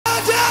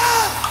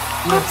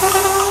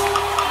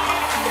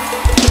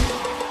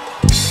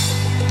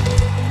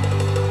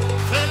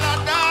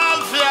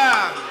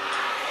Philadelphia.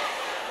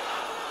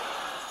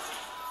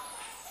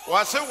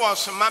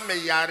 Was mama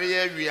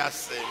yare we are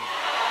saying.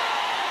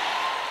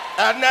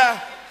 And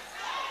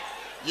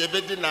you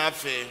be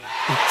nafe.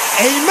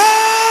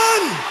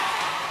 Amen.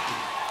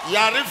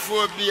 Yare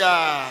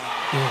phobia.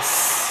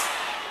 Yes.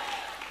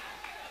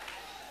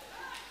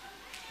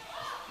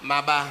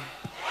 Maba.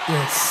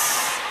 Yes.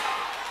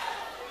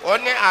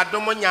 Only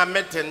adomo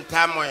nyame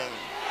tentamo.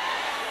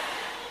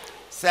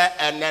 Se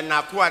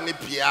enena ko ani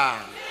pia.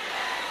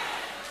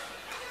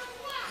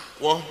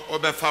 Wo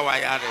obefa wa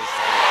yare.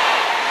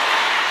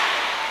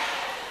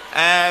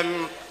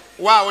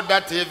 Wow,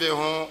 that TV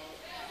home.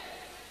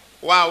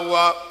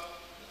 Wow,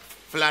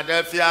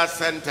 Philadelphia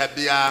Center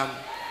Bia.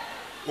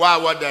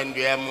 Wow, then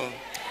Diamo,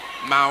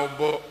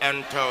 Maubo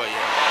and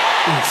Toya.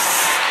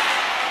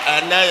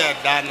 And there,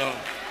 Dano.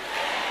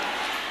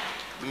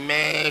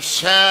 Me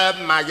share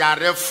my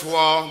yare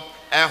for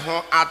a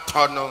home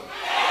atono.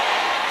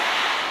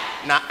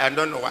 Na I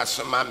don't know what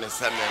some mammy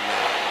said.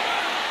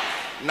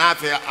 Na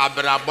fe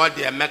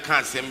abrabodi e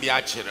mekan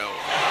sembia chiro.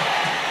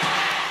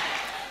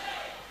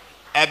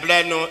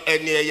 Ebreno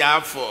enie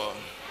yafo.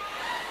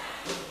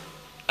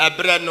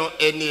 Ebreno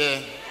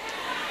enie.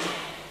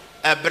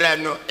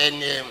 Ebreno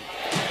enie.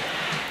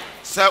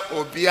 Se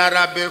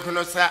obiara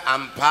bekuno se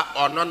ampa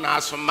ono na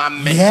asoma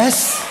me.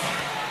 Yes.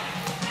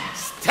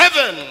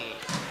 Stephen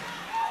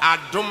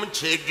Adum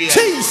Kyei-Duah.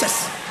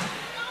 Jesus.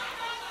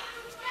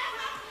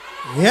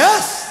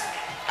 Yes.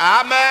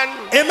 Amen.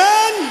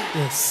 Amen.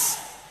 Yes.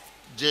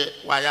 Je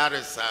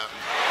wayaresa.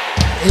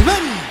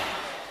 Amen.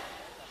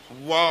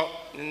 Wo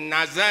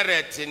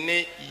Nazareth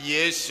ni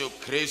Yesu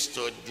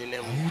Kristo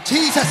dinem.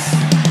 Jesus.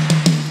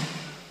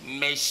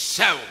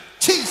 Meshau.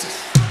 Jesus.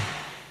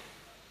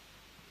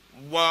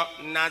 Wo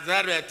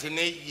Nazareth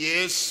ni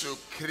Yesu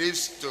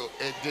Kristo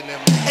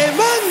edinem.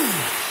 Amen.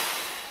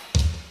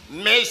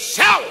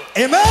 Meshau.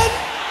 Amen.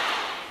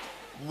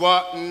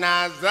 Wo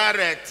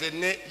Nazareth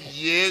ni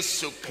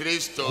Yesu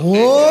Kristo Oh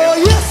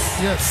edinem. yes.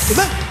 Yes.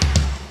 Amen.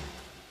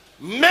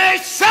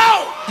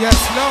 Meshau. Yes,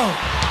 Lord.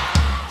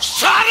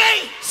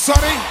 Sorry.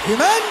 Sorry.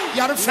 Amen.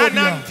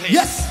 Nanante.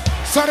 Yes.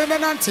 Sorry,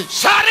 Nanante.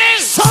 Sorry.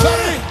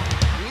 Sorry.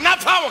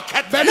 Nafa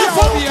wakati.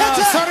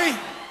 Sorry.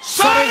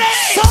 Sorry.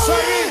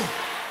 Sorry.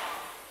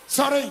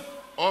 Sorry.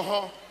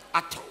 Oho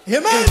ato.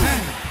 Amen.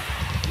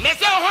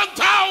 Mese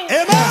hontao.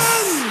 Amen.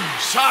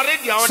 Sorry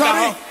dia oda.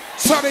 Sorry.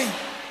 Sorry.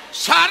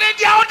 Sorry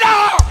dia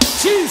oda.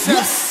 Jesus.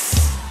 Yes.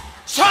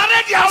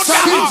 Sorry dia oda.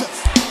 Jesus.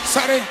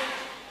 Sorry.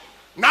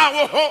 Now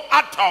oho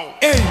ato.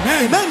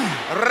 Amen. Amen.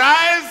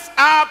 Rise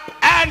up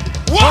and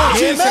walk.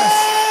 Jesus.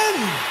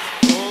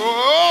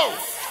 Oh,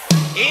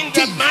 in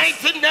the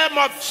mighty name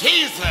of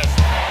Jesus.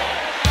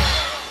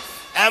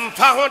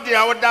 Emfaho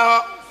dia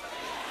oda.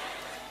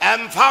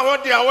 Emfaho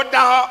dia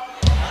oda.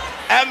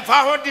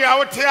 Emfaho dia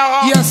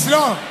oda. Yes,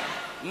 Lord.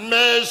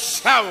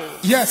 Meshau.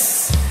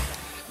 Yes.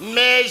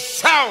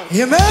 Meshau.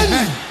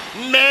 Amen.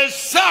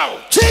 Meshau.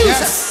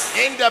 Jesus.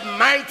 In the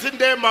mighty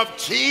name of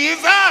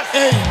Jesus.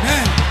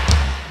 Amen.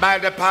 By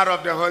the power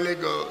of the Holy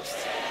Ghost.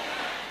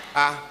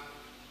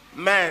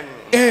 Amen.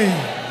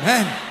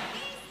 Amen.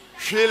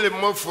 Surely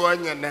move for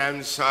your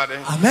name, sorry.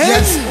 Amen.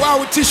 Yes.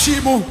 Wow,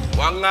 Tishimu.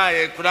 One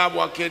eye could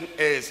walking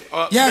is.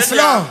 Yes,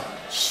 Lord.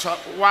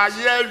 Why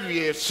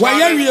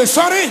you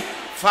sorry?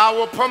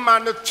 Foul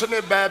Pomano Chini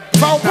Baby.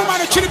 Foul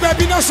Pomano Chini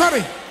Baby, no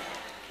sorry.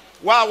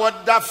 Why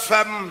would that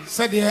femme?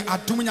 Said the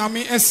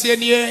Atumyami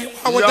SNA.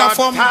 Your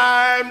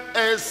time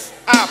is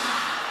up.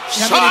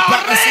 Sorry.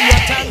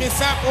 Your time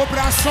is up,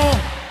 Obrason.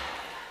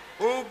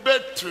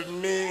 Ube to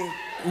me.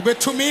 Ube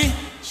to me.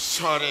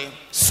 Sorry.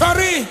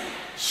 Sorry.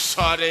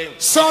 Sorry.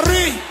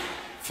 Sorry.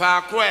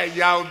 Fakwa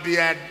yaw bi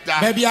eda.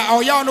 Baby,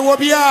 I yaw no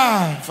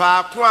bia.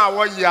 Fakwa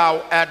wo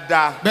yaw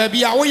eda.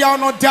 Baby, I yaw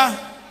no da.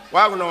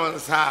 Wa no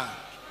nsa.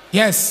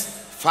 Yes.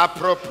 Fa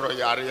propro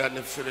yare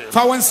ne free. Fa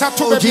wonsa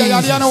to baby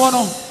yare no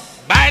wono.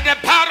 By the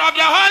power of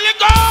the Holy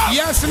Ghost.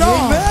 Yes,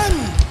 Lord. Amen.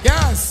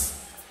 Yes.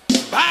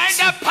 By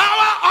the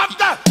power of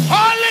the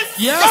Holy Ghost.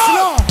 Yes,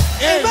 Lord.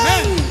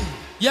 Amen.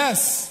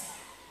 Yes.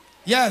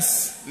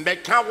 Yes.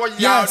 Meka wo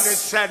yaw ne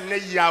se ne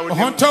yaw ne.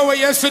 Honto we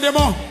yesterday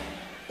mo.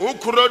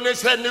 Ukuro ne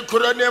se ne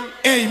kuro ne.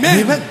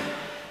 Amen.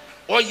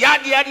 O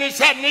yade ne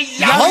se ne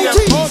yaw ne.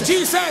 Oh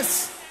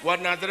Jesus. Wa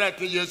Nazareth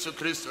Yesu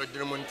Kristo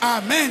dirimu.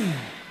 Amen.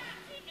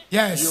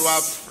 Yes. You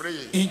are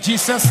free. In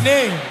Jesus'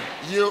 name.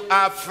 You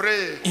are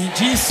free. In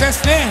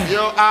Jesus' name. You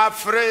are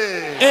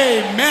free.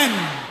 Amen.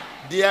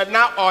 Dear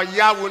na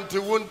oya wunti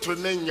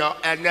ninyo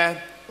ene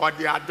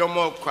odi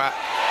adomo kwa.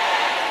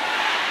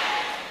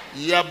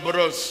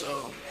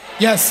 Yebroso.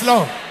 Yes,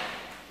 Lord.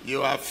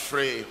 You are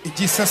free. In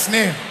Jesus'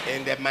 name.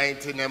 In the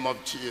mighty name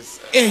of Jesus.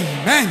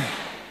 Amen.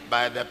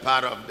 By the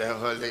power of the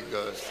Holy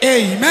Ghost.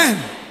 Amen.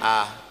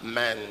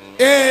 Amen.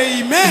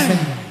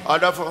 Amen.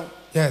 Wonderful.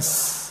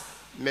 Yes.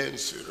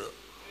 Mensuro.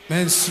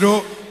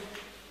 Mensuro.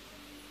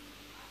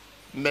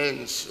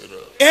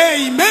 Mensuro.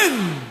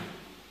 Amen.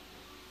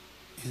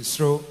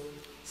 Mensuro.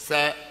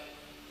 Say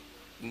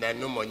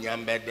Nanumo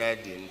nyambede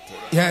dinte.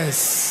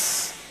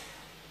 Yes.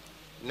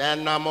 Na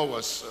namo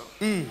was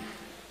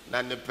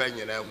na ne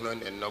pennyina hunu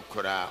ne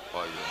nokora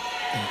oyo.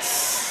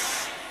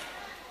 Yes.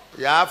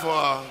 Ya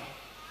for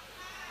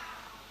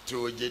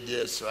to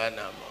jidie so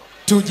anamo.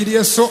 To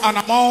jidie so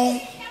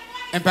anamo.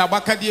 Empa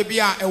baka die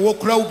bia e wo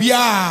kura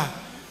bia.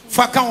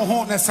 Faka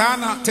ho na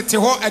sana tete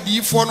ho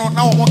adifo no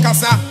na wo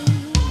kasa.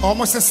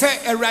 Almost a say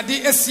a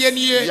radi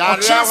esienie or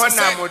chance.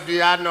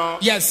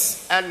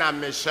 Yes. Anna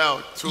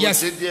Michelle to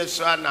jidie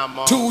so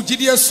anamo. To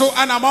jidie so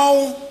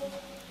anamo.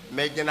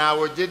 Megina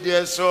wo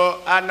jidie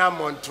so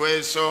anamo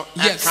ntwe so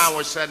aka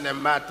wo hye ne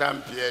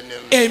matam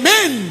pienim.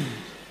 Amen.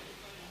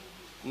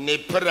 Ni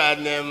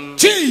pranem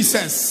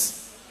Jesus.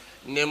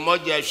 Ni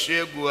moja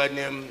hwegu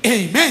anem.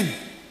 Amen.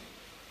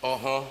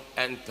 Oho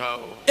ento.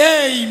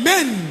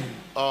 Amen.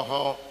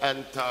 Oho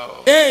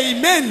ento.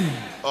 Amen.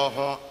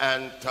 Oho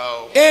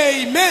ento.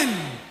 Amen.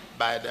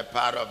 By the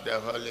power of the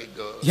Holy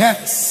Ghost.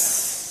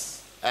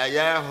 Yes.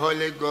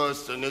 Holy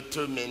Ghost no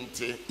to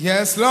minti.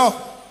 Yes, Lord.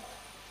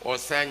 O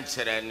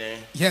sancherene.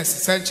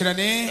 Yes,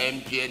 sancherene.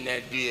 Empie na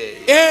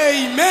die.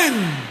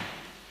 Amen.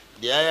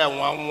 Dia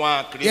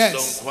nwanwa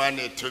Kristo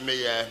nkwane to me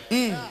ye.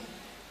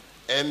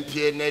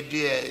 Empie na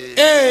die.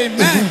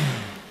 Amen.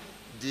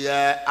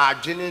 Dia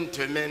adwene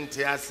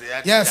ntomente ase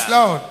ya. Yes,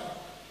 Lord.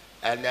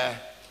 And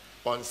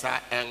onsa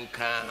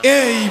enka.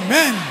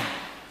 Amen.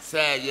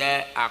 Say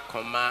ye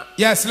akoma.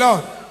 Yes,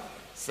 Lord.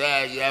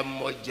 Say ye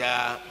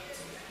moja.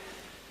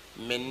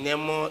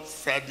 Menemo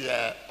said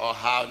ye or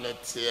how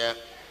not here.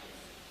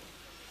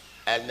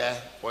 And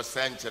was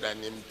centered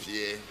an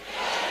impie.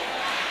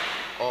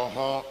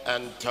 Oho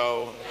and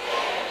toe.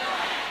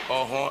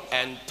 Oho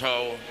and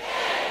toe.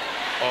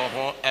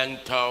 Oho and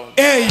toe.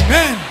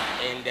 Amen.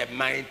 In the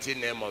mighty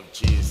name of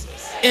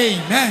Jesus.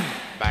 Amen.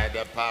 By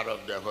the power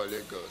of the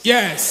Holy Ghost.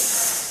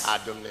 Yes.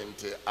 Adonai.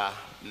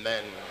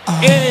 Amen.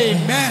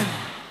 Amen.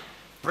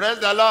 Praise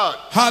the Lord.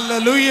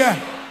 Hallelujah.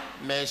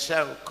 May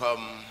shall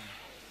come.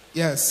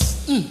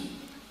 Yes.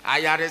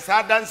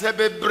 Ayaresa danse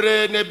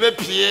bebre ne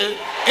bepie.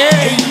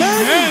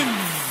 Amen.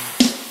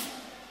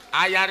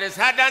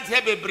 Ayaresa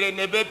danse bebre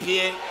ne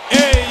bepie.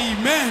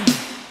 Amen.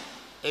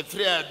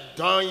 Efri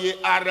don ye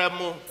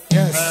aramo.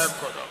 Yes.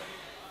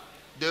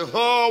 The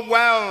whole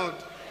world.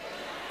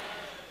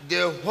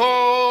 The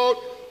whole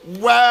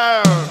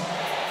world.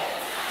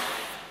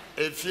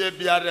 Efie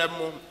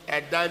biaremo,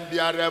 edan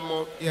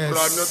biaremo,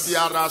 brono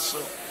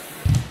biaraso.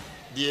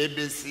 The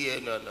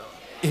ABC no.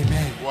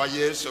 Amen. Wa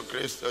Yesu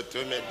Kristo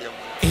to me dem.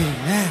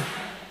 Amen.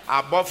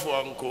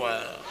 Abofo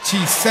nkoa.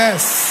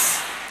 Jesus.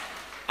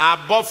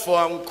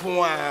 Abofo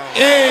nkoa.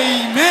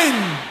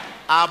 Amen.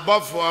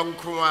 Abofo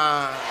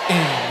nkoa.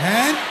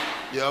 Amen.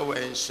 Yo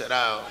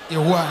enshira.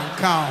 You want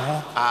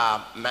count.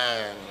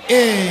 Amen.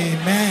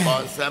 Amen.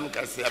 Onsam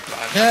kasia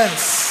pa.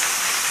 Yes.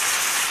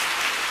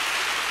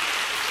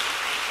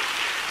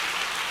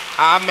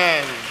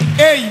 Amen.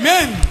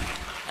 Amen.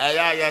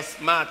 Yes,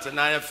 smart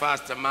na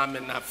fast mama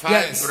na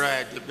fine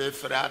bread be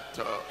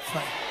frato.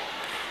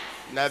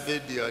 Na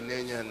video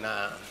nenya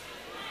na.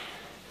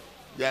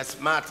 Yes,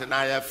 smart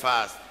na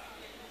fast.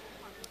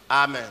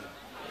 Amen.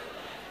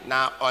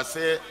 Na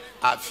ose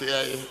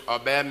afie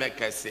obe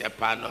mekese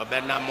pa na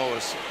obe na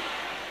moso.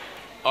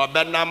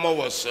 Obe na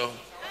moso.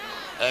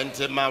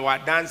 Enti ma wa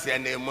dance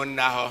na emu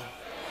na ho.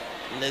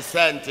 Ne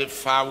senti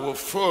fa wo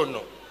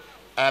phone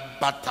e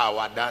bata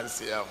wa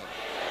dance ho.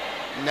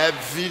 Na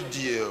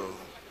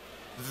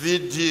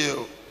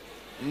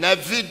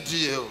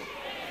video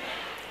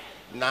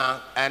na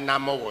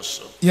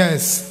enamowoso.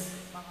 Yes.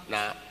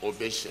 Na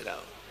obeshira.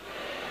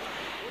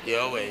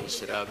 Yo we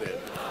shira be.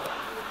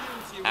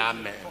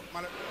 Amen.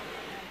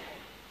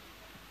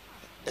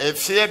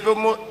 Efie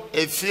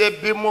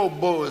bi mo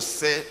bo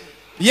se.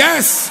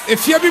 Yes,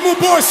 efie bi mo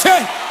bo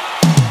se.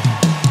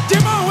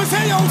 Jema wo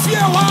se ya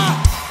ofie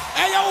wa.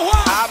 Eya wo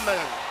ha.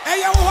 Amen.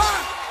 Eya wo ha.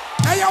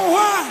 Eya wo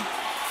ha.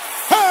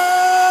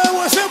 Hey,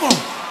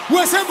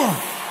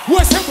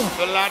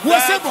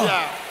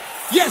 Philadelphia.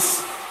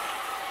 Yes.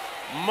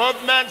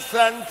 Movement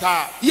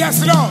Center.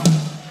 Yes, Lord.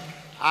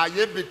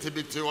 Aye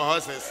biti wo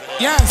hosese.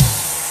 Yes.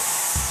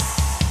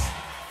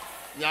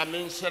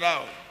 Nyamin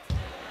shira.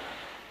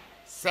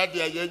 Said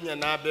ye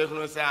nyana be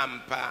hunu se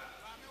ampa.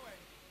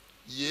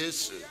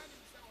 Yesu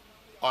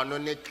ono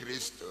ne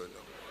Kristo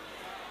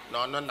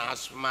no. No na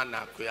asuma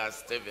na kuya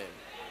Stephen.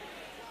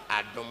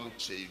 Adom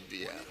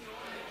Kyei-Duah.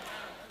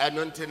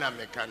 Enunti na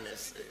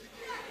mekanis.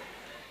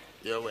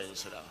 Yo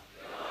wenshira.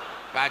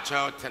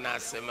 Bacha tena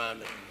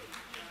semame.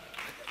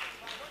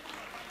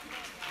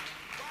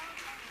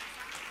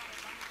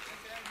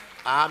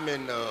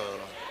 Amen.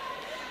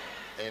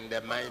 In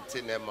the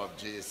mighty name of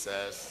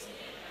Jesus.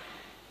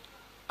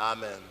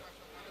 Amen.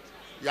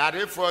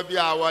 Yare for be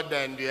our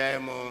den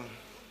diemo.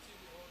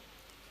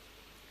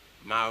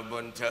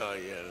 Malbonto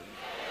ye.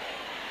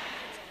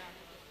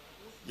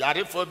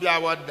 Yare for be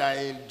our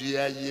dying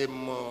dear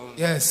yemo.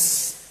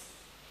 Yes.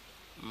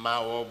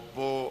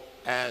 Maobo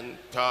and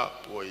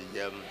talk with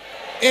them.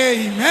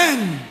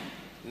 Amen.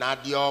 na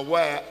de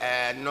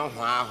owe no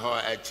ho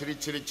a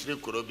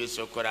chiri kuro bi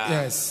so kora.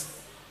 Yes.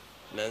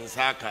 Na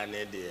nsa ka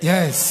ne de.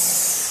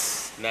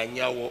 Yes. Na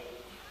nyawo.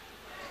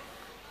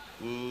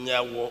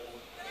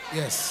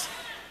 Yes.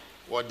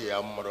 What the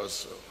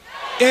amoroso.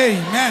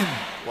 Amen.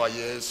 What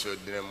Yesu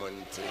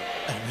dremonte.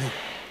 Amen.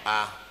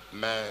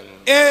 Amen.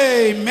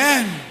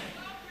 Amen.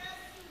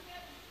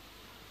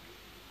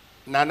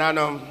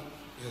 Nananum.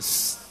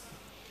 Yes.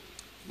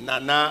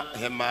 Nana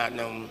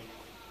Hemanum.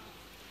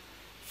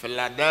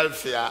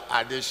 Philadelphia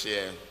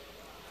Adishie.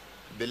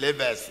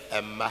 Believers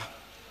Emma.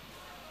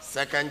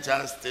 Second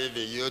Chance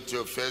TV,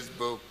 YouTube,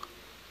 Facebook,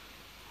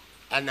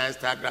 and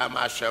Instagram.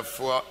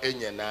 Ashefo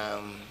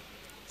Enyenam.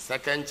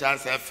 Second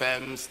Chance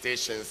FM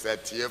stations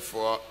at here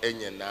for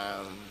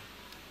Enyenam.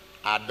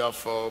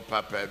 Adolfo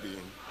Papabi.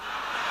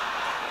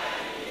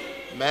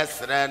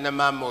 Mesre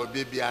nema mo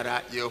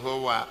bibiara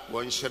Yehovah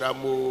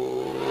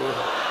wonshiramu.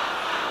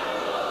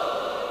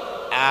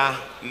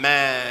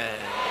 Amen.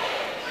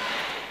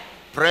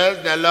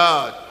 Praise the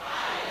Lord.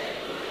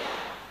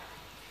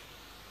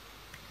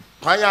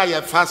 Panya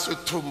ye fasu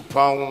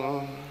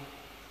tumpong.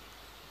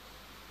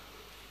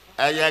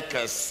 Aya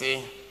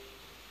kase.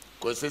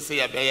 Kosisi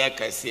ya beya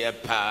kase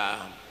pa.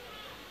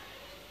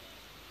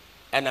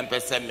 Ana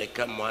mpese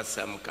meka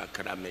mwasam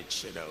kakra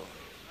mechiro.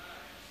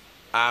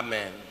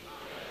 Amen.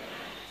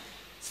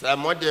 Sa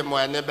mode mo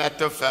ane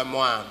beto fa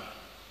mo a.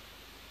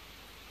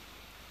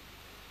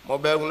 Mo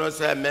be uno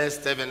se me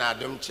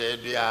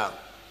stephenadomkyeiduah.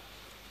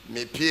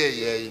 Me pie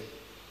ye.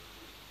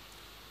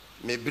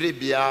 Me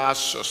bribia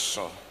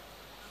soso.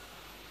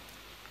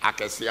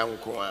 Akese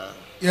yanko a.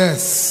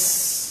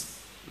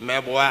 Yes.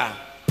 Meboa.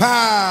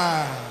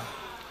 Pa.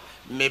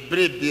 Me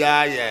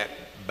bribia ye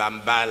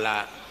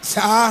bambala.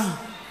 Sir.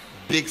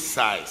 Big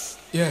size.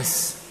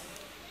 Yes.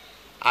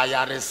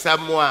 Ayaresa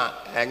mo a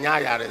enya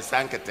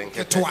ayaresa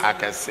nketenkete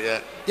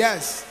akese.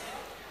 Yes.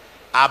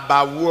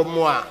 Abawo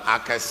mo a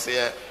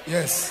akese.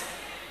 Yes.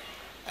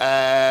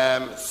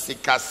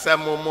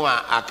 Sikasemo mo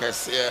a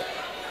akese.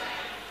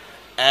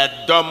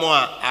 Edomo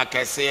a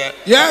akese.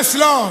 Yes,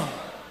 Lord.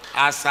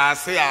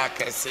 Asase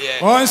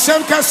akese. On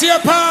sem kase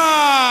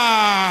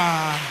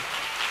pa.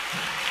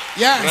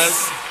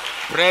 Yes.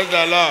 Praise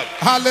the Lord.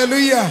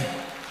 Hallelujah.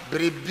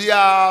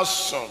 Bribia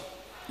son.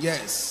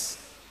 Yes.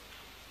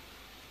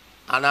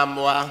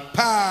 Anamwa.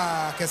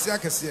 Pa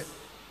kase.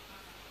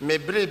 Me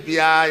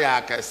bribia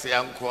ya kase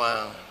anko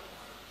a.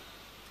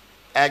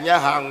 Enya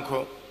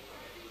hanko.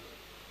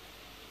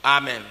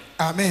 Amen.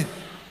 Amen.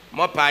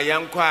 Mopa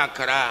yanko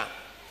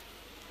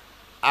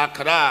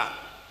Accra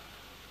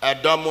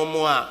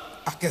edomomo a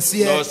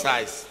akese. No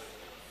size.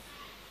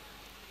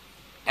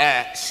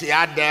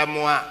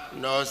 Shiademo a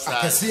no size.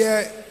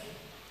 Akese.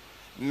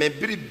 Me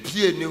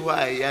bribie ni ho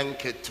a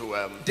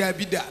yanketuam.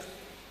 Dabida.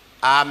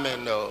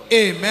 Amen.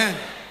 Amen.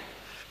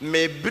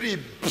 Me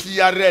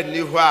bribiare ni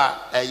ho a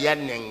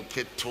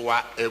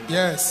yanketua emu.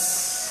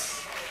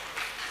 Yes.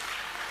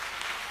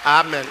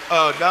 Amen.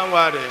 Oh, don't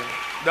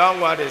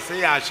worry.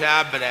 Say I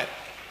shall bread.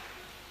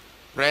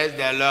 Praise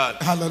the Lord.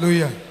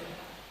 Hallelujah.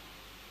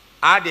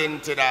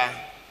 Adintira.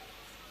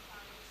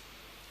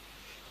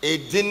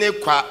 Edine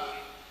kwa.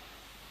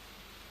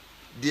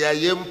 Dia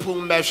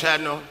yempum mesha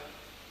no.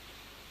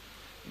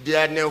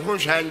 Dia ne ho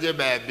hwanje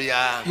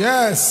baabia.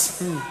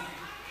 Yes.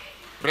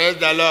 Praise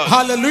the Lord.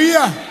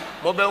 Hallelujah.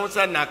 Mo be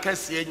unsa na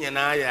kase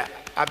nyina ya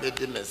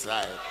abedi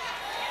Messiah.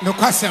 No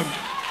kwasem.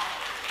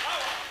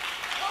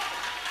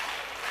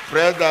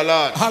 Praise the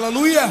Lord.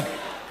 Hallelujah.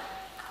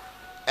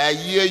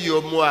 Aye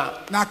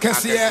yomua Na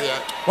kase.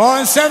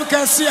 On sem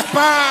kase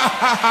pa.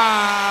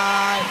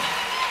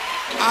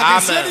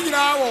 Akase ni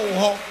na wo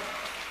ho.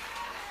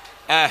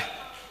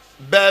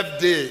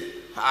 Birthday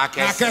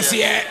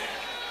akase.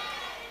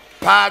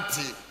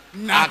 Party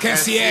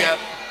akase.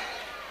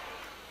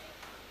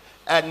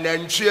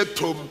 Enantwie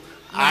tom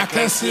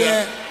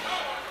akase.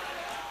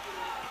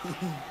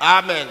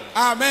 Amen.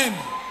 Amen.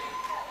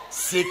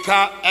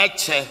 Sika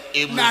eche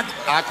emu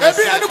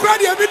akase. Ebi anu kura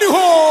de ebi ni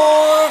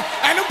ho.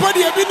 Enu po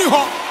de ebi ni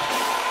ho.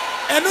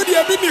 Enu de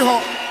ebi ni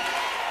ho.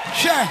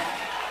 She.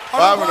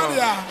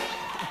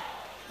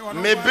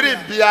 Me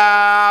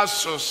bribia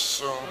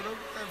soso.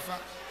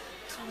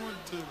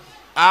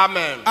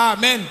 Amen.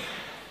 Amen.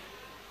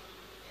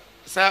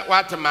 Say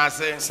what am I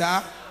saying?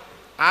 Sir.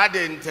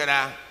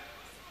 Adintira.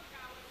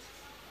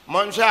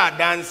 Monsha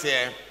dance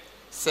here.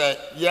 Say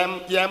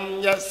yem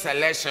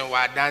selection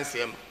wa dance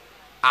him.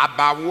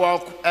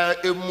 Abawo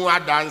emu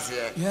dance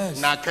here. Yes.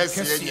 Na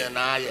kesi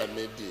nyina ya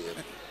medi.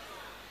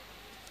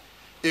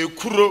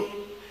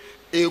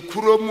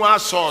 Ekuro mu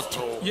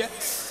asoto.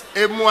 Yes.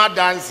 Emu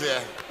dance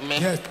here.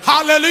 Yes.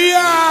 Hallelujah.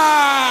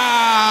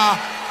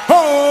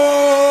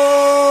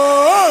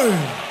 Oh.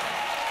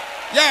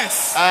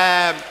 Yes.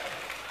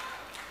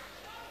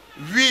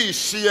 We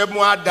see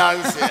more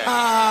dance here.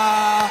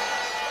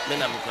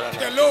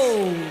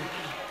 Hello.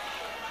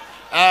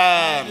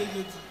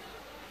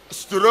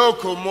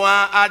 Stroke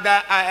more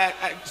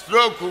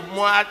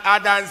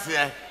dance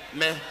here.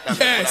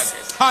 Yes.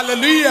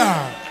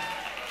 Hallelujah.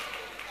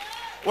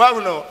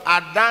 Well, no, I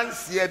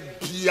dance here,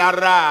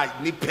 Piara,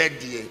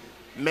 Nipedie,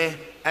 me,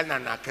 and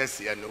an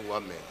Acacia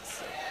woman.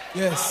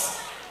 Yes.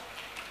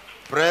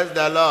 Praise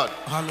the Lord.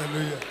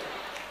 Hallelujah.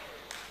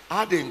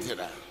 I didn't.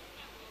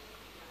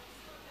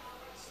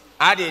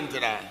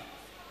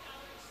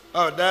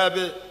 Oh,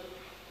 David.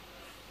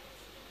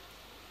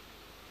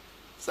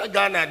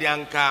 Sagana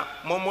Dianka,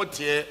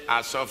 Momotie,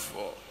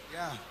 Asofo.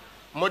 Yeah.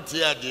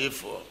 Motia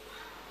Defo.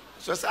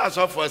 So,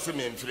 Asofo, some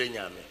in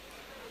Frinyame.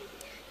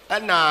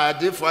 And now,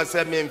 Defo,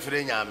 some in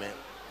Frinyame.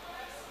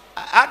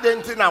 I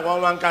didn't know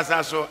one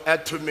Casaso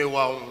to me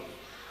one.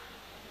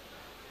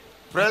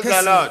 Praise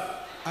the Lord.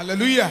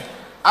 Hallelujah.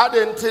 I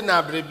didn't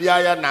know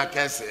Bribiaya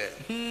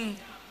Nakese.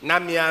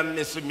 Namia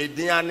Miss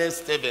Mediane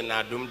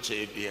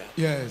stephenadomkyeiduah.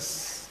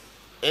 Yes.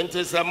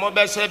 Into some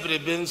mobile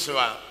shepherd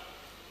binsua.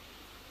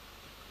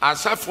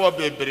 Asafo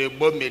bebre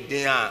bo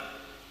media.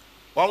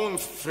 One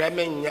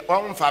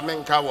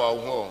famine cow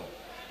home.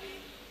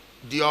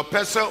 The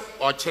opeso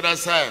or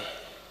cherasa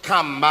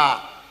come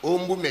ba.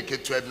 Umbu make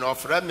it to no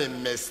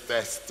frame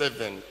Mr.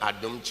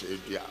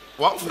 stephenadomkyeiduah.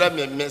 One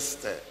frame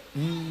Mr.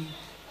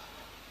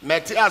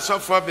 Meti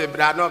asafo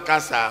bebrano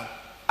kasa.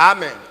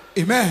 Amen.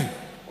 Amen.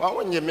 What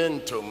when you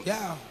mean to?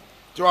 Yeah.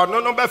 To our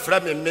no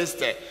frame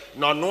Mr.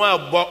 No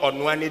bo on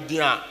one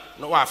idea.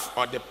 No half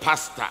or the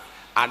pastor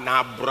and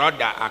our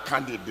brother. I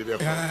can't do the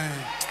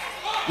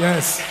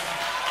Yes.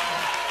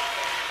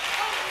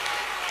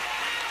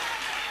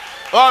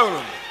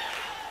 Oh,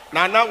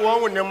 now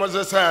one when you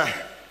must say,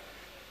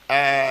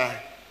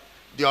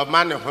 the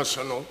man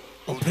Hosono.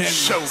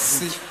 So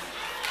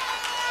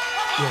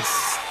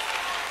yes.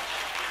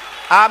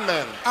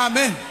 Amen.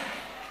 Amen.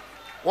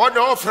 What the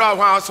offer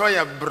I saw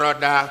your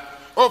brother,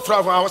 offer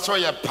I saw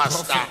your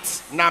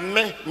pastor. Na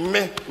me.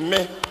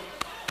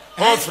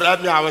 Offer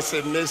me, I was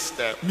say,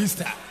 Mister.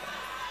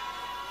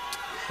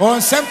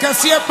 On some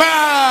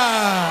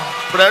Kasiepa.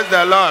 Praise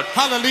the Lord.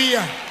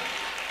 Hallelujah.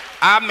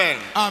 Amen.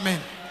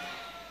 Amen.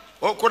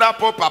 O could I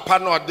pop papa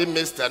no the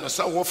Mister, no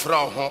so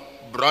offer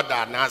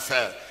brother, na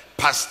say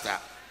pastor.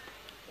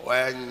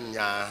 When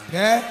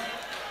yeah.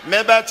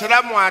 Maybe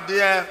Chiramu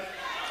dear.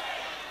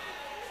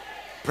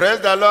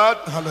 Praise the Lord.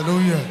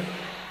 Hallelujah.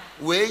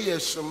 We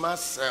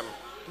yesumasem.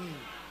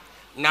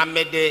 Na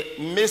me de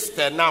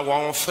Mister na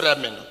one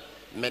frame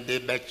me de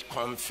be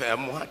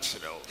confirm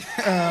wachiro.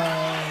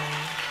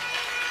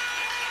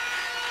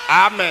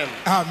 Amen.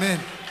 Amen.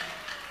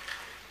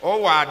 O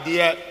wa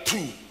dear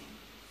 2.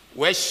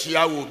 We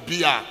share will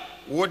be a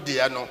would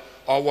dear no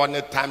or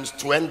 1 times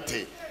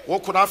 20.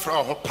 What could I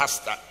from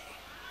pastor?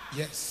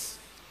 Yes.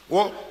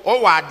 O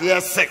wa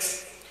dear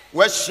 6.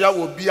 We share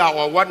will be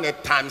our 1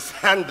 times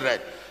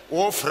 100.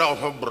 Oh, from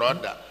her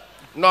brother.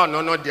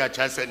 No, dear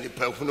child, any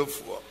person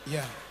for.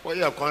 Yeah. What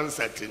your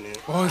concert in it?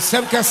 On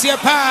some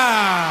Kasiepa.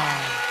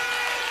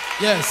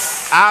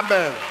 Yes.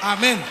 Amen.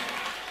 Amen.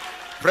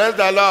 Praise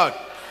the Lord.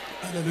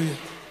 Hallelujah.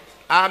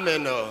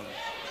 Amen.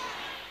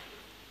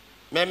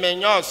 Me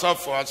nyo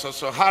suffer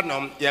so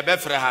hanum ye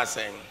befre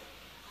hasen.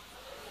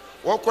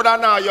 What could I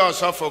now your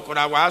suffer could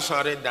I was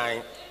sorry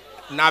dying?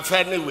 Na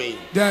anyway.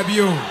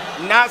 Debut.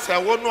 Na say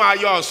wonu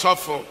ayo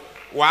suffer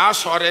was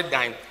sorry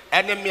dying.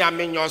 Enemy I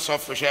mean your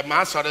suffer share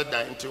my sorry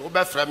dying to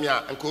ube from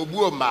ya and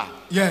kobuoma.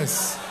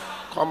 Yes.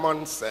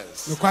 Common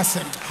sense. The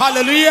question.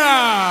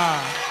 Hallelujah.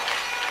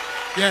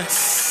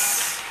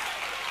 Yes.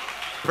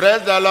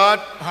 Praise the Lord.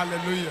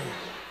 Hallelujah.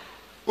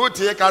 Who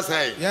take us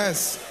say?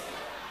 Yes.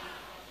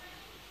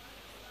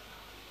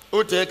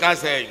 Who take us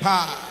say?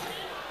 Pa.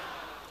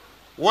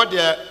 What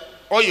the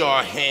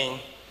your hand?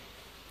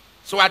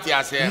 So what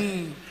you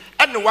say?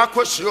 And what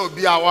question will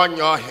be on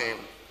your hand?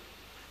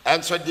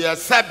 And so dear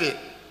Sabi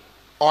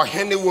or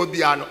Henny will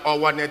be an or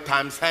 1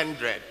 times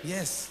 100.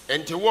 Yes.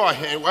 And to war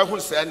hand, where who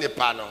say any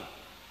panel?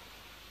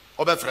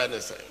 Over friend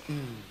is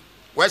saying.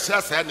 Where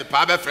shall say any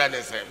papa friend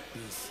is saying?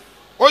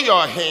 Oh,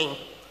 your hand.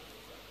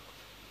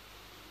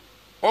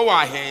 Oh,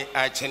 I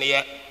hand,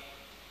 Chenia.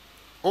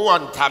 Oh,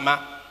 on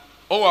Tama.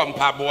 Oh, on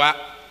Pabua.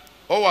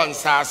 Oh, on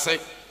Sassy.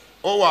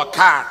 Oh, a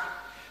car.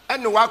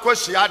 And what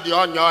was she had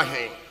on your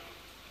hand?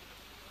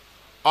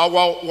 Or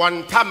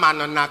 1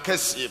 Taman on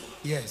Nakasi.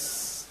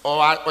 Yes.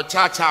 Or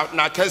Chacha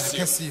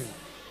Nakasi.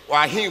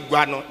 Or he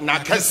guano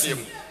Nakasi.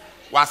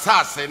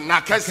 Wasase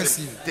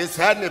Nakasi. This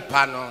any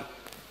panel.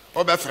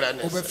 Over friend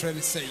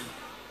is saying.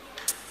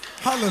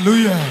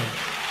 Hallelujah.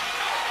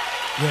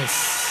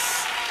 Yes.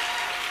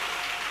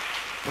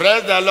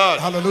 Praise the Lord.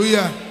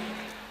 Hallelujah.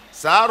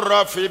 Sa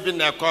rofi bi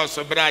na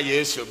koso bra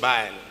Yesu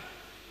ban.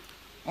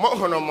 Mo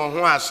hono mo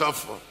ho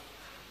asofo.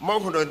 Mo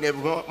hono ne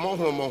mo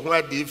ho mo ho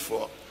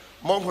adifo.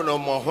 Mo hono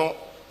mo ho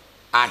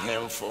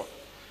ahemfo.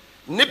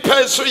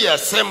 Nipa so ye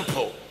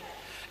simple.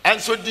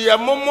 And so the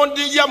momo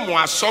de ye mo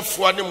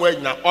asofo ne mo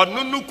agina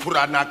onu nu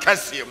kura na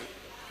kasiem.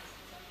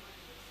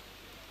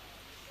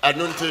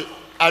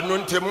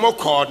 Anunte mo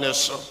ko ne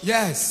so.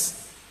 Yes.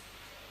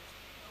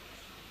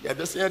 Ya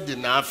be say di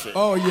na afi.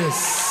 Oh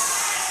yes.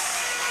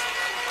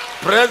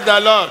 Praise the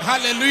Lord.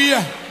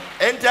 Hallelujah.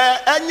 Ente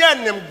enya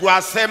nim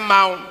guase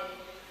mawo.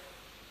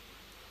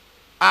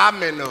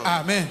 Amen.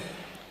 Amen.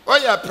 Oh,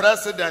 yeah,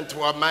 president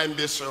wa mind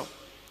be so.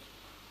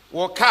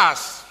 Wo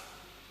cast.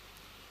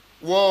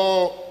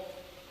 Wo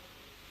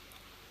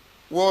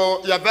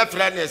your best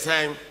friend is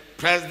saying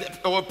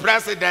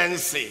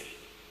presidency.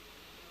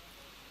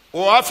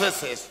 Wo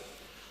offices.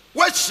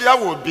 Which year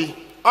will be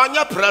on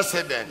your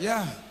president?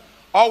 Yeah.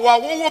 Or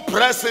wo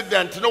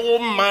president no wo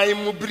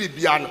mind mu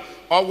bribiano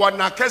or what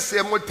na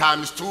kese mu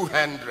times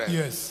 200.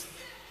 Yes.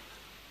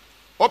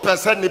 O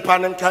person nipa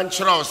nan kan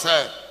kyerɛ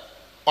say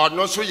or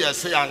no so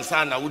yes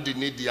ansa na wo di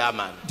need dia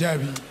man.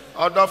 Dabi.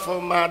 Order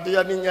for ma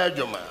dia ni nya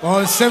adwuma.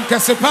 On sem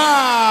kese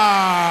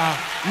pa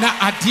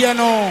na adie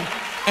no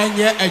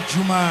enye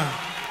adwuma.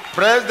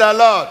 Praise the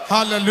Lord.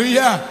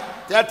 Hallelujah.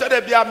 Theatre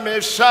de bia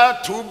me share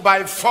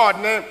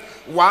 2x4 ne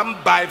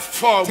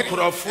 1x4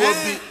 krofo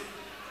bi.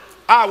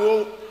 Ah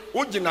wo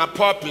ugina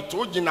pulpit,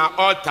 ugina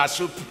altar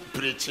so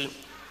preaching.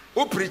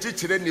 Who preach it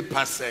to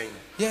nipa saying.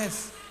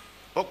 Yes.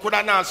 O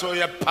kuda na so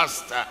ye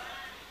pastor.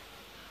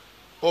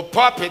 O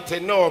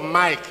pulpit no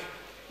mic.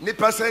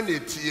 Nipa saying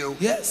it you.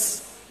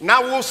 Yes.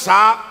 Now wo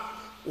sa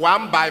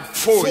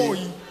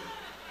 1x4.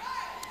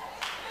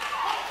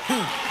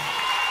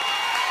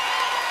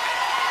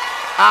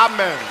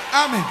 Amen.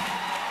 Amen.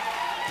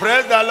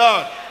 Praise the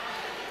Lord.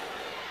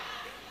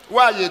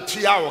 Why you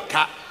tia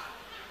oka?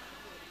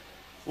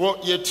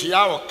 What you tia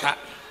oka?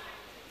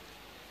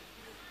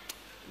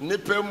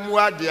 Nipe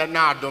mua de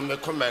na do me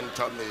comment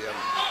on me.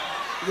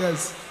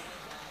 Yes.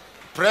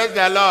 Praise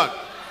the Lord.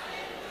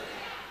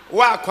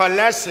 Wa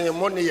collection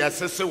money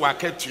yesese wa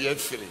ketu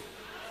free.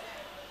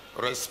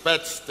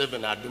 Respect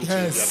stephenadomkyeiduah.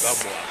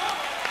 Yes.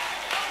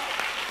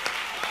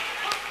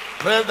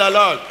 Praise the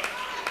Lord.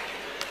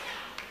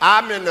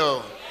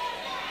 Amen.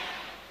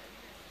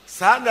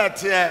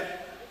 Sadat here.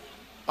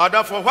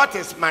 Order for what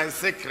is my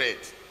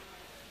secret?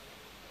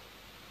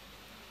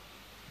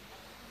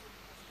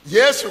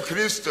 Yesu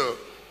Christo.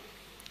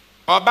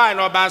 Oba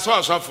no oba so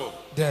osofo.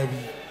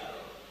 Dabi.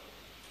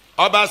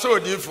 Oba so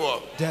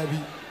odifo. Dabi.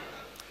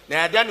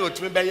 Na ada na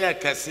otumi be ye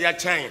kase a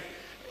chen.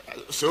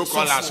 So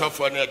call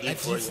asofo na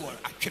adifo.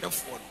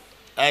 Atwerefo.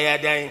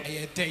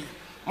 Eyadan.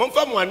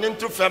 Momfa mo ani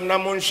nto fam na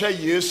mo nhwe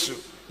Yesu.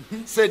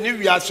 Say ni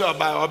wiase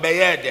oba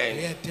obeye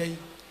den.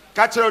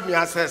 Catch me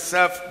as a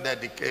self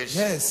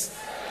dedication. Yes.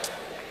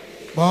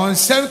 Bon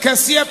sem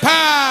kase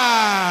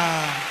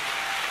pa.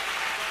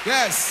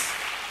 Yes.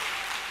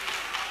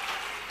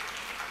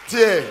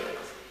 Tie.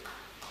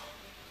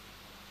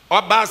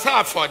 Oba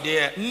sa for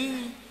there.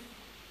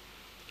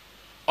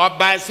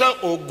 Oba sa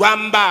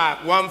ogwamba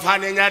wonfa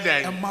ne nya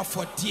den. Emma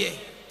for there.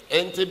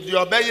 Enti bi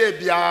obeye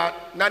bia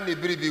na ne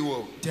biribi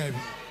wo. Dabi.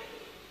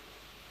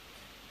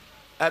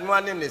 And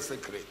one in the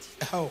secret.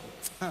 Oh.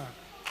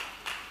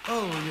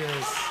 Oh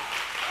yes.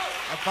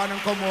 Upon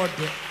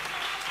commode.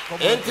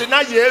 Enti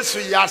na Yesu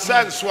ya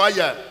sense wa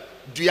ya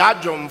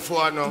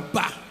duadwomfo no.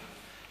 Ba.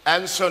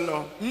 Enso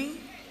no.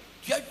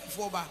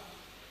 Duadwomfo ba.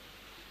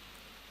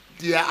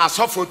 Dia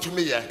asofo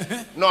tumi ye.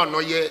 No no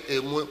ye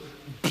emu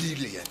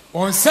billion.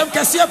 On sem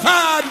kase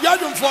pa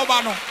duadwomfo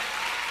ba no.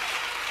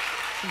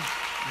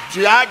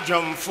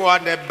 Duadwomfo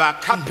ne ba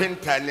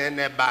carpenter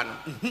ne ba no.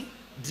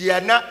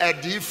 Dia na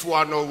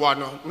adifo no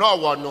wono no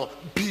wono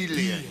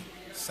billion.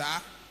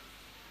 Sa.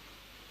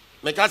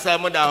 Meka say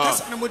mo da ho.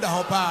 Kasa na mo da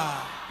ho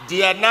pa.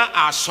 Dia na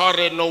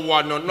asore no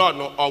wono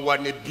no owo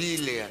ne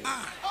billion.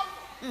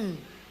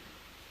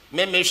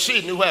 Me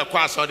hwe ni ho e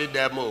kwa asore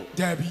da mo.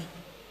 Dabi.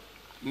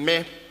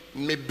 Me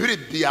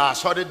biribia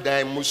asore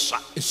da mu sa.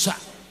 Sa.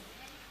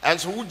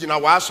 Enso wo gina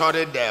wa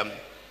asore da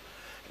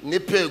ni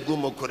pe egu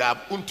mo kura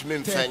untumi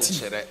mfa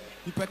nkyere.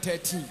 Nipa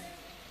 13.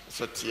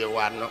 So tie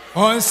wa no.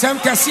 On sem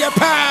kase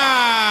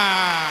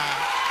pa.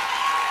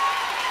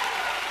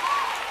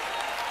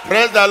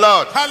 Praise the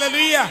Lord.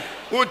 Hallelujah.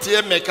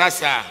 Utie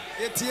mekasa.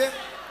 Etie.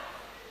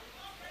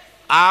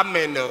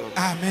 Amen.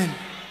 Amen.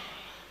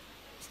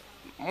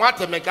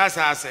 Mwate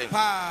mekasa ase.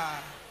 Pa.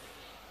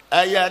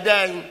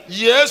 Ayadan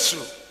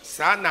Yesu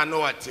sana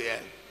no atie.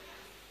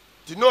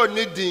 Ti no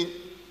nidin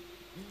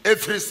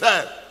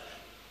efrisa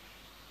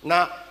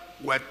na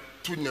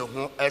watu ne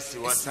ho esi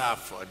wata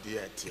for the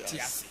atie.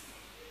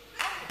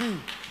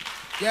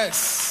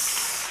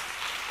 Yes.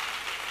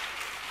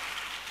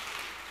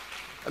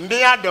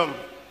 Mbi Adam.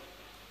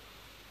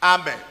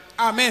 Amen.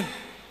 Amen.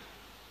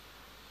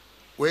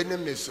 When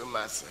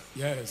mesumasa.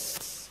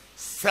 Yes.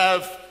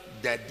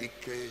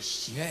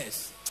 Self-dedication.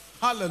 Yes.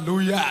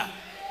 Hallelujah.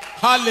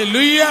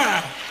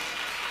 Hallelujah.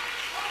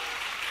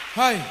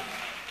 Hi.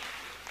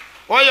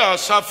 Why you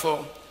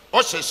suffer?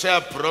 What's a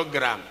share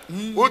program?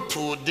 What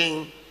to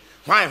do?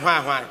 Why?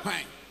 Why?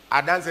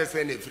 I dance a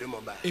friend free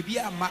mobile. Ebi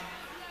ama.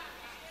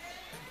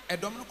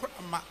 Edom no kra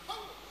ama.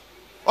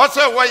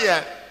 Also, why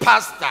you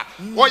pastor?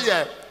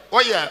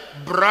 Why you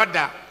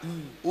brother?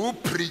 Who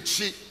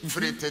preach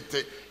free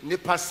tete? Ni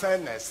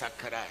pasana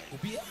sakrai.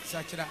 Obi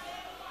sakira.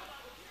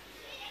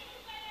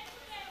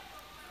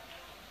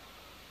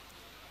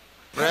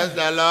 Praise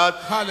the Lord.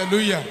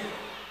 Hallelujah.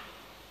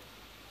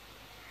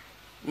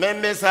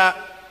 Membesa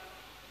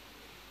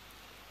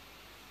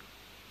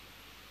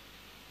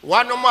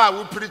One more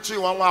will preach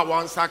you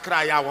one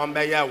sacra ya one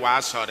by year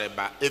was sorry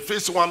ba. If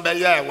it's one by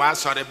year was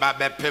sorry ba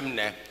be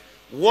pimne.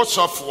 What's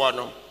off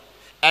one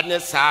and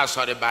it's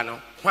sorry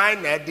bano. Why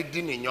not did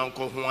in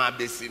yonko who are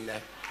basing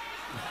there?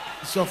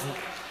 So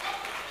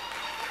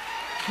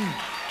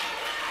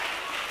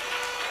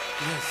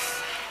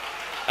yes.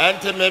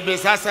 And maybe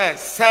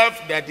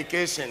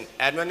self-dedication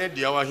and when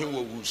the other he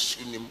will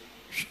soon him.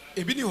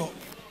 Ebinio.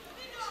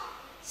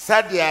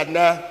 Said the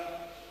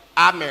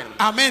Amen.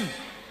 Amen.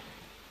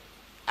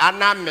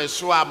 Anna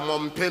mesua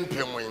mom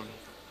pimpin.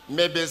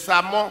 Maybe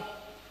some more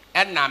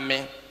and na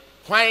me.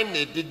 Why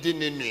ne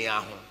didn't in me?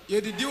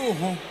 Ye did you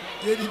home?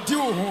 Ye did you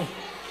home?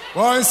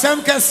 Well,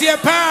 some can see a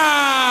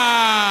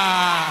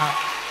pa.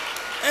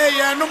 Hey,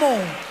 ya no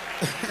more.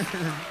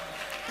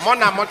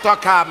 Mona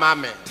motoka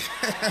mame.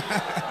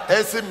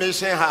 AC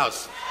Mission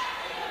House.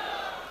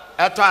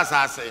 Eto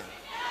asase.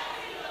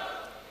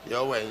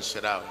 Yo we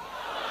nshira.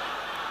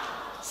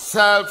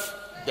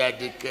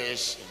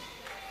 Self-dedication.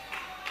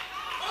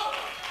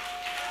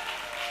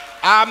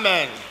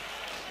 Amen.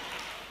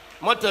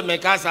 Mote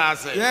mekasa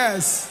say.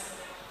 Yes.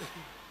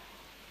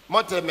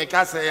 Mote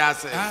mekasa ya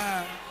say.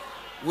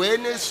 We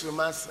ni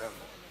sumasem.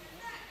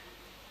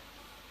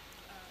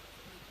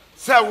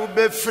 Say we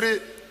be free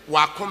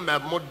wakome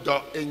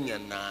modo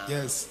enyana.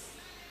 Yes.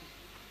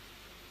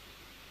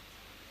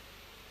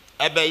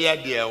 Ebe ye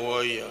de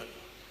wo yo.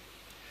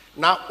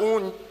 Na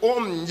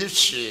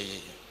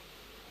yishe.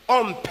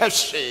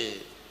 Peshe.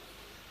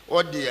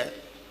 O de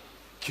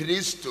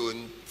Kristo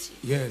nti.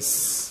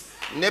 Yes.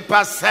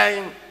 Nepa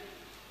sign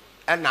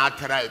and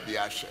atara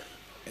biashe.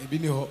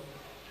 Ebinio.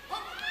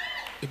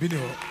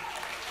 Ebinio.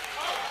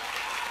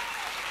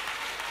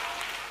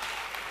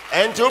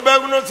 And to be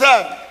no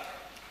say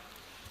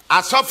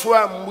asofo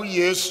amu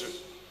Yesu.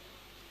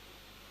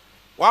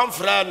 One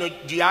friend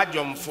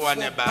diadwom fo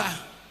neba.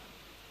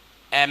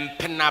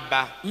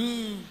 Empenaba.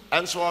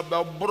 And so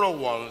obebro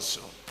won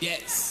so.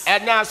 Yes.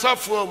 And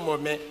asofo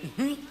moment.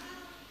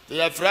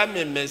 Your friend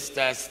me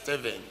Mr.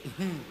 Steven.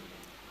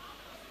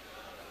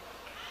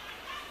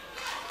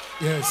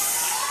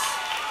 Yes.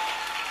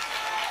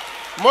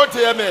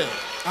 Motieme.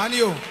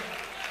 Anio.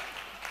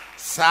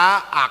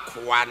 Sa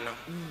akwano.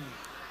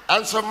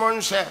 And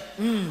someone say.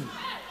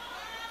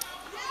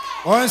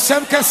 On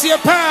some kasia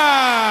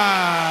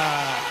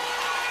pa.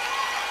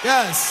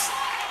 Yes.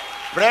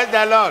 Praise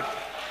the Lord.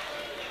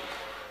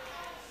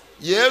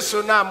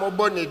 Yesu na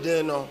moboni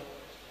deno.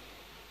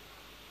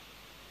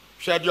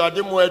 Shadi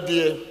odi mu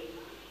adie.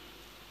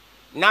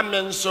 Na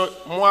menso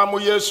mo amu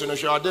Yesu no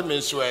shadi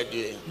menso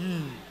adie.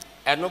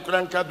 Eno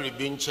kranka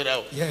bribi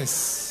nkyerɛ.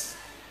 Yes.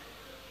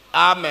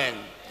 Amen.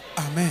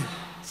 Amen.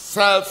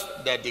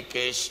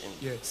 Self-dedication.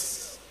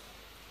 Yes.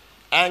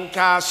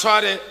 Enka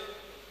sorry.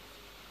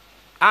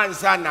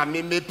 Ansa na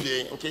me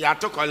mepie nke ya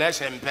to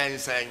collection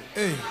pensen.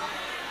 Hey.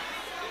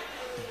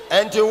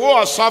 And to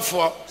war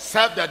suffer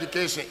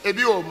self-dedication.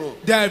 Ebi omo.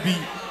 Dabi.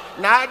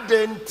 Na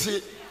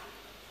denti.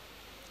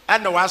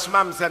 And the was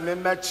mom said me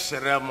met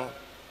sheremo.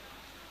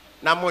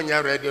 Na mo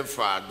nya ready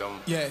for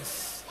Adam.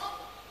 Yes.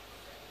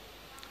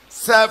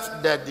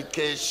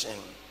 Self-dedication.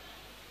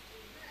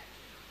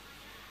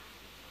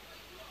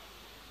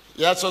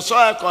 Yes, so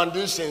a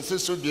condition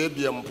so be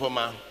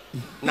mpoma.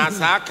 Na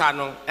sa aka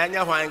no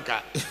enye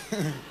hwanka.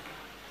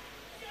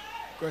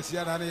 Because you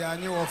are a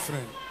new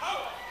friend.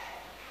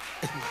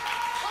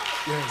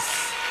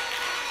 Yes.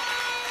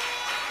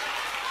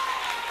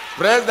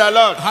 Praise the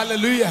Lord.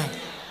 Hallelujah.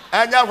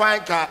 Enye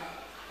hwanka.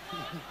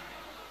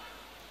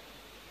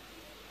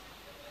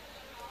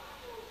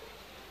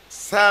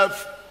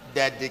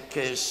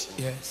 Self-dedication.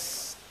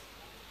 Yes.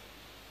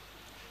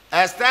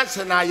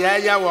 Extension na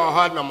ye wo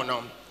honom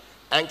no.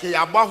 Enke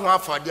ya bo ho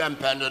afode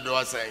mpendo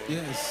do saying.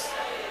 Yes.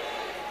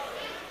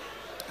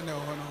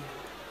 No.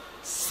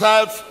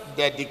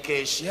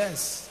 Self-dedication.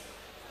 Yes.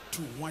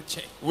 To watch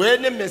it. We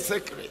ni me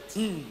secret.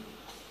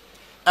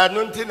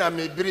 Anunti na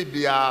me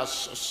bibia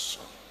so.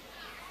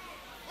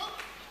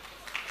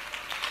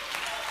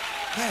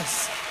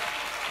 Yes.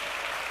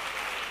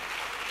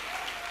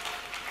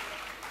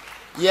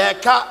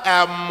 Yeka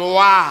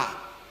emwa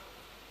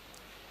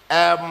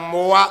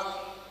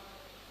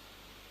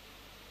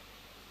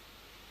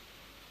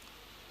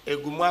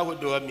egumu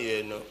ahodo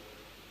mienu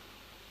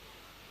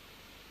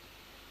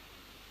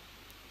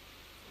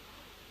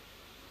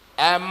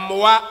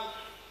emwa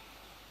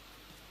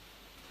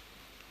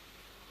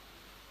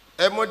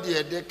emodi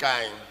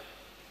edekan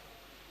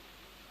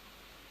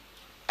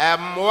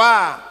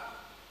emwa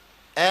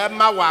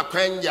ema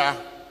wakwanja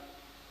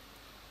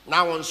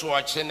na wonso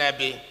oche na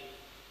bi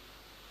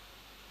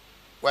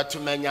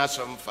watumanya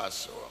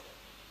somfaso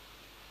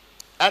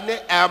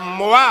ane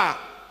emwa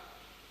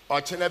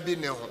oche na bi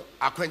ne ho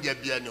akwanja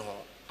bia ne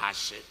ho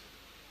ahye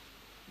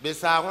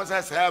besa ho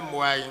se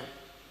emwa yi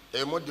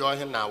emodi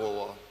ohe na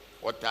wo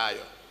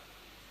wotayo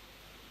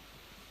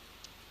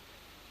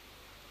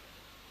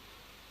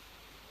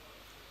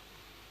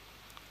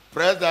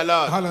Praise the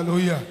Lord.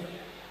 Hallelujah.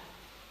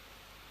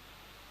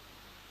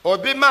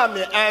 Obi ma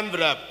me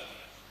envelope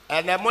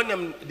and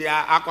amonim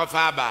dia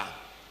akofaba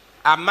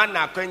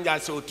Amana kwenya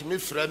se otumi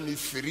fra me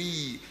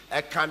free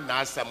e kan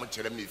na asam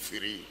kire me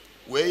free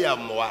we ya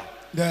moa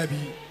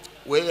Dabi.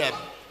 we ya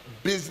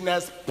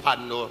business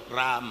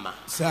panorama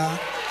Sir.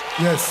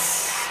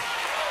 Yes.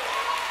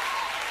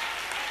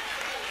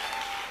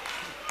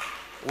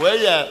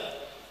 we ya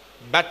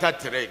better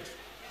trade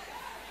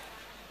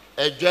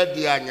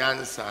ejwadi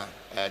anyansa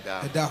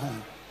eda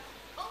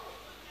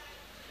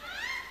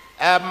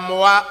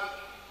moa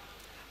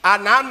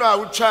anano a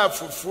utwa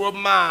fufuo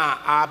ma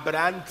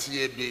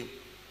abrantie bi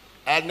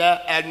ene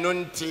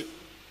enunti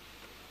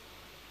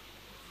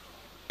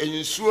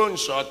ensuo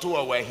nsoto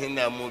wa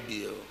wahina mu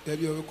bio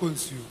Dabi o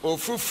konsuo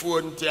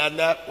ofufuo nti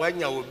ana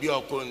wanya obi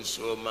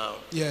okonsuo ma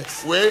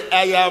yes we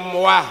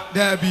ayamoa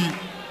Dabi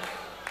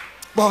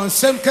bon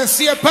sem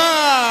kase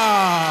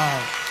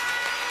pa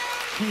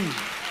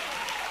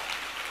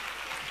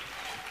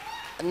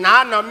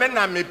na no me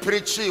na me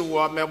preachi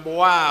wo me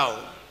boa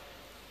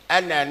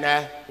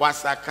enene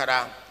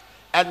wasakara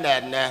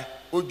enene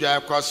udwa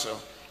ekoso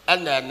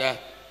enene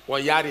wo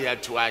yare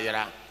atu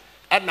ayera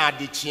ena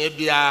de chie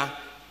bia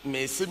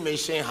mesi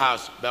mission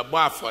house be bo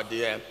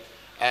afode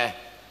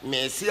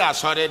mesi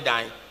asore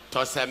dan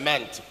to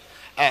cement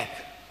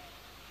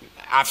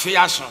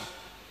afiaso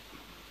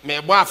me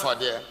bo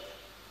afode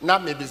na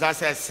me bisa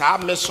se sa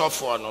me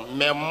sofo no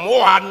me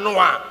moa no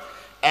a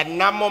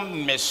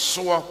enam me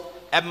so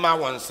Emma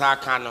won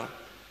sakano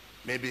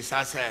maybe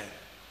say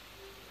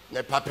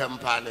ne papa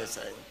mpa ne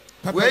say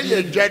we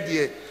ye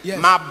dwadie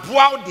ma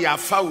boa de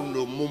afa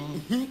no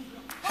mum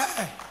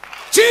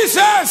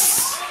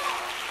Jesus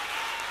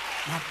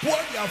ma boa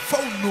de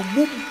afa no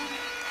mum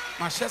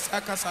ma shes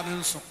akasa ne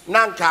nso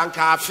na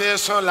nkanka afi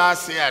so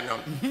last year no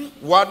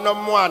wono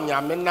mo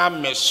anyame na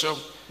meso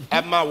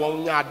Emma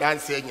won nya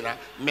dance nyina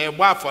me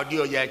bo afode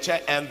o ye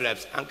che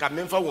envelopes anka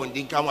memfa won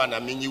di nka wana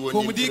menyi woni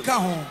komudi ka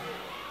ho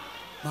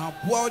ma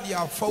boa de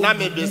afa na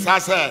me bisa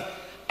say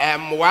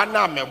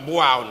wana me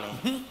boa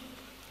no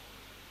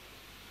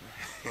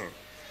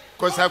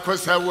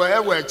kosa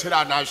we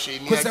chira na hwe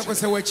ni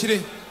kosa we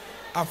chire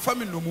afa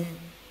me no mum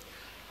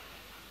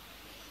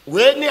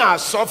we ni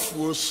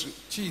asofo su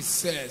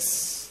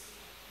Jesus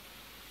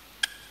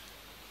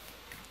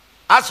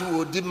as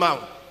we di ma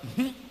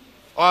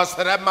o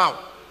sere ma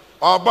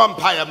o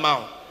bompa ya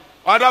ma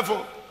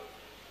odafo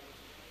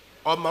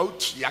o ma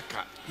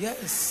utiaka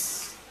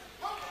yes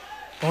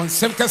on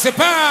sem kase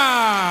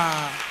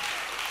pa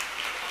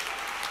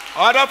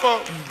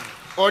odafo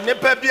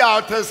onipa bi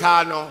a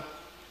otesa no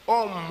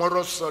o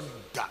moroso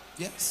da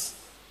yes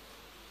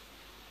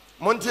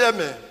montie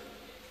me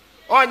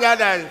onya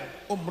dan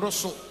o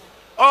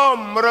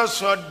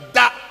mroso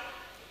da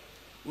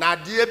na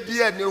de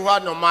bia ni ho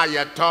no ma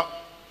yeto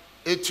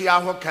etu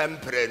aho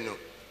kampre no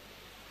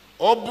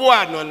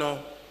oboa no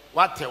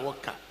wate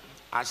woka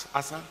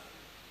asa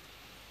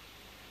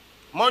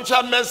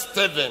moncha me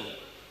Steven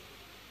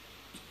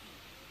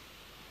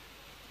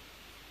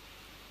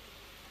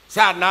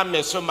sa na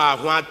me so ma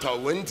ho ato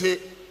wonti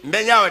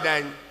menya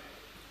odan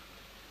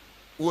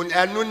won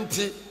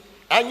anunti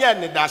enya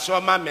ne da so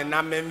ma me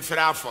na me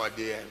mfra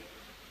afode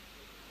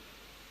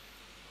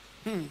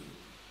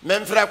me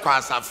mfra kwa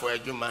asafo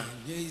adwuma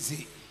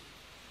easy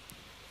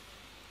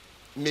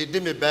me di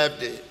me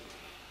birthday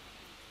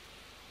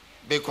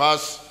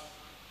because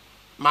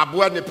my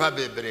boy nipa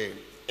bebre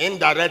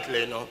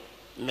indirectly no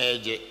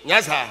meje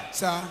yes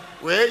sir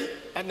we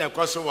and the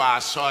koso wa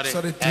sorry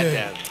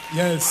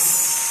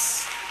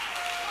yes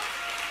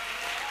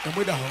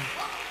emuda ho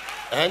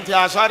enti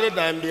asori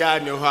dan bia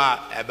ni ho a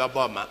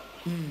ebebo ma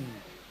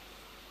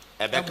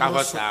ebeka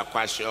ho sa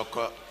kwahye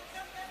oko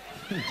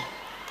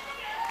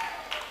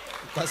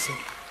kwase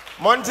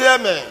montie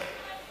me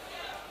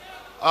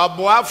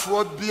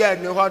aboafo bia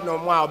ni ho no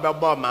mo a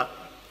obebo ma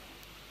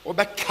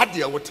obeka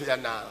de wote ya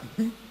na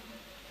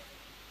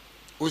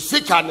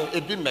usika no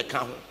ebi meka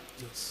ho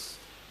yes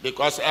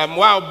because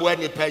emwa obo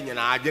ni pa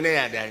nyina adwene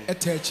ya dan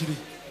etachiri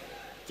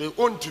te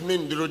ontumi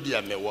ndiro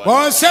dia me wo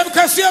on sem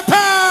kase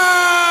pa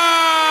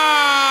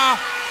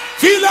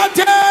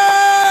philadelphia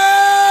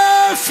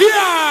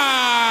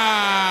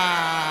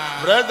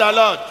praise the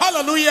Lord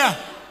hallelujah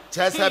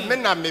tese me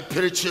na me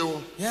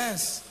preachiwo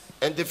yes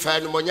and the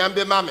fan mo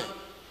nyambe mame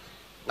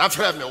na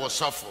fra me wo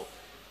sofo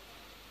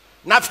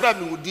na fra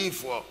me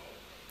wudifo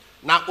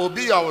na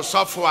obi ya wo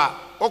sofo a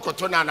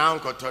okoto na na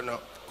nkoto no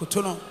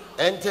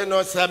ente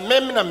no se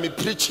mem na me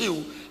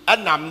preachiwo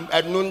enam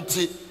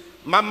enunti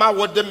mama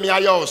wode me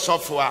ayo wo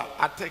sofo a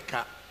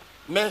ateka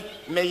me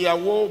ya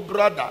wo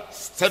brother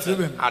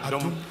Stephen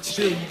Adom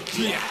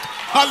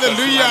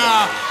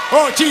hallelujah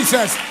oh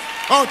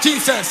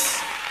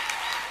Jesus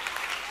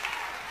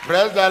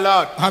praise the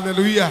Lord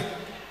hallelujah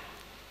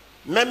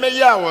me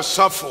ya wo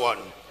sofo on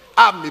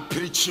a me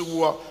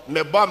preachiwo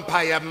me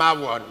bompa ya ma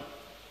won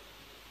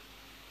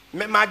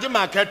me maje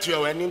market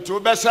yo ani nti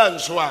obesa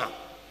nso a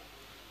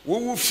wo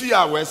wu fi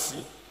a wasi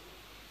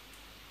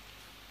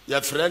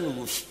ya friend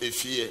wu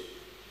efie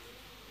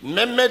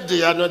me de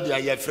ya no de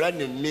ya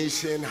friend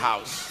mission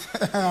house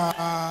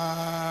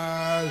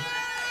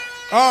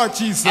oh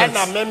Jesus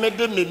and me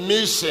de me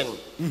mission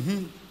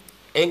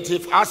And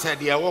if I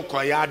said, "Ya walk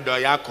or ya do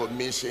ya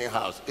mission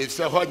house," if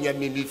so, when you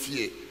mean if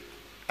ye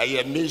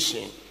a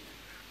mission,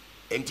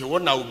 and to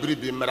one now be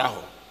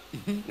mraho.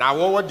 Now,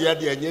 what the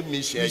idea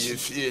mission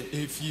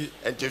if ye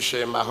and to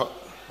share my home.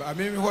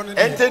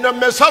 And then a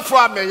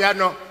mesopha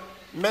meyano,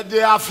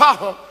 media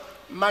faho,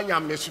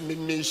 manya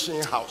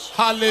mission house.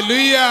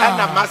 Hallelujah.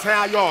 And I must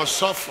say, your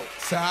suffer.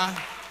 Sir.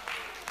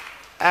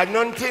 And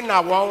nothing I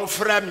won't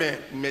frame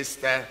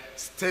Mr.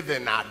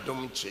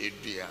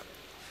 Stephenadomkyeiduah.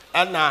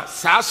 And now,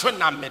 Sasso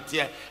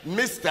Nametia,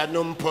 Mr.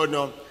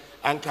 Numpono,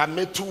 and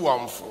Kametu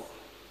Wamfo.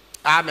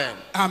 Amen.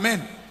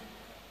 Amen.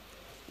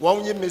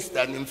 Won't you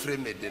Mr.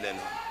 Nimfreme Dylan?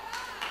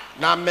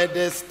 Now, may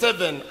the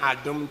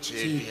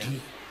Stephenadomkyeiduah.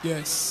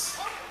 Yes.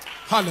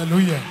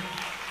 Hallelujah.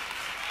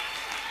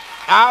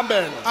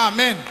 Amen.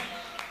 Amen.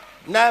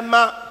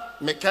 Nama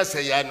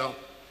Mekaseyano,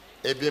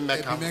 Ebi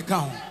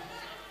Mekam.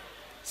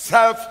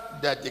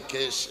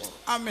 Self-dedication.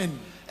 Amen.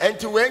 And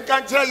to when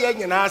can tell you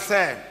in our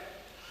say,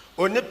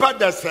 Onipa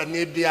da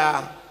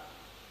Sanibia,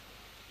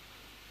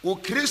 U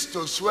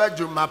Christo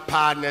swedu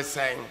mapa ne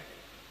saying,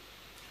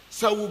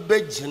 so we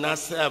beg Jina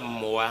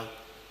moa,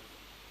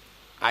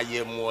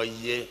 aye mo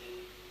ye,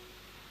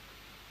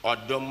 or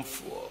dom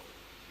for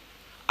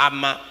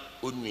ama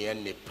unia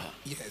nipa.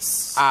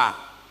 Yes.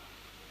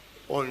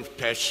 On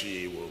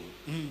peshi wom.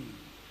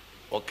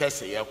 O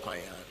kese ye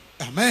kwayan.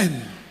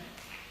 Amen.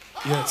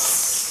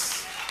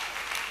 Yes.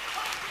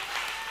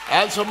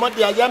 And so much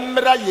the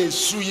yambra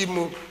Yesu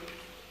yimu.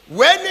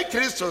 When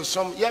Christo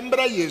some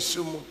yambra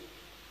Yesu mu.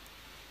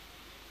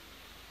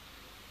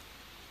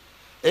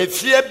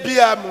 If ye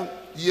biamu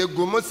ye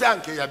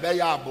gumusanke ya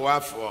beya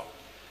aboafo.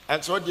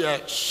 And so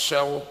the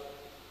shew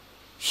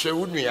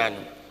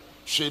nuanu.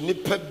 She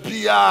nipa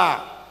bia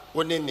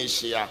one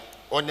nishia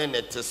one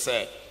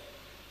netese.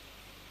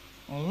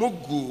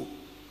 Mugu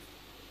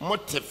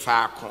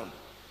motifakon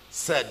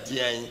said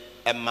yen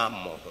ema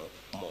mo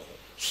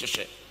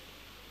shishe.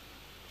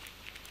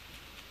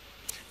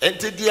 And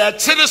to the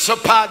chili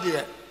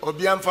sopadia,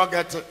 obiam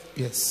forget it.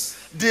 Yes.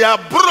 Dear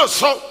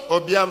brusso,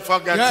 obiam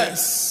forget it.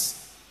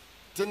 Yes.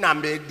 Tina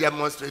made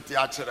demonstrate the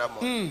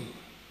achiramo.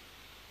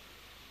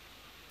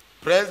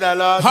 Praise the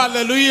Lord.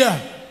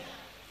 Hallelujah.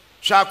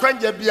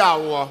 Shakwenje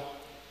biawo.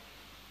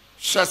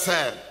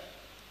 Shase.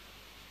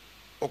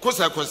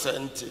 Okusa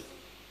kusenti.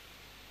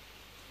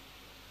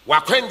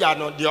 Wakwenja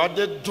no the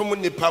other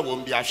dumunipa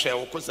wom bi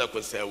ahwe okusa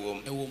kusa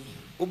wom.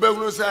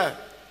 Ubehunu say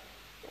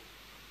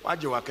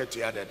waje wakati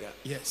ya dada.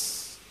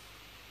 Yes.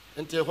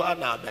 Nti hwa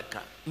na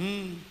abeka.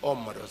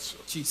 Omoroso.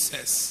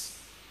 Jesus.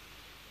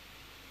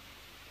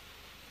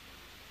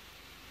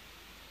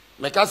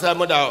 Mekasa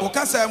muda ho.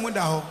 Okasa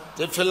muda ho.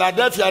 Te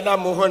Philadelphia na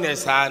mo ho ne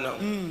saa no.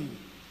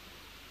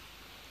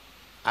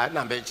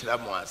 Ana be kira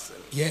mo ase.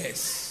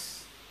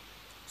 Yes.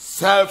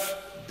 Self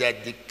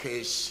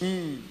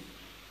dedication.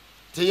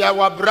 Te ya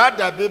wa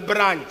brother be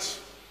branch.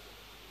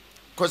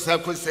 Kosa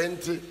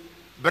kusenti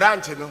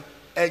branch no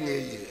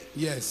enye ye.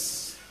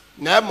 Yes.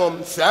 Na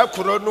mom sa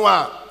kuro no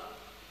a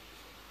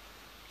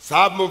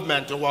sa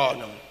movement wo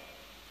no.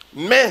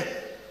 Me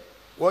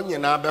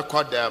wonyina be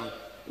kodem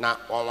na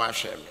wonwa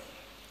hwe me.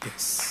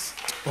 Yes.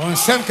 On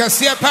sem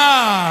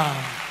kasiepa.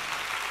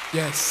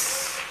 Yes.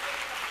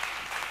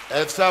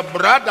 It's a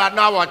brother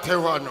now what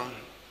no.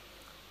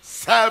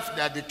 Self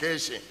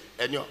dedication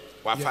and you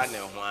wafane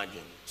ho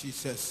adwen.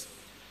 Jesus.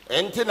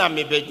 Enti na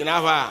me begina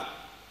ho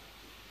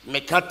me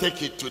can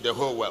take it to the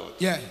whole world.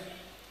 Yeah.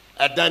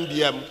 Adam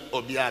biam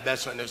obi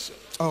abesone so.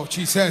 Oh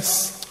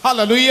Jesus.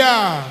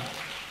 Hallelujah.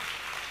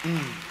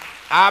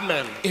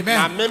 Amen.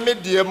 Amen. Na me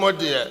die mo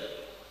de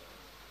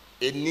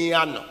eni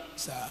ano.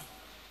 Sir.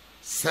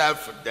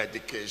 Self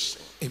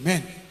dedication.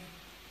 Amen.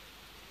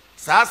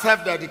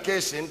 Self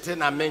dedication tin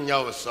na menya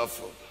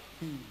osofo.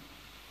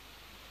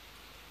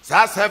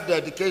 Self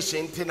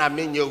dedication tin na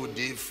menya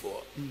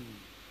udifo.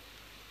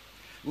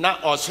 Na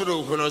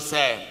osoro hunu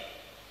say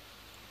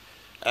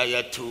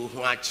tu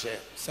hu ache.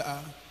 Sir.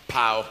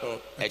 Power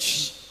ho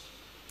echi.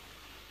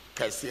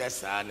 Kasia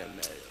sa na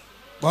me.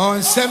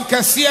 Bon sem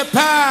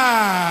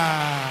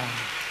kasiepa.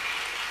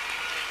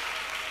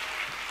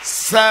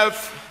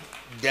 Self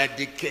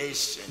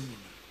dedication.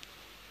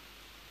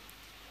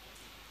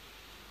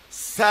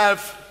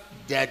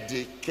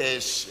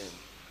 Self-dedication.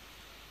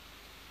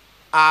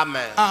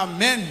 Amen.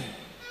 Amen.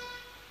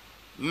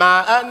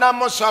 Ma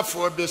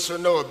anamosafo bi so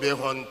na obi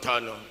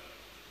hontono.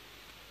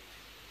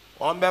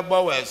 On be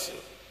bo weso.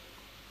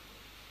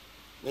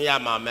 Ni ya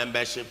ma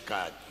membership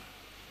card.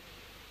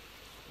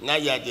 Na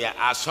ya dia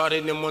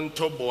asori ni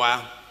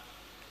montoboa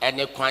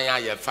ene kwan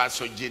ya fa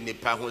so gi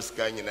nipa ho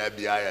ska nyina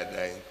bia ya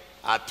dan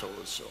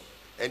ato so.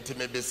 Enti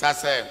me bisa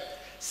se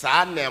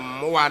sa na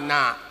mmoa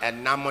na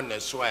enam ne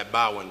so e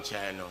ba wo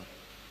nchen no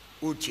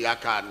utu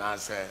aka na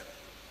se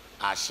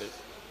ahye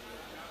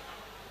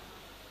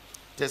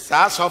te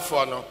sa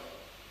sofo no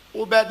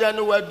ubeden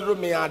waduru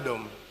me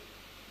adom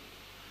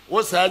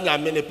wo sa nya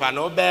me nipa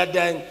no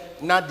ubeden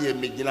na de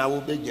megina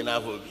wo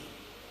begina ho bi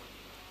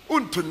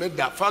untu me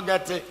da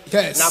forget it.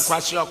 Yes. Na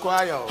kwashe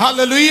okoayo.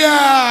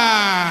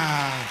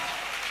 Hallelujah.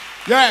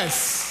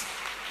 Yes.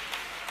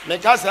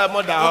 Mekasa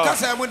mo da ho.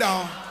 Okasa mu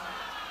da ho.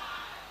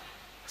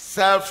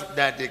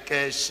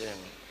 Self-dedication.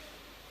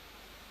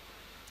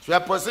 So a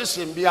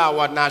position bi a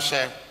wona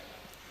hye.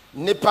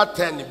 Nipa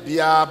 10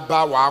 bia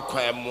ba wa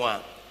kwan mu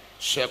a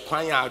hye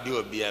kwan a de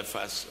obi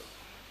efa so.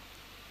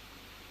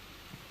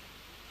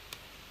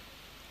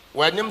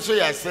 Wanim so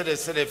ya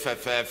sere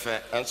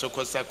fefefe enso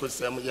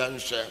kosa mu ya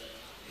nhwe.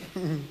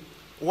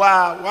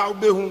 Wa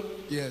obehu.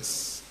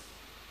 Yes.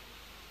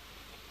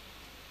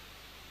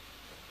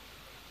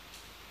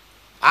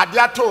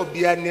 Adiato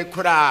obi ani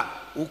kura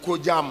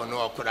ukojam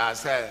no okura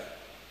say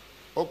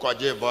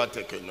okoje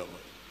vortic no.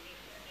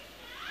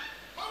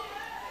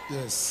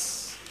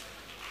 Yes.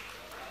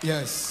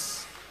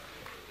 Yes.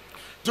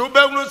 To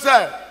be no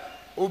say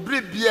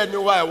obri bia ni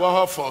wa e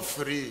wo for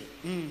free.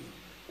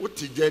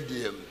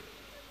 Utijadiem.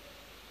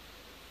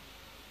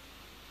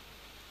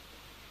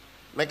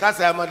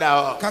 Mekasa mo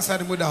da ho. Kasa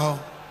ni mu da ho.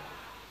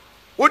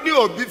 Odi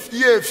obi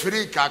ye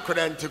free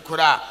kakra nti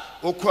kura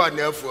ukọ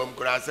na afuom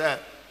kura say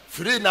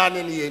free na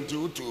ne ye nti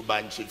utu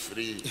banchi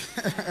free.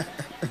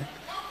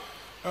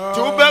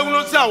 To be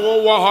no say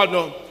wo ho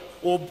no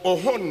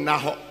o na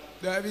ho.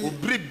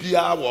 Obri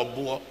bia wo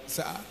bo.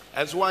 Sir.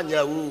 As one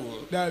ya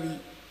wu. Dabi.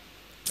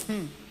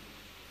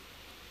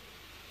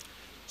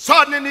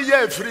 So ne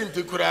ye free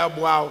nti kura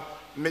boa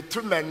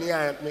metu mani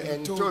a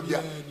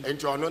entobia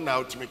enti ono na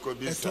utimi ko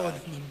bi sa.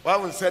 Wa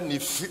won say ni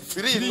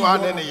free no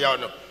ane ne ye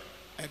no.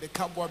 E de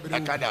kabo abere.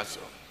 Akada so.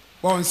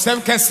 Bon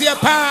sem kese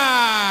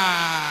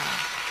pa.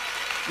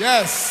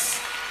 Yes.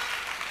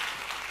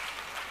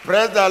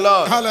 Praise the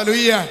Lord.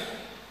 Hallelujah.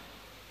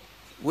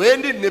 We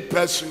need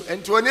nipa su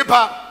enti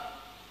onipa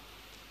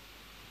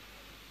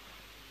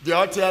de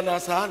otia na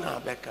sa na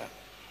beka.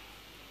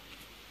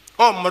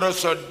 Omro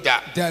so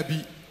da.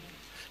 Dabi.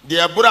 De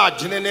abura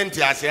agene ne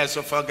nti ase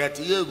so forget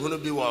ye gunu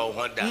bi wo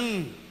ho da.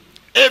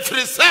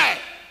 Every say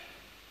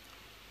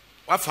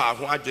wa fa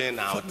ho agene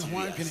na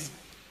otia.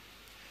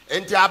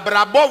 Enti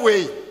abrabo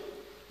we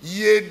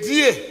ye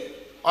die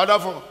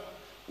odofo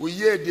we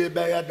ye die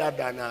be ya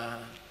dada na.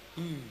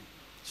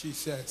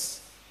 Jesus.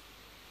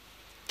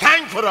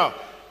 Time for a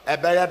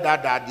be ya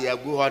dada de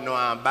agu ho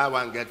no buy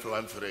one get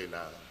one free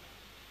now.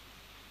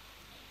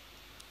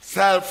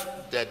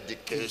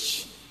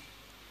 Self-dedication.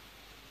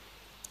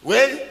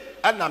 We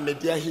and a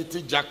media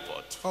hit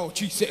jackpot. Oh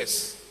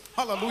Jesus.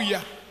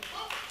 Hallelujah.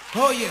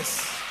 Oh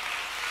yes.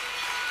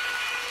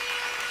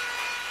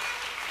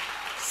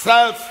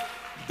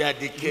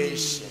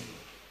 Self-dedication.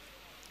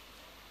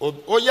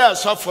 Oh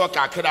yes, so for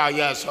kakra,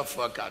 yes, so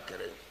for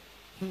kakra.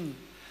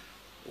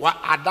 Wa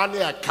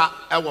adane aka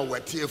ewo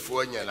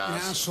watiefo nyina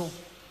so.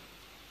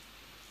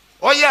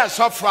 Oh yes,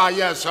 so for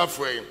yes, so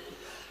for.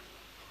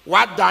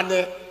 Wa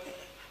dane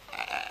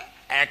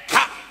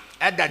eka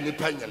eda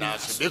nipa nyina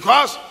so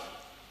because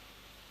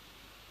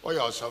oh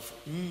yes, so for.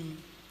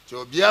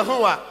 So bia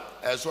ho a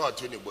eso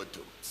otu ni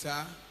botom.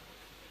 Sir.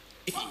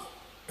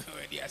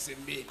 Already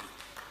asembe.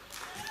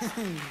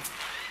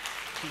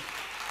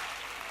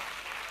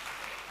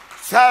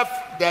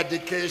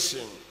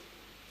 Self-dedication.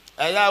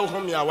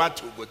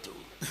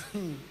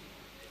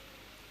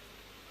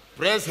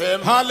 Praise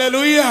him.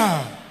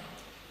 Hallelujah.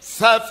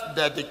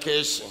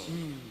 Self-dedication.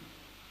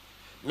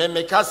 Me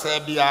meka se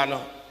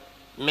biano.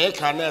 Me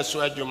kana so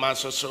adwuma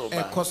so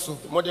ba. Ekoso.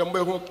 Mo de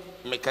mbehu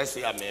meka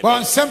se ya me.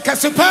 Bon sem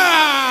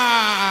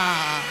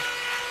kasipa.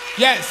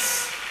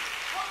 Yes.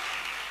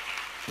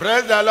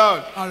 Praise the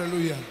Lord.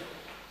 Hallelujah.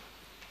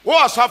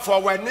 Wo so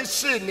for when ni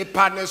see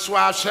nipa ne so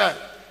ahwe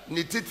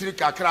ni titiri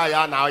kakra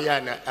ya na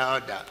oya na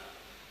elder.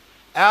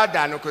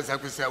 Elder no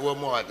kusa wo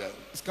mo order.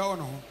 Ska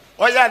wono ho.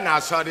 Oya na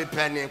sorry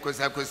penny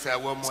kusa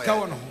wo mo. Ska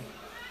wono ho.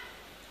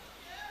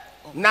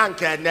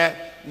 Nanke ne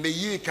me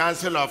yi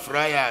council of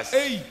royals.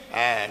 Hey.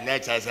 Na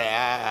chese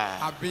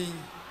Abin.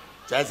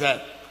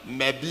 Chese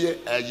me bi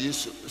a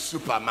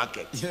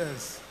supermarket.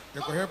 Yes.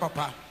 You go here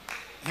papa.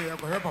 You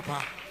go here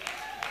papa.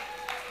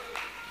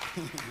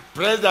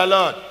 Praise the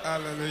Lord.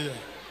 Hallelujah.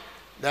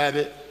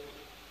 David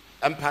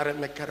empire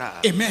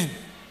mekara. Amen.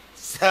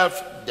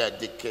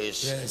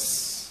 Self-dedication.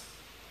 Yes.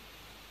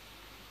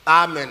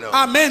 Amen.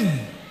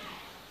 Amen.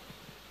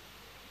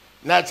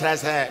 Na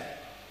chese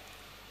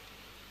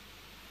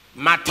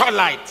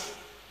matolite.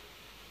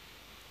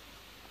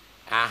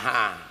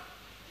 Aha.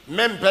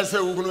 Mem pese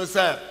ugunu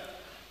say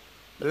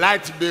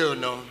light bill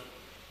no.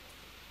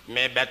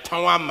 Me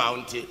beton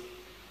amount.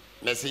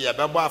 Me say ya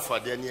bebo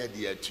afode na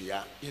de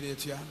atua. Ye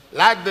atua.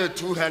 Light bill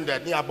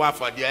 200 ni abo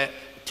afode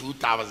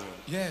 2000.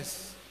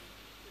 Yes.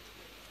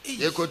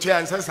 You could try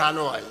and say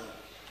no.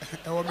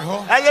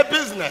 Hey,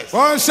 business.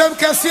 Oh, some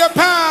cassia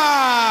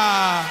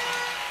pa.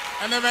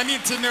 I never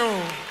need to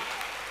know.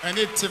 I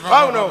need to.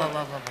 Oh no.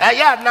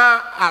 Yeah,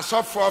 now I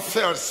saw for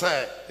fail,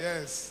 sir.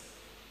 Yes.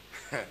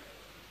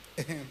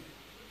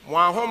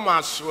 My home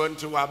was went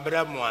to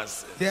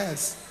Abramus.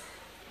 Yes.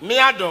 Me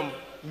Adam.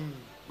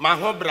 My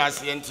home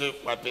brass into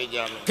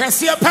Wapajam.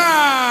 Cassia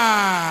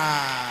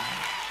pa.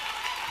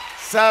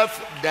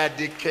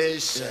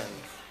 Self-dedication.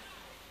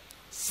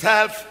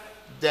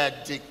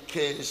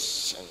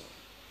 Self-dedication.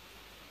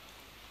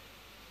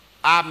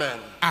 Amen.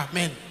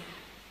 Amen.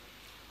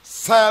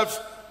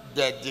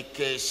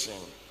 Self-dedication.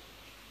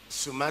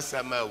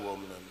 Sumasama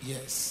woman.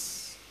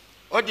 Yes.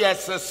 Oh,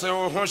 yes,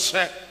 so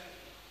Hoshe.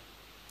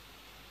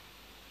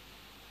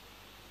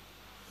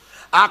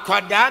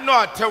 Akwada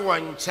no te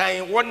won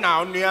chan wona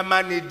onua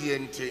mane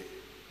diente.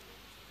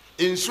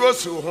 Insuo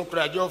so ho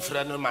kra jo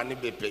frɛ no mane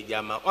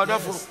bepegyama.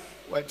 Odofo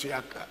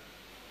wachiaka.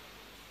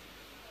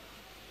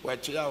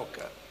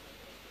 Wachiaka.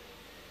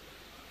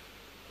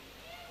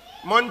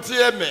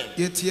 Montie me.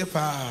 Yetie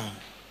pa.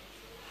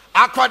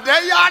 Akwada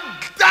ya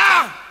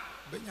da.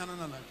 Benya no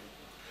na.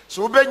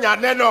 So benya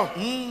ne no.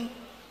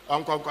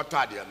 Onkonkɔtɔ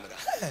ade amra.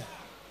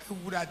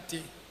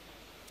 Ewurade.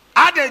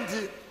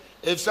 Adenti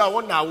if so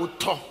wona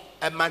wotɔ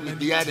ema ne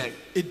dia den.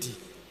 Edi.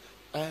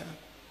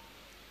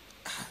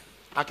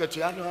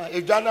 Aketua no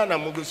edwana na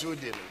mugusu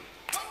di no.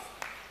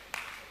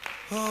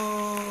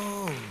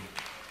 Oh.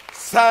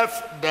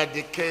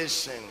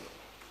 Self-dedication.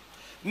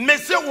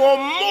 Mese wo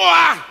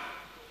moa.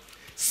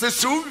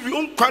 Sesu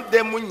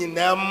unkwadem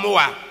nyina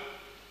moa.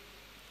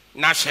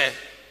 Na hye.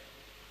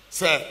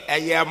 Se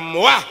eye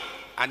moa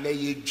ana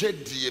ye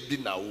dwedie bi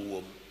na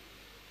wo.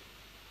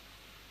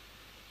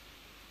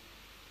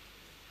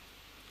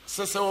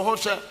 Sese wo ho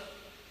hye.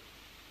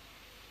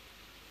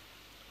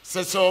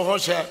 Sese wo ho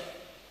hye.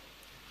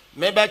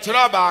 Me be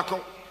kira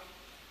baako.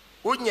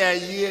 Unya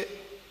yie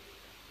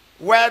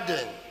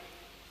wedding.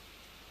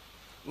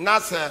 Na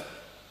se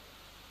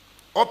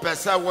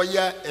opesa wo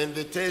ye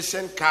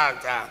invitation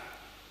card a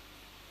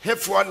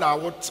hefo na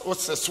wo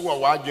seso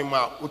wo adwem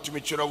a otumi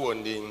kira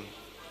won din.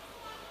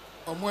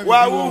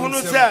 Wa wo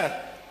hunu se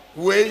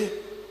we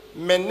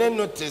menne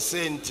no te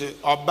se nti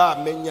oba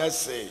menya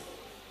se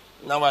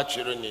na wa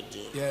kira ne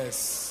din.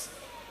 Yes.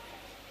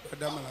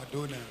 Brother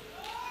Maladona.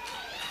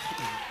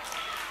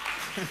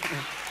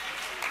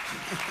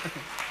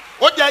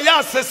 Oja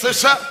ya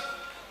sesesha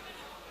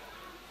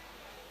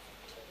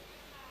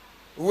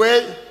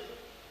we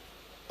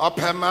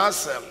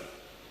opemasem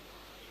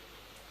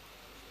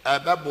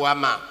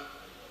ebeboama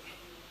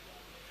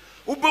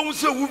ubon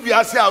se wu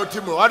biase a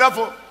otimo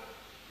odafo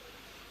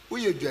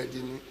uye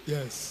dwadini.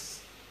 Yes.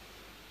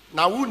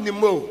 Na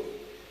wunimo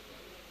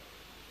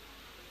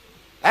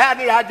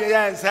ade ya de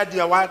ya nsa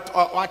de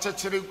wa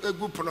chechiri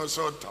egu pono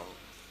so ton.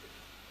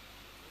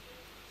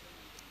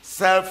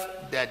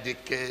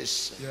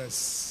 Self-dedication.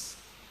 Yes.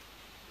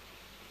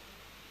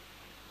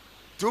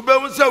 To be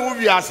with a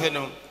movie as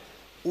no,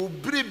 who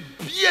bring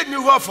be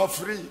new for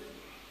free.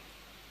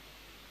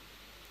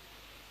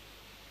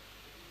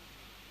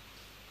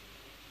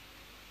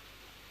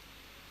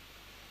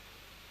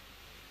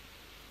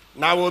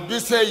 Now we'll be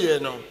saying, you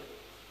know,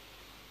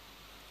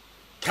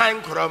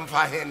 can't come for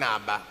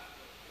Henaba.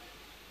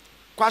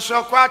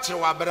 Kwasho kwachi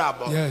wa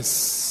brabo.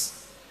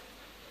 Yes.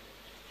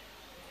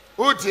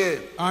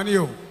 Ute.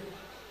 Anio.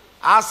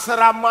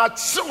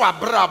 Asramachi wa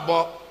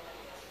brabo.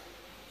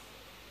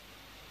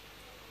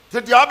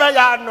 Tidi obe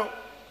ya no.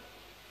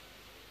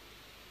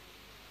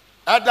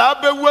 Ada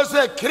obe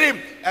wose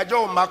cream.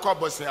 Ejo umako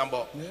bosi.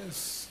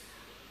 Yes.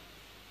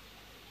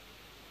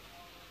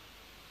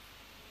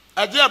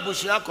 Eje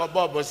abushia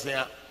kobo bosi.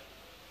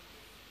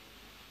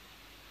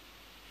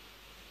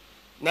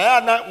 Na ya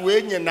na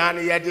we nyina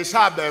ne ye de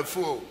sha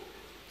abafu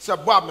se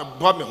bo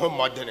me ho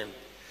modern.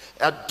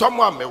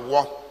 Edomo a me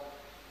wo.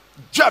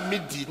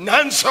 Jamidi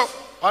nanso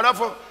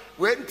onafo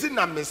we nti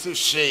na me se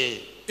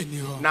hwe.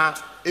 Na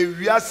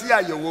ewiase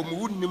a ye wo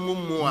mu nimu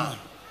mu a.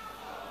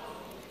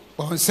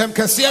 Onsem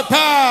kase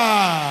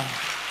pa.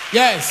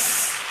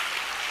 Yes.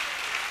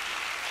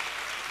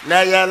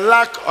 Na your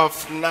lack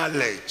of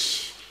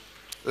knowledge.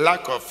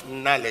 Lack of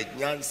knowledge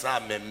nyansa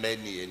me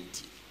many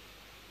enti.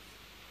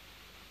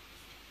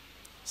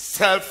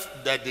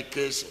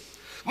 Self-dedication.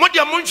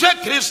 Modia munche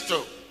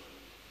Kristo.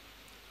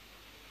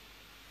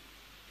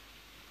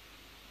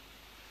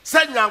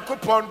 Se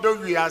nyankopon do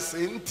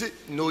wiase nti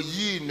no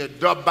yi ne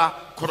doba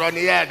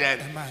krone ye den.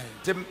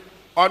 Tim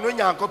onu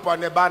nyankopon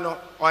ne ba no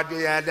ode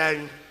ye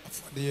den.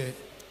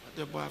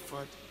 The boy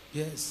afford.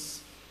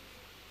 yes.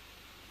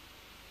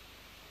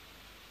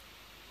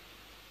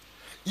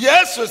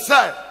 Yes,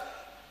 sir.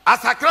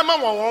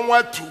 Asakrama won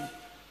watu.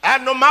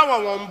 Enoma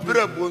won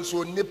brebo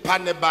nso nipa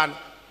ne ban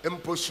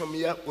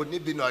emposomye oni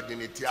bi na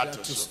ordinity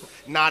atoso.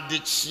 Na de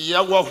chie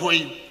wo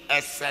hoi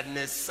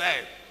esene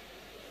se.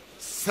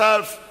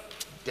 Self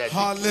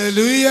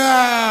Hallelujah.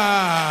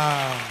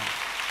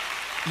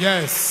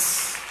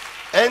 Yes.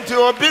 And to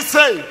obi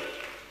say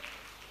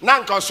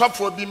nanka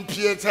sofo bi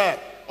mpie te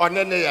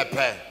one ne ye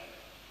pe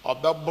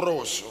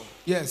obebro so.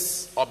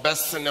 Yes.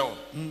 Obesene o.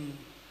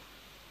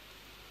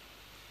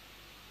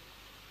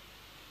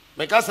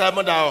 Meka say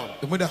mo da o.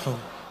 Mo da ho.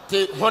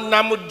 Te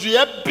honam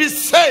dua bi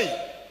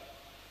say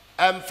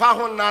emfa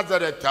ho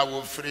Nazareth a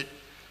wo free.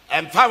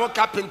 Emfa ho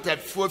carpenter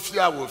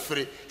fuofia wo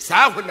free.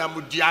 Sa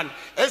honam dua no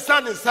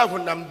esane sa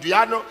honam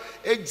dua no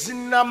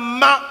ejina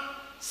ma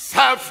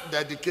self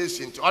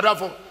dedication to other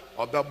for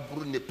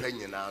obebru ne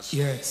panyina so.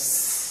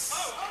 Yes.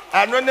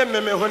 Ano ne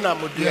meme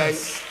honam dua.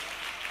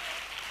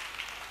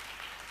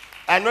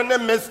 Ano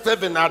ne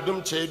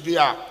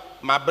stephenadomkyeiduah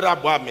my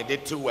brother made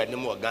it to when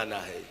more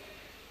Ghana.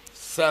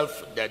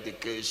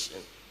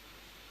 Self-dedication.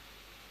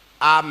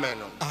 Amen.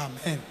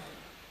 Amen.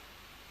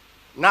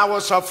 Now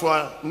was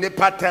for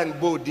nipa 10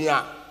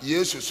 bodia,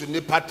 Jesus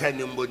nipa 10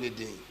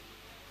 imbonidi.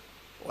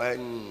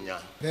 When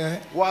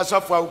was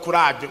for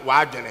Ukrad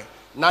Wadene.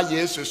 Now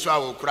Jesus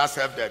saw Ukra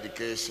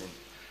self-dedication.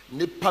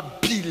 Nipa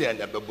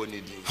billion of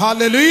bonidi.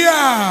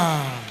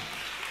 Hallelujah.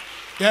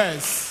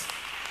 Yes.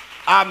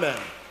 Amen.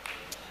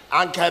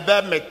 And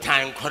Kebe me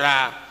time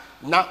kra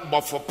na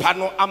bofo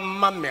pano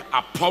amma me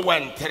apowa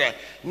ntere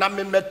na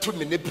me metu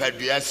me nipa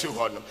duasi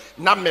ho no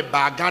na me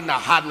baga na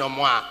ha no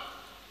mo a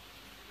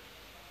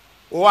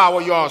wo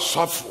yo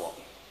sofo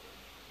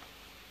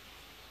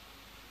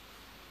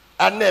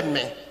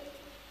aneme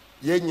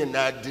ye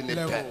nyina di ne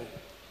pe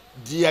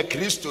dia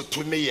Kristo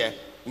to me ye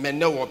me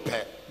ne wo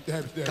pe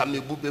ka me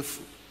bu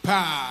befu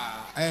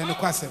pa no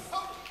kwasem.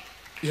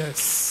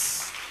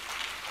 Yes.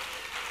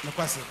 No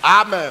kwasem.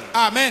 Amen.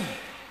 Amen.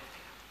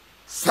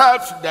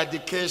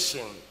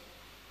 Self-dedication.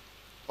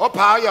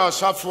 Opa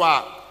yourself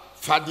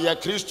for the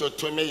Christo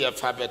to me a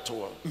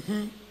fabeto.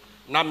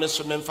 Na me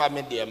so me fa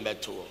me de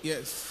meto.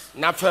 Yes.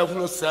 Na fa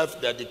no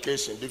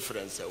self-dedication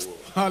difference wo.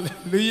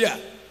 Hallelujah.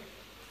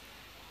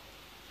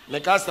 Me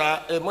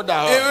kasa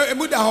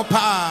emuda ho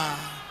pa.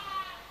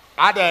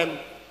 Adam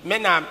me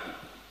na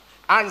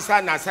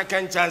answer na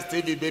second chance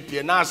TV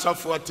BP na so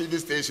for TV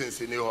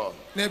stations in ho.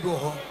 Na bi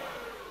ho.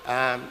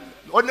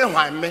 Only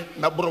one me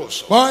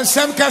bros. Bon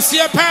sem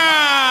kasie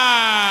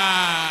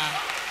pa.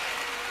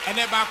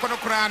 Ene ba kono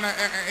kra na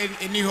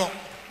eni ho.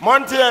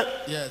 Monte.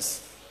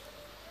 Yes.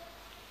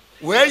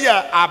 Where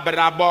ya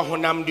abrabo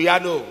honam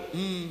duano.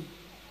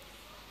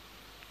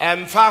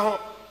 Emfa ho.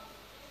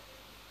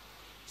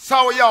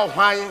 So ya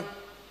hwan.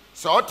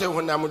 So te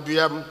honam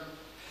duam.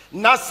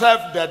 Na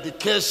self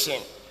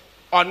dedication.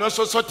 Ono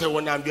so te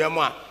honam duam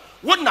a.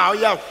 Wo na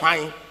ya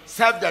hwan.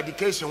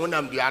 Self-dedication when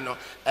I'm piano,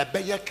 a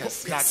better can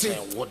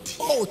what?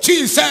 Oh,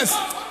 Jesus!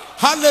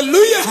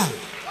 Hallelujah!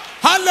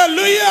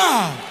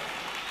 Hallelujah!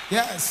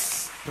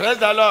 Yes. Praise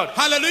the Lord.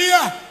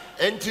 Hallelujah!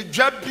 And to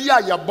Jabia,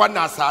 your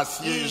bonus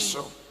as you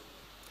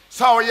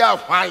so yeah,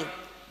 fine.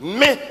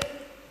 Me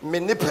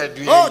nipper.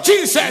 Oh,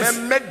 Jesus!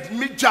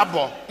 Me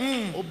jabber.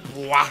 Oh,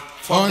 boy.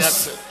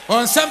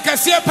 On some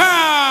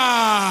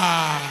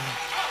Casiepa.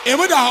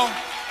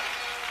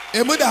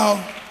 Emuda.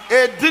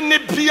 A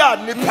didn't be a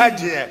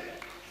nipper.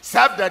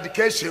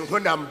 Self-dedication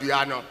when I'm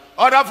piano.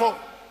 Or for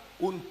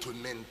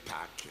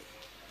untumentake.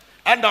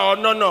 And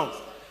no.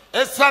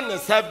 It's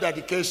not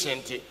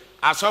self-dedication.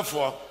 As of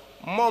for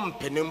mom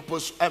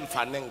penimpus and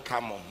fanning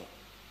come on.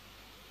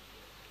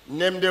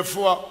 Name the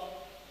four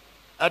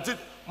at it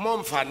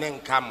mom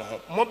fanning come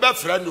home. Mobile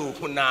friend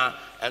who na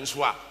and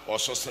swa or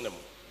so cinema.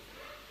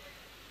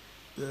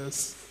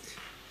 Yes.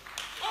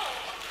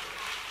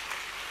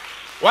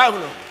 Why?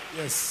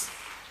 Yes.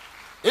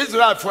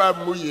 Israel for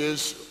mu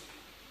years.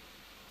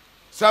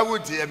 So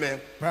would you mean?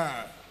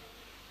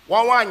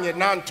 One year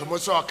nan to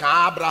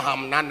Musoka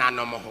Abraham Nana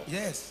no more.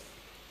 Yes.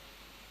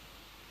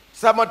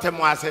 Some of them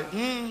was it.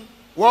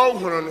 One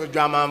who on a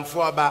German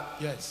for about.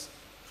 Yes.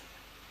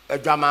 A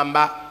German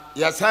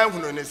yes, I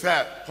who on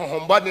said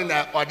from body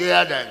or the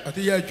other. Or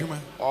the German.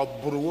 Or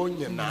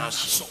Brunia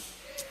Naso.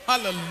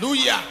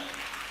 Hallelujah.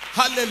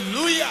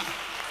 Hallelujah.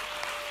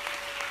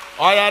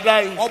 Or ya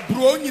die. Or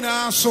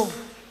Brunia so.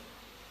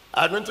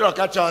 I don't know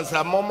catch on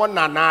some moment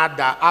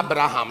nada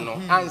Abraham no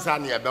answer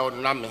near about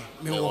Nami.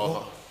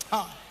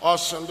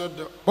 Awesome.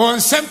 On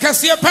some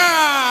Casiepa.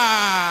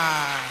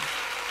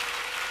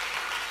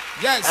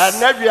 Yes. And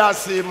never I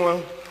see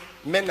more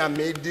men are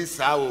made this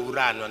our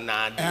run on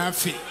nada.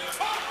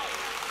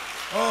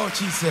 Oh,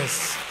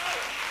 Jesus.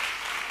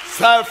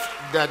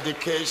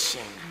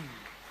 Self-dedication.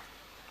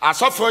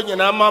 As of when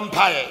you're a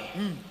vampire,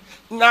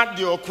 not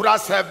the okra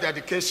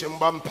self-dedication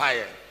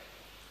vampire.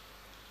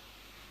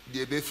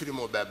 The be free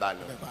mo beba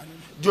no.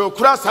 The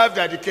okra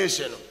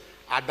self-dedication.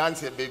 I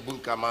dance a big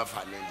book come out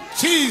for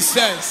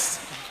Jesus.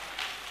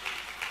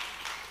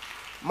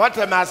 What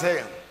am I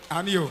saying?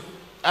 And you.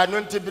 I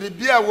want to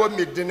be a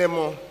woman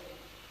dinemo.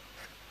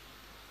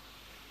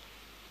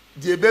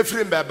 The be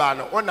free beba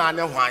no. One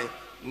ane wine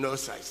no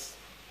size.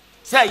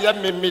 Say ya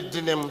me mid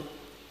dinem.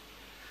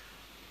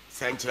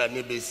 Central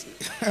Nibisi.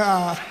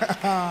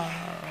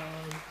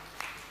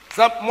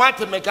 So what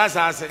to make us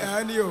say?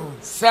 And you.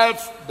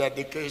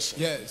 Self-dedication.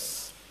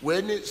 Yes.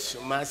 When it's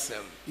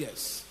massive.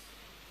 Yes.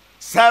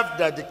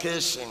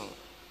 Self-dedication.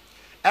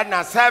 And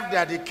a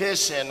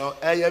self-dedication,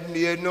 I am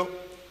near no.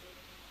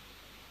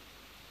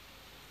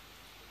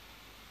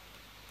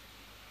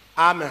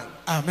 Amen.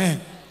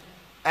 Amen.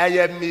 I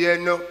am near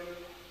no.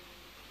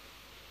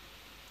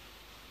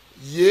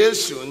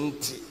 Yes,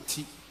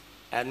 unti.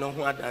 I know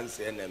what I'm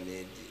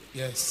saying.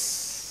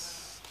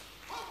 Yes.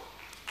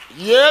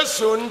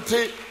 Yes,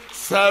 unti.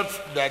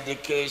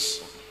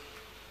 Self-dedication.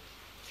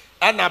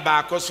 And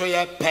about so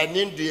ya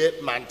penny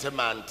de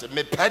mante.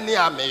 Me penny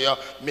a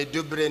me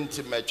do bring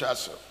to me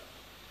chaso.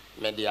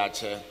 Me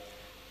diache.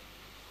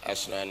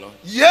 As no.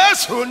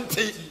 Yes,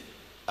 hunty.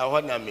 I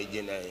wanna me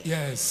gina.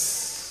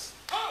 Yes.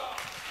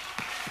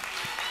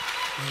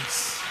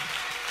 Yes.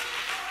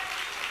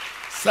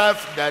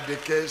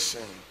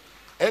 Self-dedication.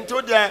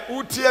 Into the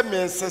utie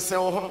means sese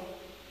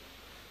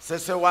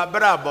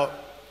wabrabo.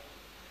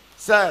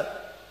 Say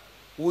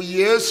we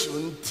yesu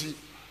nti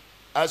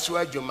aso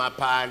adwuma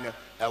pa na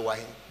ewa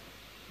he.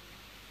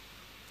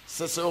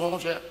 Sese ho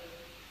hwe.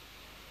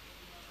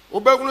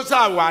 Obegunu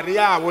sa aware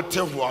a wote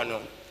ho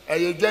no.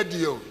 Eye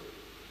dwadi o.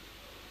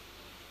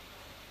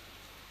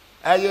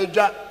 Eye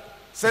dwa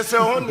sese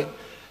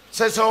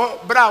ho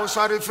bra wo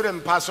sorry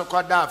frame pa so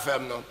koda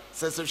afem no.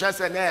 Sese hwe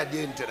se na e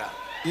de ntira.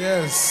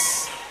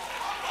 Yes.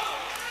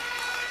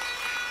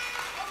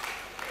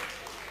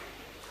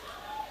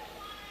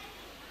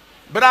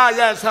 Bra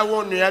yes I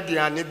won you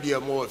aduane bia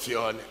mo ofie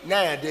ho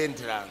na e de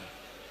ntira.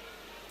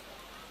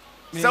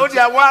 So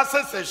dia wa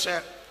sese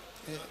hwe.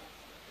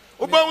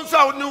 Oba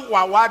unsa onu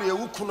waware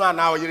ewukunu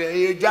ana oyire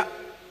eja.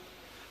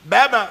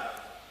 Bema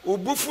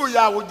obufu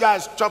ya wo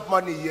just chop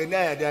money ye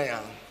na e de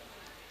yan.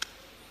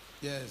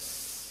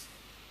 Yes.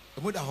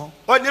 Emuda ho.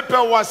 Oni pe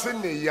wose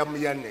ne yam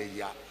ya na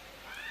ya.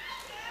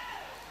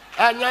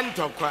 Anya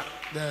ntokwa.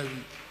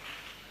 David.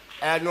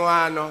 Eno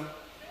ano.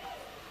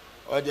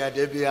 Odi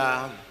ade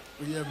bia.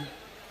 Oyam.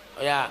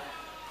 Oya.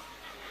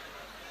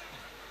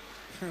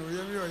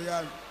 Oyam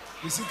oya.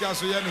 Bisika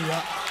so ya ne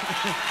ya.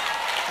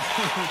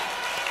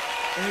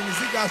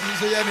 Bisika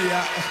so ya ne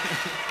ya.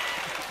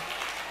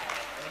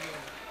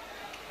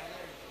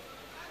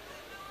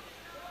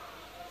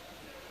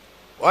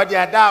 Odi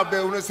ada be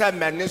unu se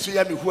menne so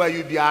ya me hu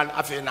ayu bia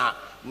afi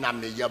na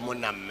me yam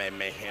na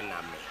me he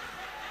na me.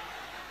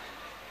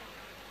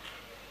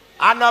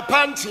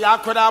 Anapanti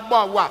akoda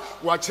bo wa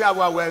woche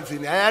awa wanfi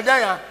na eda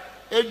ya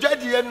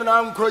edwadie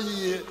nna nko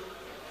yie.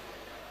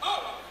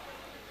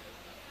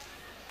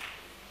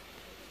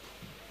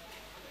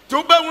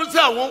 Tuba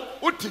wunsa wo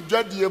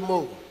utidwadie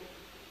mo.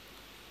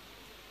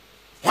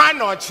 Hwa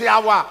na oche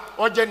awa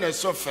oje ne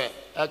sofe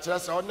e kire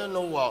se one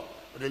no wo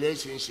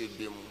relationship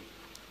bi mu.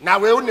 Na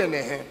we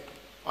unene he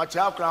oche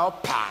akra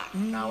opa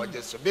na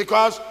oje so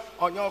because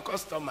on your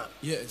customer.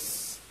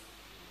 Yes.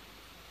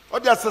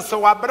 Oja sese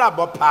wabra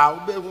bo pa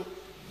ubehu.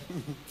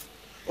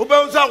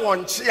 Ubehu za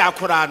wonchi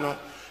akura no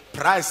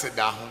price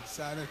da ho.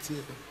 Sanity.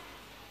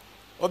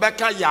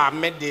 Obeka ya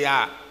mede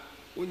a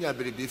unya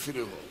biribi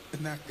firi ho.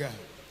 Naga.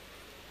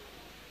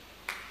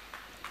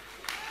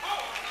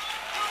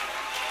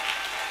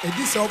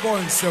 Edis obo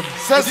nsem.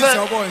 Edis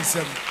obo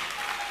nsem.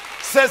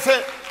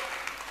 Sese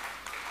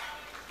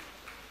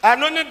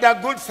anoni the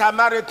good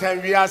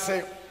Samaritan we are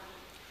say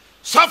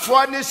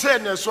safo ni se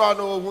ne so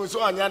no ohun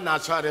so onya na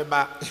sore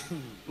ba.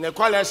 Ne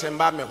collection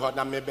ba me ho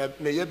na me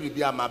ye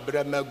biribi ama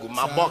bra magu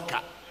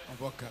maboka.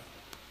 Maboka.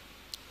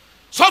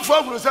 So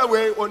for who say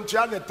we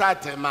ontia ne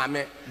tate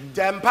mame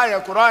tempa ye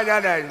koro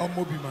anya na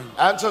Omobi man.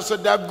 and so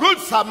the good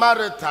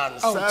Samaritan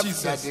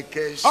self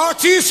dedication. Oh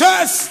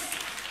Jesus.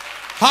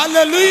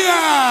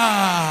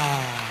 Hallelujah.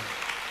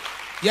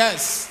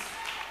 Yes.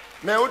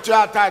 Me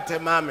utia tate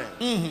mame.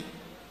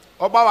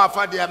 Oba wa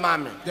fa de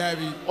mame.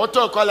 David.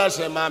 Auto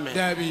collection mame.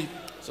 David.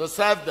 So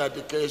self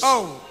dedication.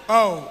 Oh.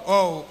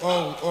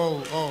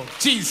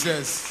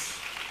 Jesus.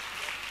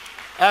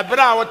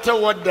 Ebra wote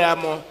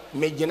wodamo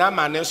me gina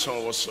mane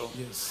son wo so.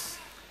 Yes.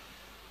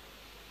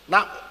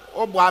 Na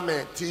obo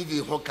ame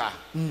TV hoka.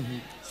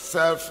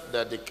 Self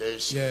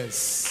dedication.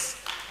 Yes.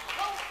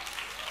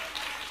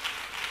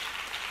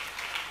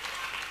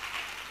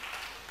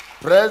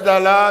 Praise the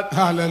Lord.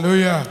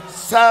 Hallelujah.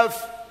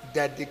 Self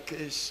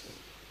dedication.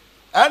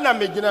 And I'm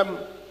beginning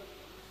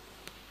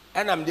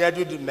and I'm there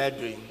to do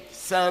meddling.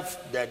 Self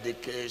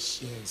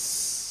dedication.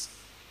 Yes.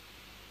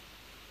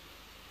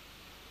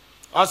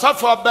 Also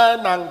for Ben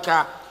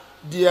Anka,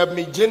 dear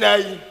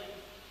Mijinai,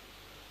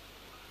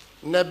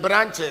 ne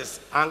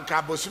branches,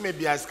 Anka Bosumi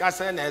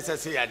Biascasa and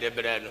SSC at the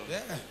Breno.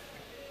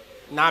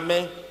 Na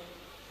me.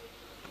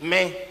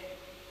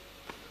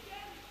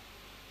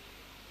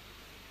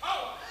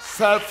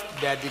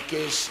 Self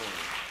dedication.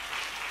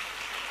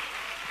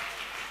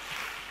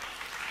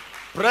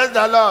 Praise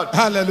the Lord.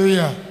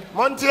 Hallelujah.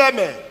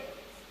 Montieme.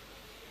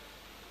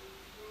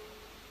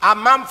 A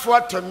man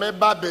for to me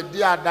baby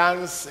dear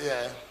dance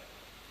here.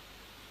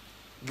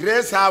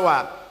 Grace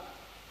hour.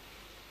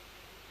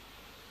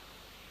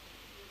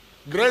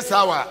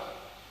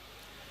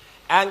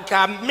 And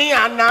come me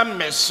and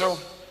meso.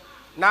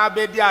 Now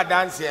be dear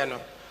dance here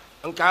no.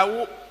 And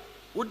ka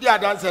would dear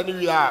dance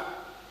anywhere.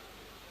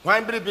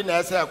 When be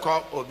na say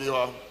call obi.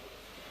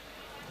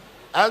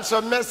 And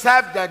so me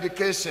self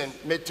dedication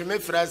me to me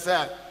friends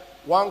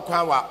one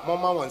kwawa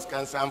mama wants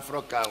cancer and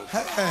froka.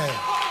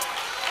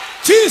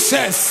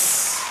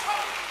 Jesus.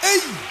 Hey.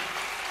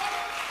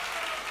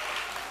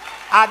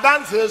 I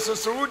dance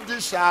so would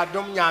dish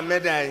adom nya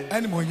medai.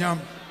 Any monyam.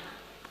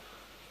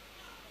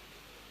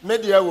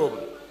 Media woman.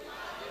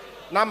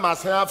 Na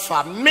masaya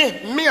fa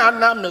me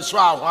ana me so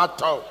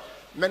ahwato.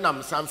 Me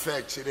nam sam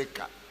fa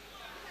chirika.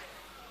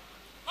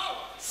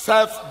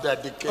 Self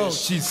dedication. Oh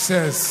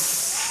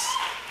Jesus.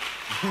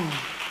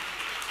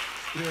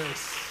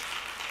 Yes.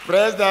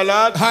 Praise the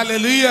Lord.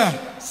 Hallelujah.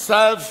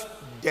 Self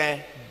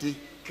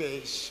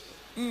dedication.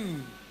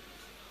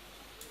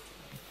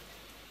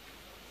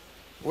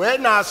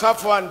 When I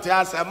suffer and tell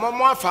us,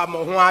 Mama from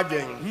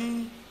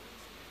Huading.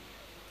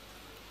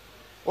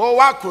 O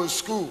Wako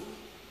school.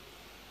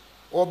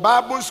 O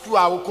Bible school,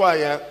 I will call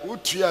you,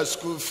 Utia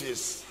school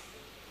fees.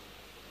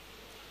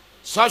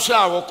 Social,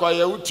 I will call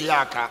you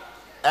Utiaka.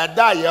 A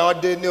die or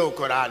de no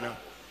Korano.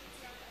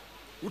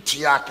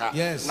 Utiaka.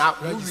 Yes. Now,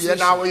 we are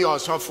now your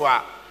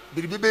software.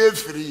 Be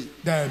free.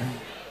 That.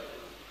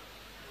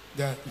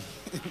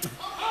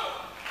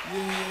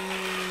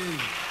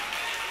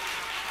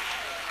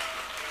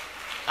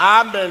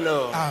 Amen.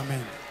 Lord.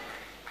 Amen.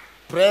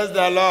 Praise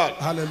the Lord.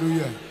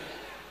 Hallelujah.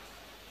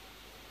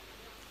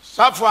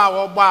 Software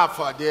will bar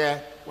for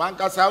there. One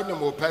can sound no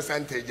more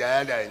percentage.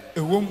 A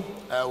womb.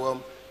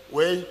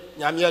 Way,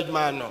 Yamiad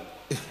Mano.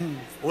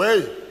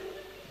 Way,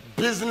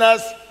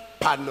 business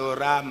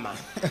panorama.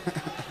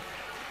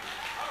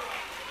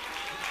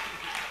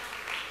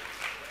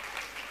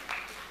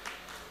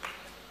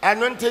 And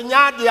when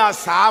Tinyadia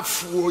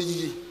Safu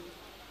ye,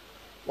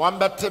 one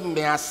better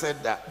me, I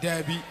said that.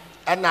 Debbie.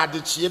 And I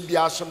did she be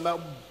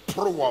some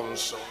pro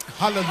so.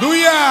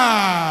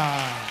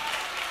 Hallelujah.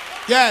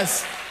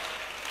 Yes.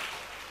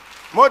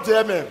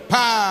 Mote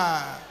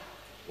Pa.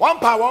 One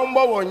one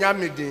more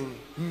yamidin.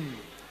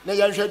 Na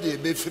yanhwe de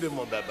be firi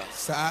mo beba.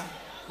 Sir.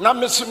 Na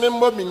mesome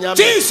mo minyam.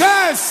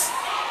 Jesus.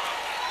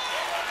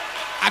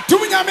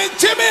 Atum nyame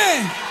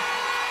chime.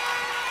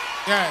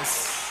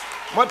 Yes.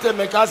 Mote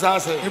me ka sa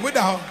say.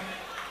 Ebuda ho.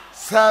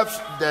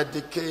 Self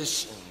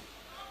dedication.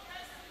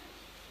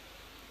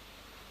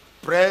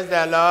 Praise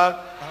the Lord.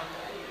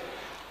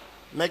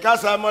 Me ka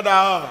sa mo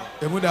da ho.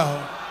 Ebuda ho.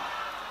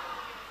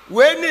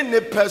 When ni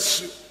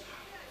pursue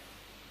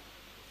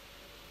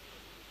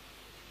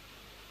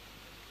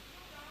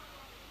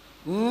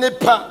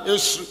nipa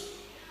esu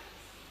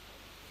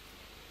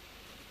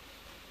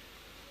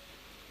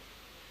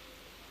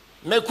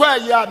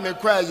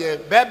mekwaye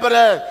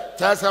bebre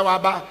tese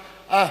waba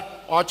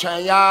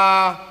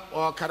ochanya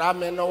okara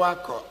no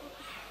wako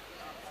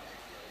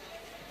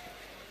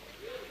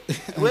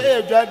we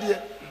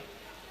edwade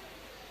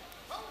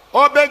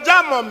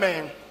obeja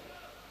moment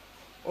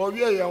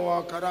owie ye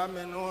okara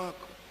no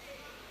wako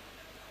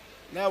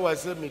na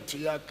wase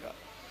mituyaka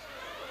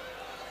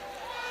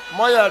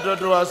moya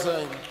dodo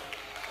wasan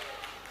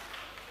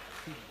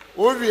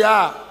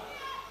Ovia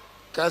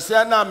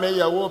Kasiana may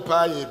ya wo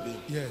pa ye bi.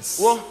 Yes.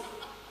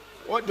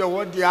 What the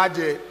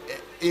ade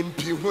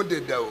impi hu de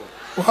da o.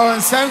 Wa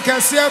nsem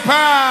kasia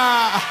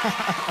pa.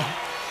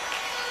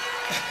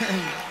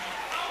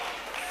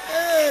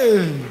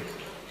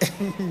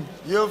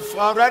 You've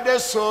already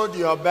sold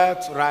your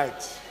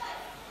birthright.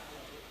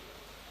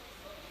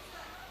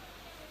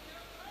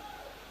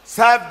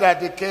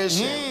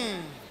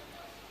 Self-dedication.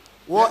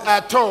 Wo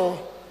ato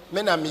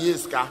me na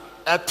miyiska.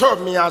 Eto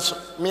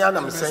me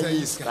anam say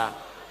yiska.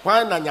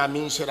 Why na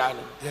nyame nhira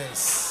no?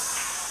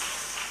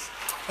 Yes.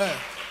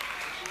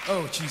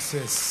 Oh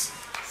Jesus.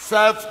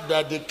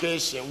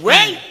 Self-dedication.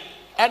 Wey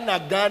na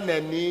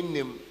Ghana ni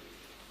nim.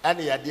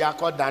 Ana ya dia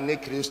akoda ne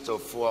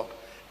Christopher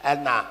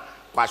ana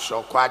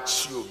kwashokwa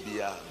chi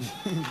obia.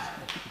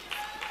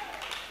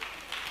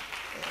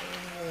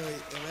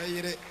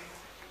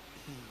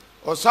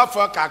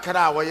 Osafo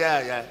kakra wo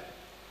ye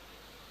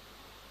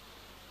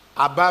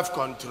above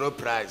control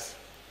price.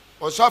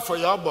 Osafo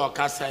your bo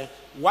kasai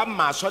one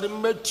ma so de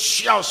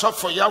metia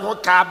osafo ya ho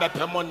ka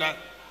bepemo na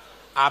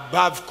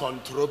above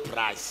control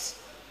price.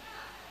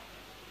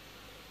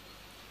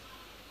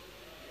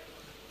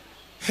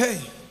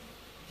 Hey.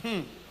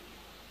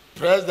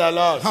 Praise the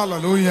Lord.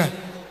 Hallelujah.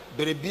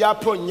 Beribia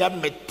po nya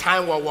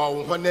metan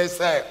wo ho ne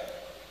say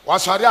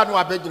wasori anu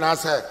abegina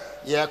say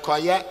ye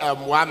koye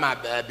emwa ma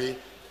baabi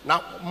na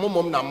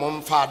momom na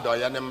momfa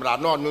adoye ne mra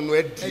na onu no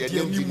adie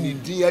ne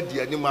din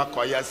adie ne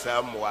makoye say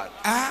emwa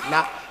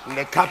na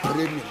ne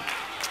kapre ni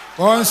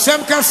on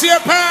sem kasie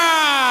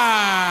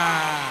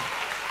pa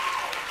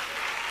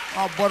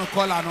abon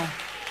kola no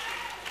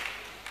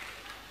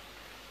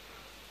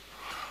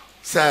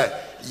say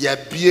ye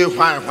bie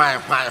hwan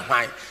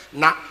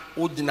na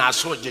udina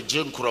so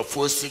jeje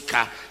nkrofo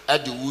sika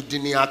ade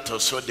udini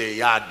atoso de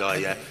ya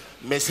adoye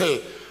me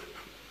say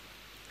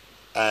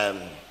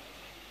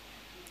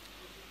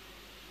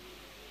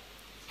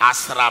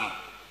asram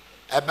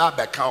eba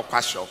beka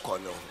okwasho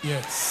kono.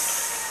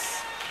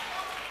 Yes.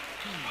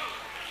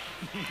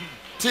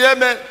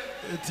 Tieme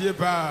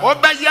Tiepa.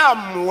 obaya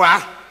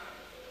mwa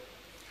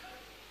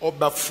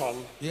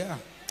obafon. Yeah.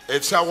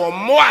 It's our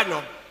mwa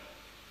no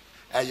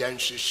ayan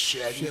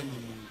hwehwe.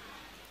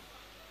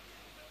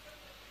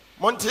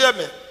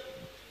 Montieme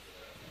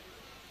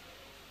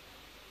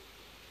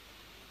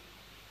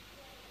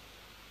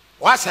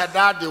what's a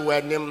daddy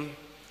when him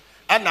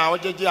and now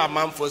did a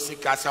man for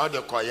sick as how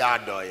the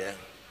coyado ye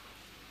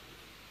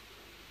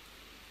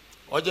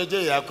or did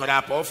you could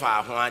up off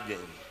our one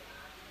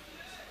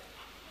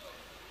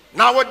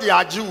now what the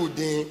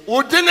Ajudi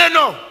who didn't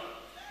know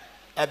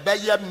a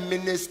better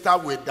minister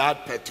with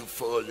that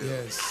portfolio.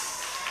 Yes.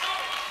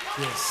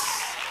 Yes.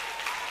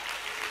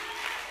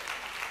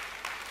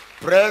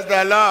 Praise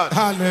the Lord.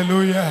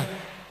 Hallelujah.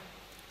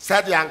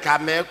 Said Yanka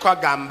me ko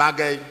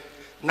gambage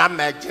na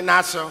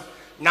magina so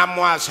na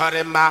mo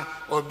asore ma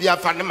obi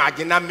afa na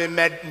magina me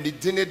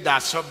medini da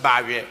so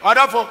bawe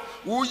odofo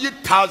wo yi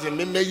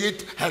 1,000 me yi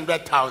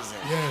 100,000.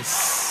 Yes.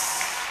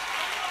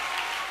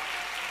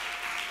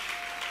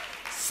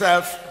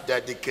 Self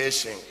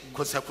dedication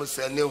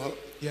kusa ne ho.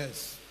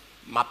 Yes.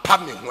 Mapa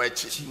me ho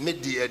achi me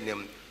di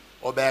enem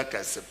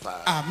obeka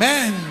sepa.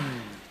 Amen.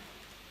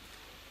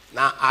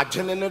 Na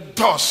adwene no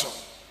doso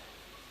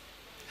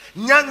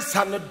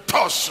nyansa no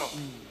doso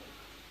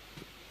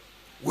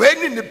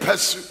weni ni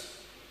pesu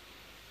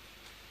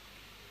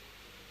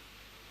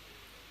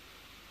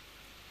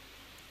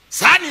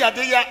sani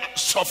ade ya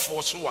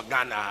sofo so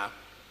wagana ha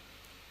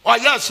o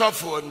ya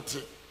sofo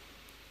nti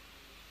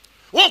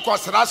wo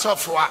kosra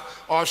sofo a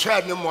o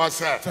hwe ni mo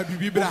se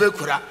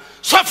obekura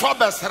sofo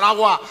besra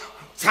wo a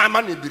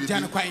sama ne biribi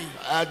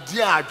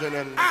ade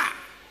adwene no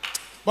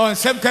bon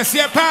sem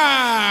kase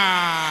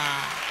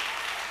pa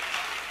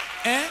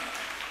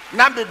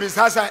na bibi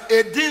sasa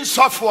edin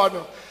sofo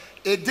no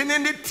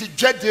edin ni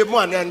tijadie mu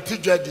ana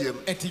ntijadie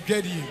mu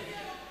etijadie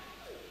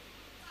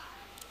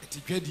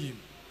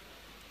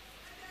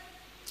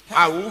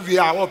we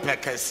are all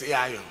pekesi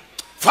ayo.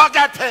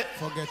 Forget it.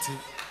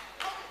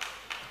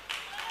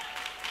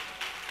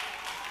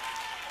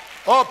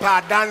 Oh,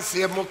 pa dance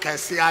ye mu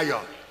kesi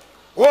ayo.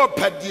 Oh,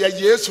 pa dia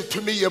Yesu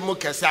tumi ye mu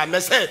kesi ayo. Me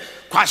say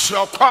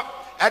kwashoko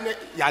ene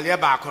yale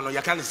ba kono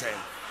ye kan say.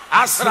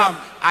 Asram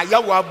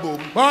ayawa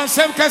bom. Bon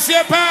sem kesi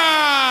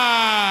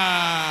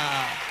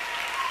pa.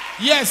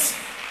 Yes.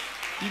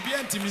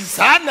 Ibiantimi.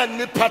 Sana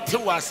ni pati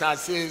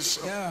wasase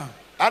so. Yeah.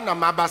 Ana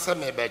mabasa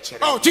me be chere.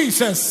 Oh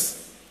Jesus.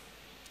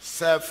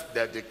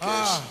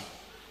 Self-dedication.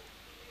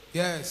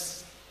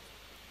 Yes.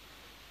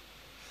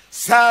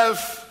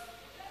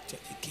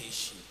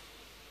 Self-dedication.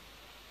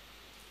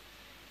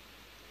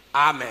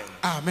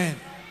 Amen.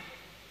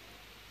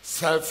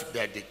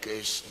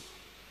 Self-dedication.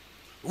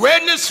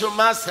 When is your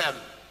master?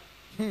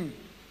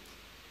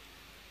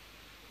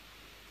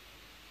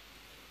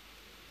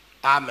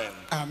 Amen.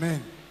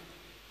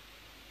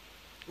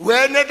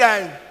 When is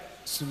that?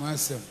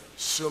 Sumasem.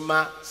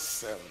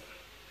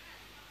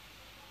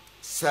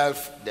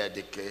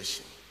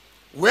 Self-dedication.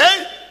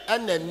 When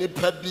and then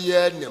nipa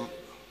biya nim.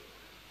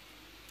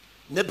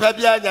 Nipa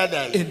biya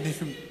nyada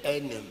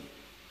enim.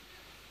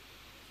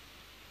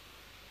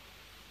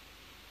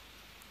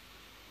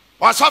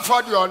 Also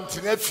for the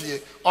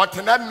ontine or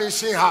tena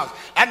mission house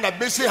and the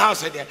mission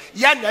house there.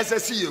 Ya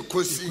necessary you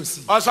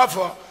kosi. Also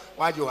for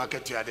why you work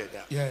at your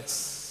there.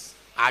 Yes.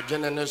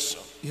 Ageneso.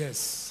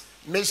 Yes.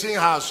 Mission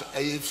house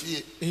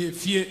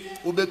fie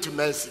ube to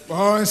mercy.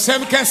 Oh,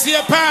 sem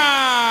kase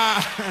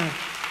pa.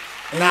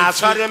 Na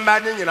sorry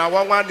man nyina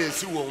won na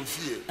esi won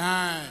fie.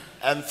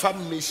 And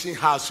fam mission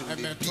house will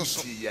be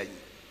busy yan.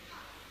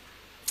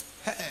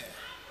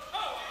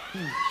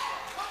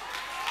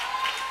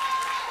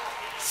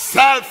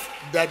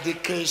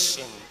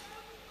 Self-dedication.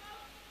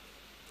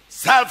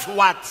 Self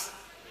what?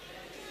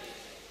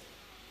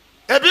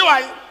 Ebi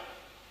why?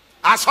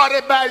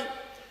 Asore bay,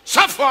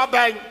 suffer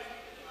bay.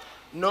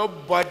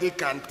 Nobody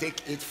can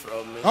take it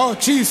from me. Oh,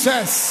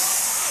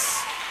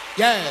 Jesus.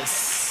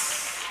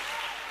 Yes.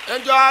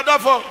 Enjoy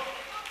adofo.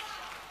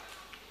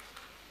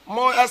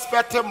 More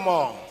expecting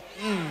more.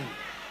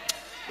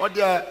 What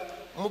the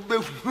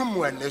mube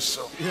humu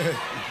eneso.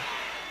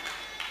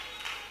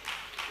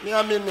 Me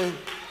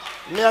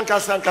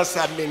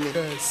ankasa mini.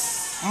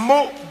 Yes.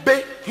 Mo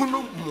be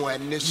hunu mu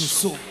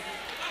eneso.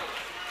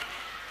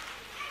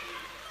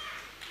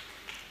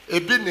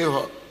 Ebi ni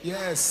ho.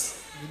 Yes.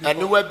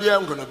 And we be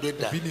am gonna be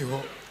that.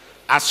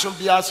 Asum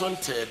bia so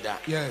nteda.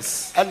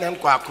 Yes. And then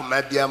kwa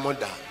akoma bia mo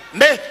da.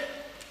 Me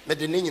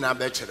de ni nyina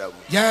be kire mu.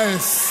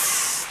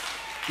 Yes.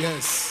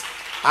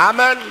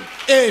 Amen.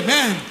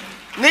 Amen.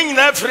 Ni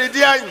nyina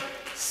fridi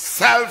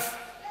self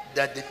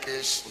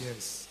dedication.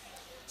 Yes.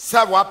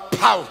 Sa wa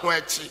power ho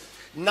achi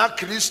na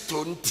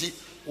Kristo nti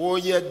wo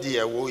ye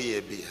de wo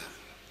ye bia.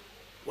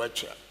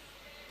 Watcha.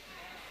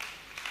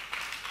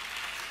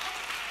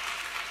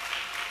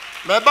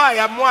 Meba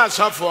ya mo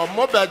asafo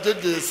mo beje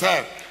de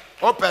se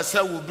o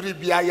pese wo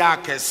bribia ya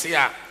akese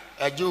a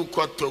eje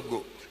uko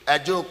Togo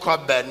eje uko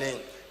Benin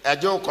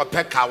eje uko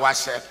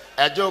Pekawase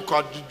eje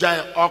uko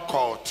Dujan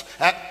Okot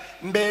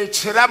mbe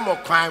kire mo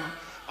kwan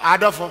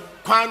adofo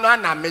kwan no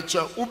na meche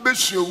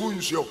ubesuo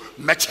wunsuo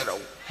mekere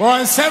wo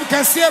on sem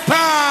kase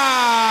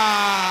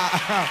pa.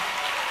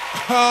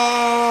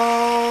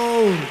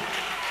 Oh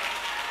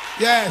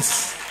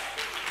yes.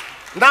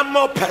 Na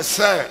mo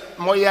pese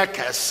mo ye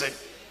kese.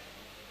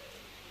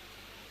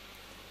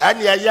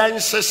 And yan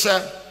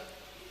sese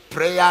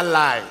prayer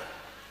line.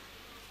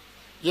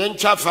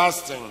 Yencha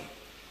fasting.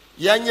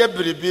 Yanye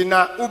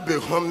bribina ube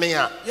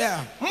homea.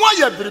 Yeah.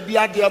 Moya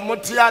bribia de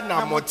motia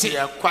na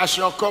motia.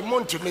 Kwasho ko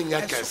muntu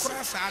minya kese.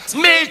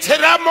 Me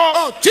tiramo.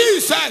 Oh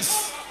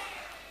Jesus.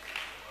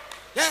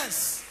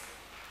 Yes.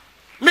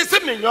 Me se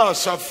me nyo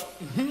sof.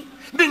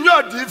 Me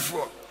nyo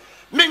difo.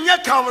 Me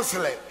nya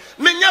counseling.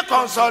 Me nya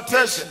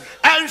consultation.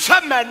 And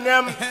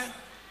shamanem.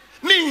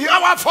 Me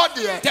here for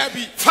the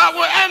Debbie.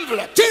 Foul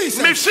envelope.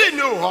 Jesus. Machine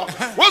you.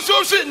 What's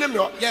your shit name?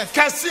 Yes.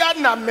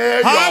 Cassiana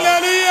Mayor.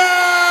 Hallelujah.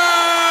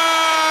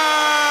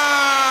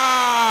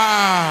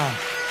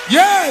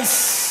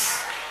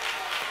 Yes.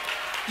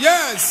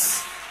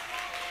 Yes.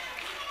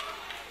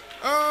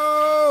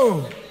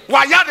 Oh.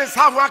 Why you is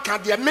how work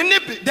at the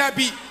minibi?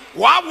 Debbie.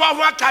 Why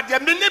work at the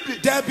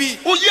minibi? Debbie.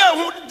 Oh, yeah,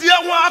 who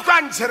dear one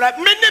answer at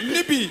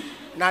minibi.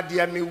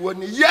 Nadia me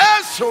one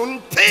yes,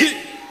 soon take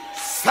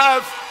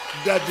self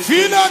dedication.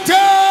 Philadelphia.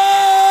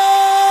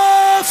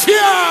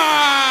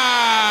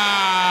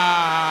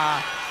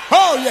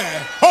 Oh,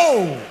 yeah.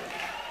 Oh.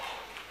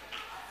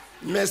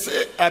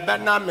 Messi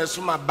Ebena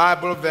Mesuma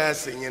Bible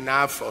verse in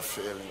our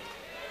fulfilling.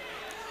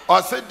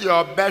 Or said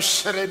your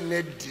best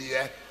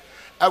dear.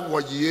 I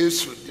was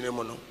years with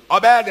Dimono.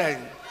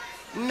 Obeden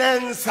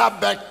Nensa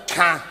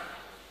Becca.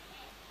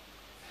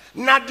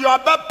 Not your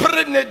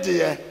bapre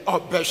dear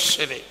or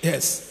beshire.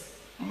 Yes.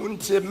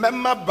 Munti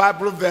member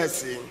Bible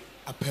verse in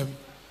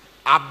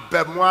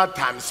Abemwa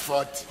times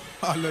 40.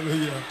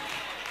 Hallelujah.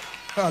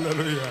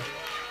 Hallelujah.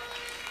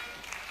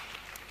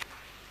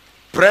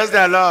 Praise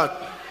the Lord.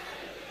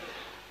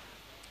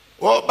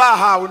 Oba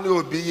how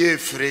no be ye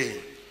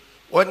free.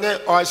 One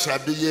or shall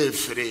be ye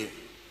free.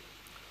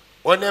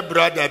 One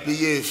brother be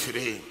ye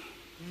free.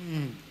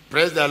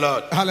 Praise the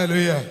Lord.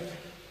 Hallelujah.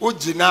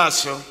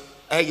 Ujinaso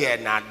eye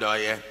na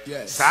doye.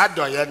 Yes. Sa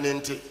doye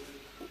ninti.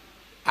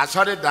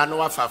 Asori danu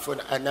wa fafun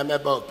eneme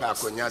ba opa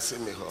akonya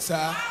simi ho.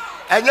 Sir.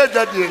 Enye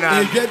dwadie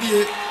na.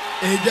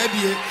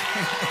 Ejadie.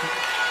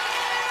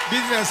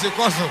 Business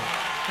koso.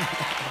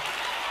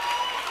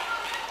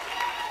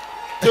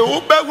 Te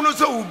ubegunu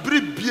so ubri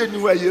bie ni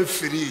wa ye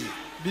free.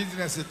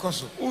 Business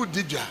koso.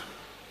 Udidwa.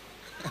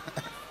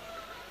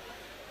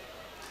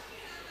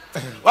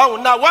 Wow,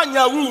 na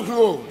wanya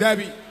wuhu.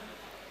 Debbie.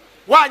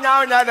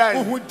 Wanya onya dai.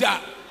 Wuhu da.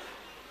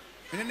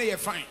 And then you're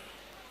fine.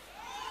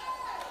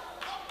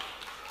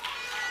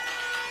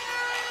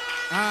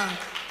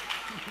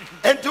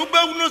 Enti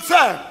ubegunu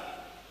se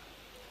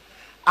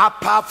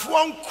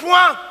apafo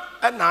nkoa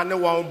na ne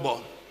won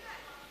bo.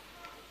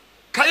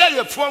 Kaya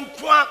ye fo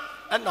nkoa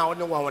na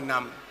won won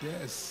nam.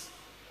 Yes.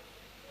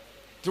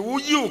 To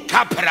you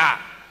kapra.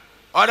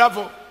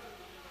 Odafo.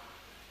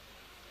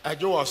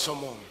 Ajo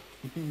osomo.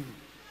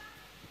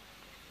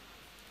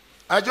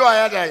 Ajo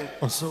ayadai.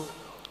 Also.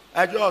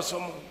 Ajo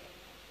osomo.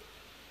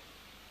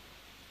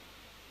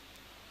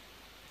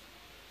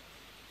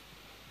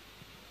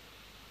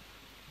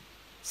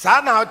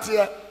 Sana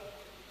otie.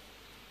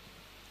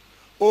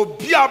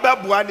 Obi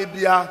ababua ne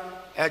bia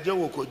ajo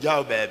wokoja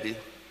obabi.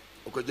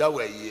 Okoja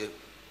waye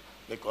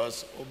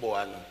because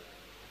oboa no.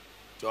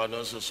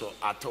 Jono so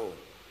ato.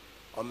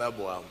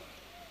 Omeboa.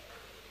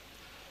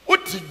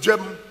 Uti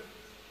dwem.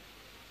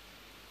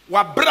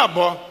 Wa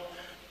brabo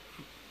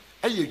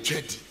eye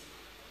dwedi.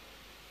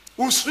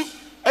 Usu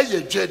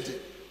eye dwedi.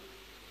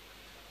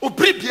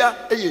 Obribia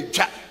eye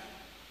dwa.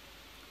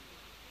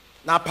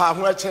 Na pa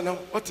ho eche no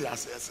ote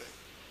asese.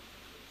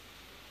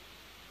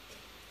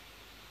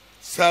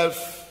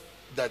 Self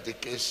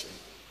dedication.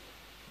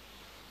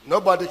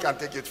 Nobody can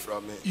take it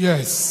from me.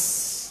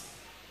 Yes.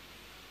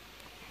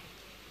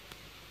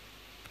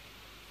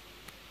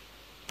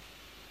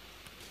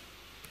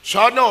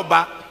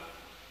 Shonoba.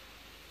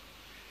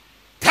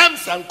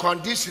 Terms and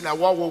conditions are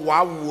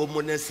what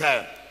woman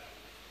say.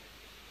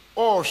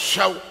 Oh,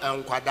 show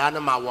and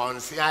quadana ma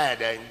once I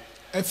then.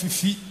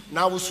 Fifi.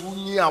 Now was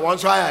we I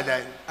once I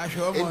then.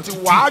 Into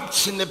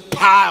watching the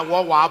pie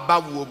what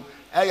about womb.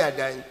 I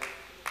then.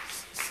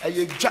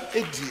 A jack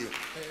idiot.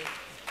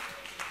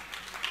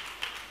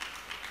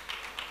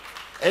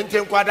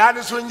 Enti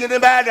quadana swing in the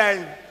bed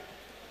then.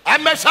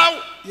 And mess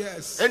out.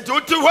 Yes. And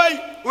to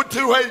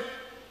way.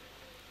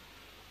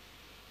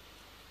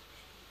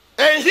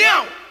 And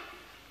here.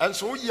 And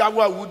so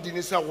Yawa would in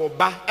his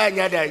oba and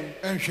yaday.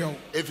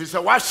 If it's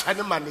a wash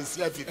animal is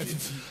everything.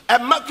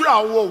 And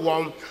Macra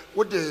one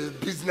with the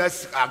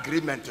business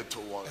agreement to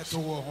one.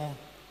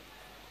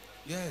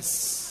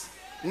 Yes.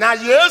 Now,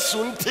 yes,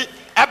 soon take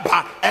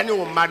Eba any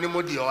money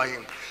mudi or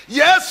him.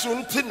 Yes,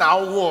 soon take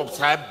now wolves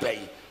have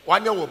bay.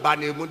 One year will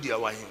ban a mudi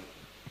or him.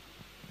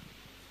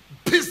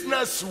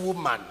 Business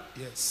woman.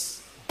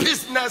 Yes.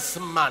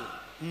 Businessman.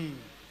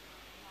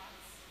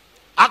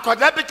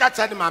 Akoda bi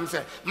kacha ni mam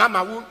say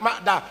mama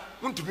da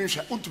untumi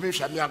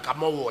hwa mi anka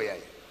mo wo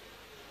ye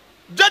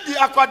jadi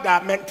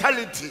akoda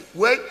mentality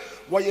we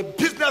a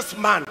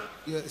businessman.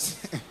 Yes.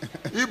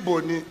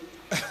 Iboni.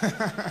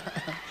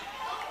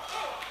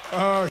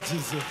 Oh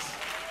Jesus.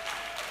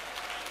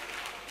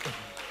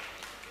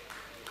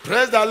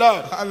 Praise the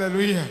Lord.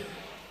 Hallelujah.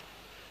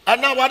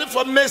 And now what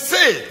for me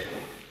say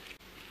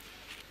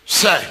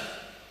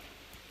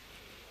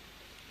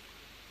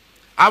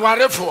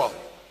our for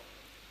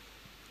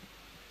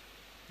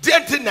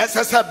Didn't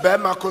necessary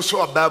Bema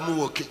Koso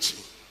Bamu kitchen.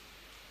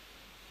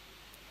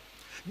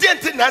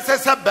 Didn't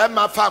necessary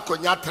Bema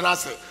Faconia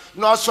Trase,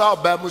 nor saw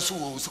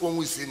Bamus when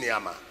we see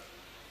Niama.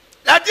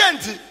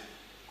 Identity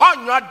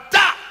on your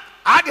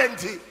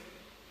identity.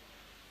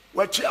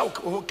 What you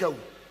go?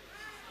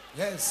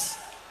 Yes.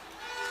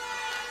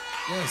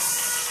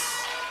 Yes.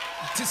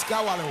 This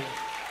guy walo.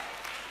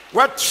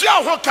 What chia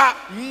hoka?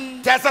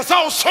 There's a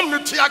sound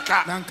some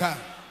tiaka. Nanka.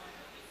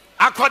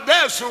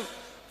 Akodesu.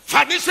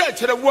 Fanisha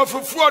to the wolf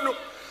of Fuano.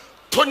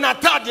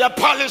 Tonata dia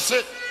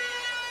policy.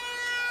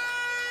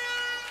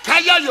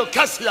 Kaya yo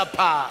kasia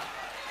pa.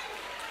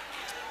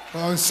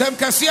 Oh, Sam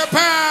kasia pa.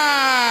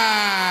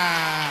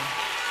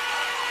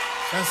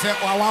 Kase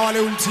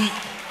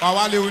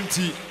wawale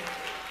unti.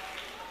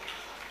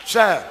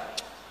 Sir,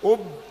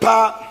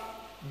 Oba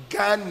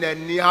Ghana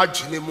ni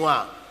adwene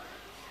a.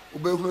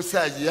 Ubehunu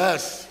say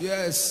yes.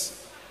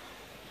 Yes.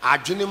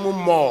 Adwene mu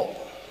more.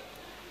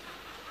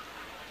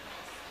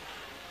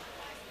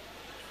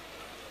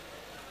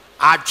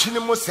 Adwene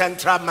mu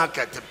central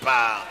market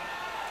pa.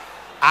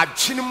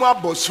 Adwene mu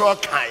aboso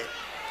kan.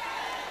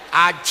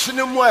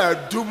 Adwene mu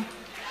adum.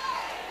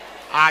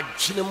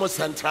 Adwene mu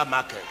central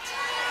market.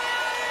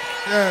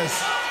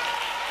 Yes.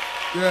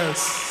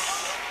 Yes.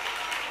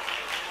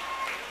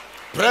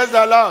 Praise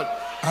the Lord.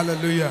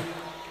 Hallelujah.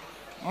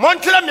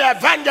 Montreal me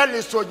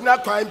evangelist ojina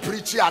kwan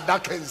preach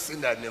adaka nsi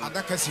na nim.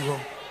 Adaka si ho.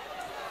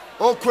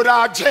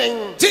 Okura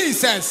agyen.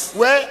 Jesus.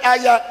 We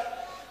aya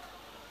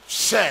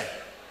she.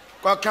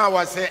 Kwaka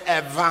was say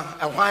eva,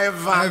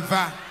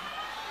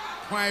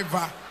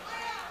 Eva.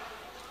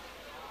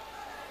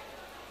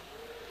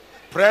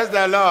 Praise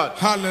the Lord.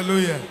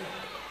 Hallelujah.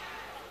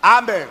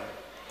 Amen.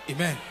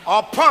 Amen.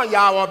 Upon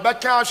ya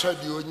obeka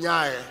hwede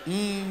onyae.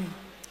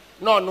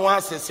 No no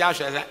asesi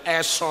ahwede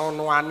eso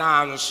no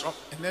ananso.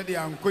 Ene de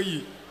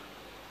ankoyi.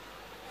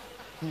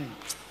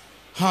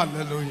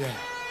 Hallelujah.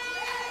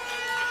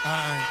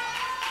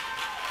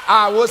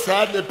 Wo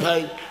said the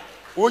pay.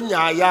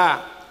 Onyae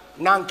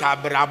nanka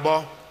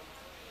brabo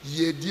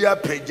yedi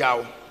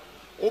apejawo.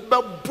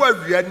 Obebo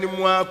awia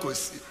nimu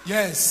akosi.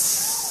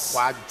 Yes.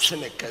 Wa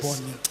twene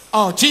kesi.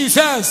 Oh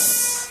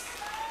Jesus.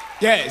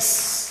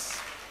 Yes.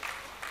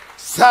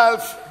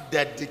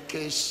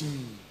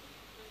 Self-dedication.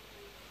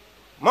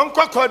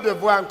 Monko Côte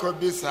d'Ivoire anko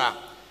bisa.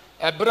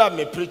 Ebra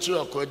me preacher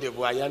o Côte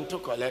d'Ivoire yanto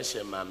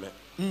collection mame.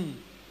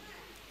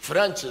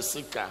 French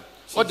sika.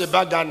 O de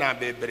baga na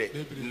bebre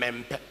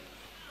mempe.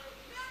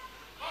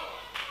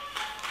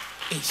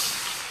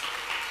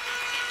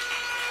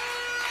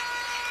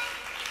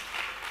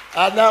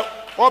 Ana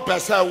o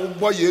pesa wo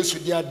boy Yesu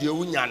dia de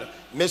wunya no.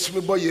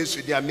 Mesumi boy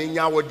Yesu dia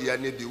menya wo dia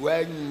ne bi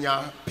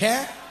wanya.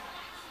 Pe.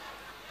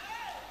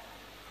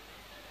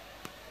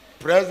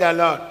 Praise the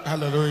Lord.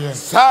 Hallelujah.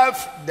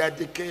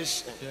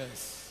 Self-dedication.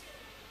 Yes.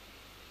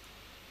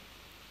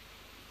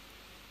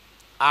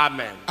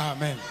 Amen.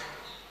 Amen.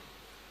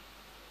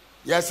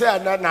 Yes, I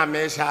know na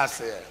me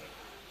shase.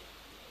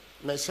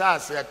 Me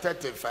shase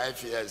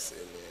 35 years.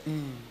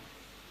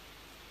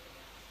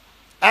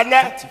 And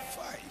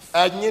 35.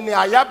 And you know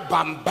I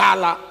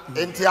bambala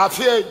into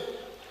afie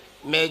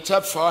me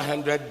check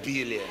 400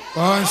 billion.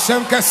 Oh,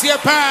 Sam kasia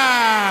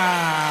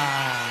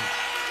pa.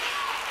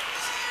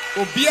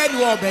 Praise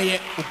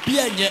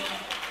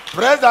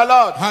the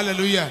Lord.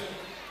 Hallelujah.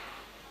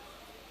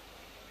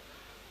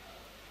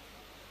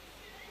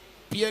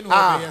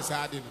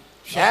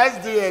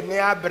 SDA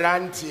near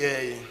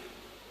Brantier.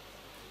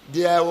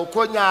 Dear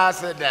Okonya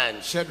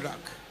accident.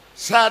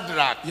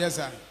 Shadrach. Yes,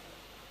 sir.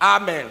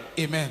 Amen.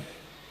 Amen.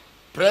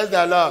 Praise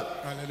the Lord.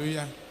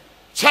 Hallelujah.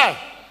 Che.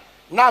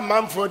 Na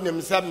man for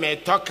him say me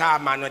talk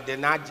man de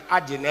na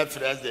agene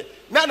Thursday.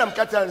 Na nam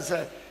katan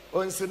say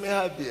on se me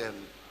happy.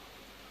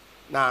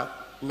 Na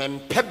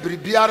mempe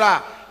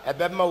bribiara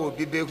ebema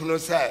obi behunu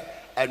se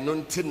eno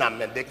nti na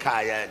me de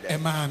ka ya de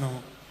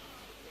emano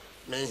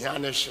me hia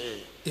ne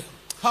hwe.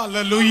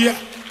 Hallelujah.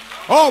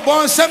 Oh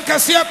bon sem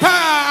kasia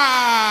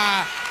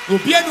pa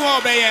obi enu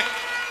obeye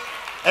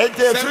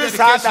ente free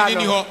sada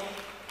no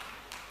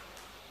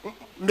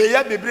me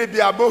ya bibiri bi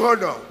aboho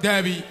no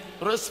David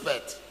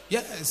respect.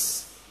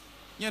 Yes.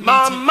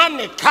 Ma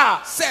mane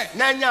ka say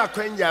na nya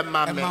akwanya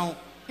ma me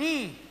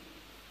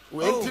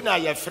we nti na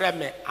ye frɛ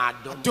me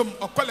adom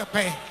okole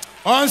pe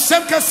on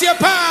sem kasia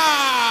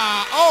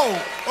pa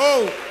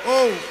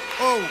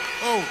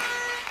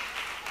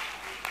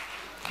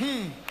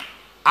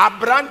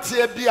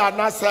Abrantie bi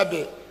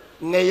anasebe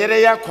ne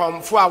yere ye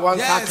komfo a won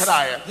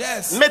sakra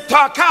ye me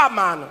talka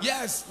man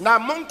yes na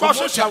monko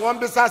hwehwe won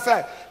bisa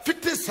se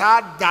fiti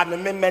saa da ne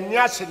me mani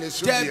ahye ne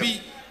so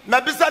bi na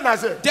bisa na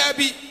se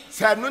Dabi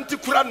se no nti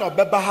kura na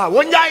obeba ha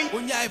wonyai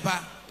ba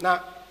na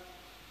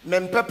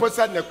mempepo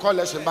se ne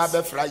collection ba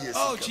be fra yes.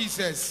 Oh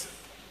Jesus.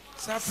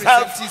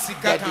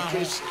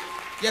 Self-dedication.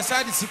 Yes,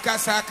 I disika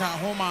saka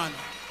home man.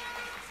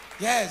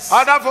 Yes.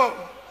 Wonderful.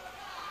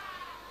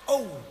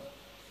 Oh.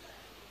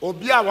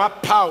 Obi a wa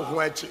pow ho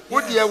achi.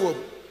 Wo de ewo.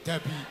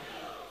 Dabi.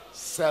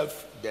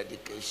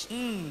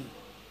 Self-dedication.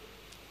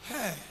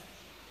 Hey.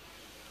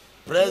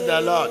 Praise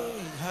the Lord.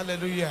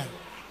 Hallelujah.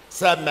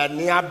 Say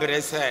many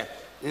abre say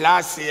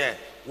last year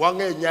one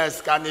enya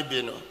scan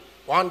bi no.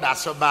 One da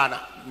so ba na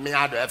me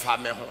ado e fa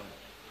me ho.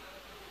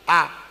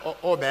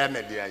 O be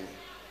me de ayi.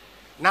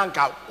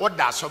 Nanka o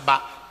da so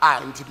ba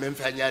nti me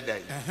mfa nya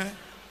dan.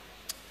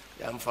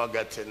 I'm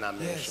forgetting na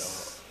me show.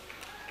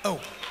 Oh.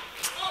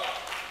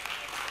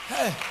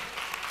 Hey.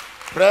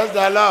 Praise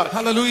the Lord.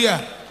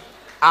 Hallelujah.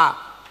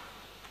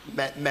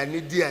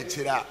 Many dear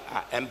chira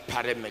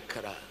empire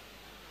maker.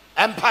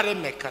 Empire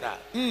maker.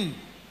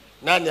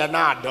 None you're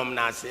not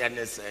dominance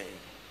anything.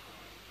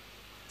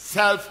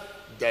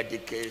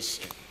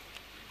 Self-dedication.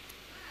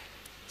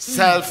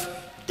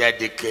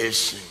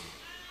 Self-dedication.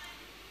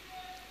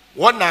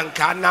 One and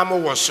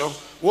canamo was so,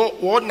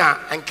 one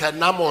and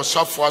canamo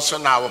so for so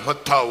now,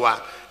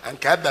 Hotawa, and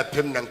Cabba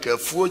Pim and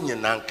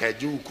Cafunian and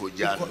Caju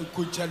Kujan.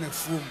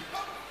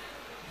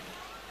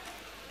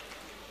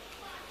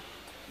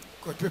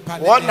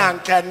 One and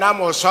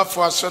canamo so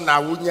for so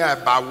now,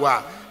 Wunya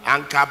Bawa,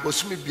 and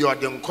Cabusmi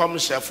Biodin come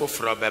self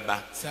for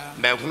Beba.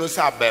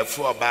 Mehunusa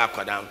before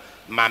Bakodam,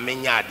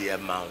 Maminya dear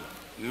mount,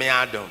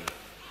 Meadum,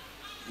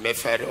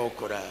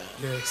 Meferokura.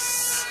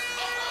 Yes.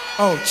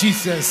 Oh,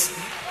 Jesus.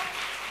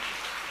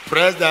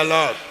 Praise the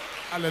Lord.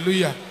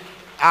 Hallelujah.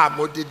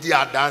 Modidi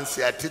a dance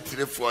a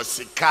titri for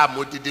Sika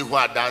Modidi who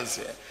are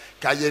dancing.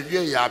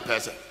 Kayevi ya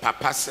person,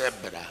 Papa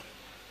Sebra.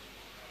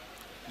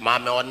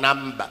 Mama or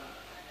number.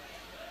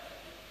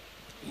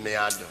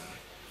 Meadum.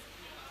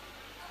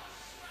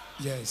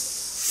 Yes.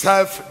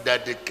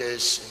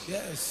 Self-dedication.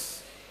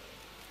 Yes.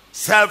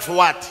 Self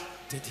what?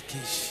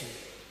 Dedication.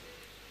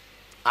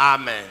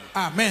 Amen.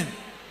 Amen.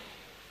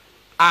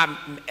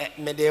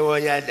 Medewo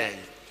ya den.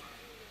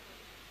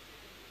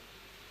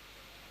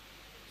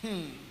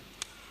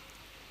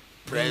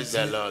 Praise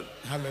the Lord.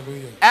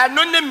 Hallelujah. And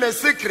only my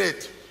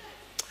secret.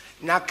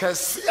 Na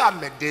kasi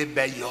amede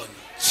beyon.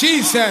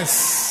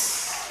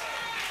 Jesus.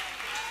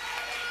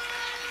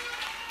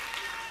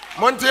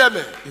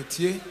 Montieme.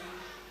 Etie.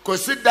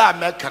 Consider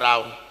me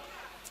crowd.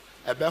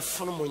 Ebe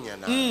funu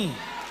munyana.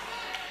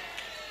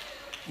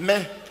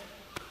 Me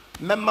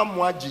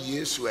mamwaji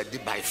Yesu edi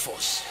by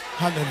force.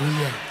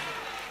 Hallelujah.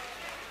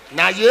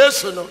 Na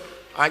Yesu no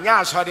anya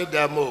asori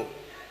demo.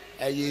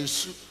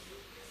 Yesu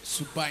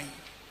Subai.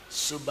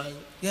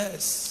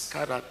 Yes.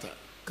 Character.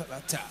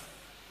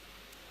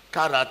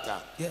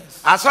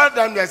 Yes. I saw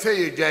them they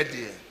say you dead.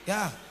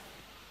 Yeah.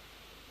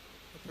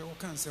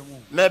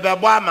 Maybe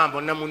Bama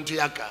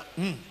Bonamuntiaka.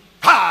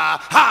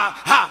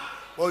 Ha.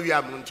 Oh, you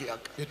are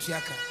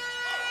Muntiaka.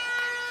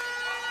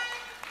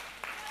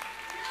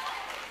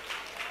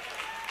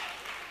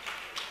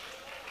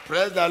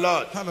 Praise the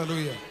Lord.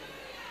 Hallelujah.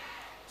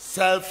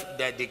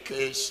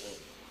 Self-dedication.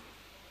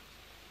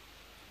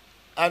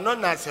 And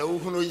not as a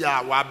Uhunu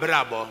ya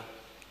wabrabo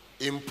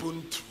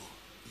impuntu.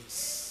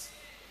 Yes.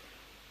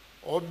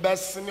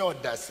 Obesini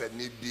odase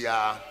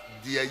nibia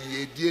dia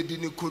ye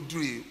dini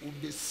kodri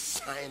ube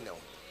sign.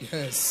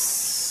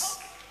 Yes.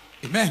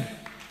 Amen.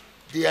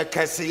 Dia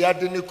kasiya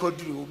dini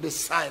kodri ube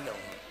sign.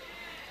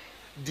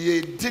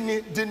 Dia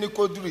dini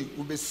kodri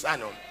ube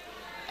sign.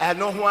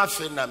 Ano ho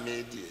afe na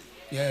media.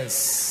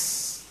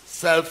 Yes.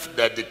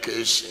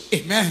 Self-dedication.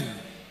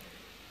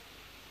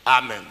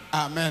 Amen.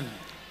 Amen.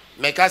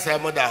 Make us a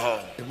mother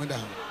home.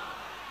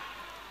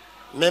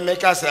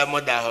 Make us a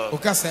mother home.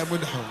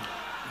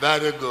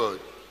 Very good.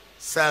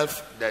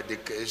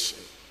 Self-dedication.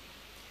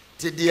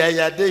 Ti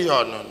diayade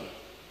yonon.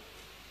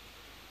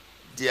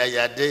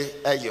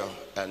 Diayade ayo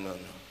anon.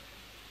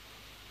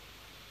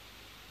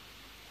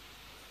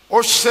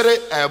 Oshere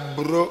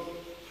ebro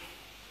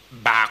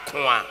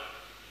bakwa.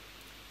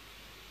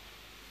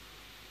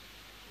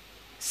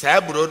 Se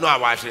ebro no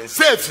awashin.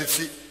 Se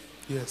fifi.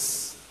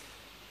 Yes.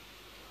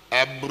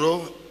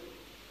 Ebro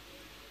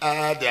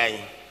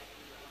Adai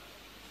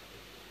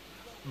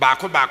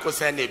Bako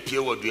send a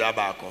pure would be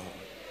abako.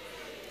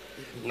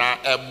 Na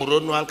eburo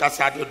no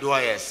ankasa do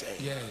yes.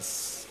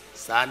 Yes.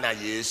 Sana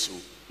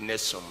Yesu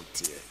nesom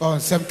tie. Oh,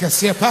 sem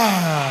kese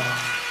pa.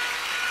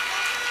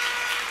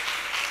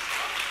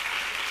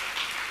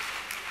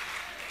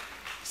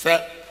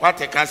 Say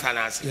what a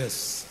kasanas.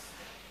 Yes.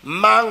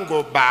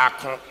 Mango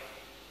bako.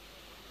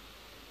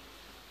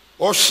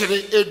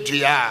 Oshiri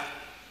edua.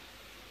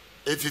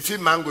 If you feel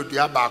mango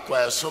dua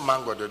bako so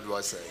mango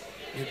do say.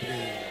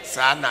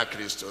 Sana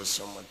Christo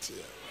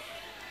somotia.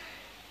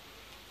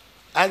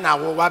 Ana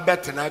wo wa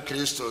betena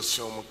Christo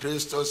som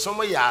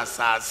ya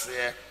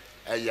asase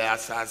ya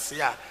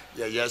asase a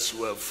ya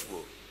Yesu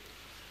afuo.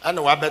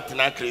 Ana wa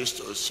betena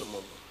Christo som.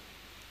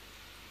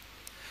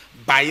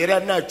 Bayere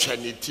na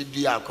twaniti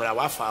bi akora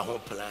wa fa ho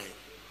plan.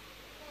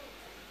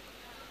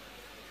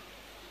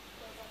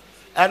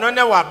 Eno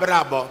ne wa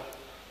brabo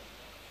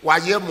wa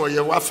ye moye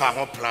wa fa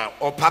ho plan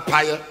o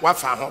papaye wa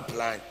fa ho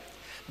plan.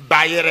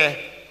 Bayere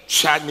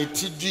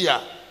twaniti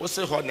dia wo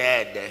se ho na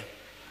ede.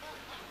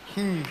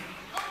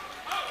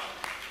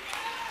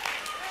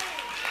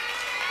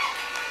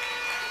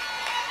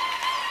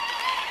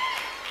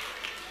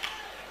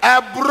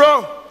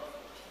 Ebro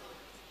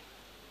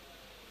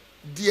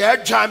dia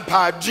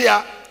jampa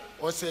dia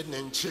o se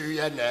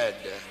nenchiriya na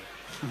ede.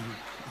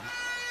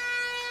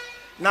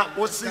 Na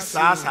o si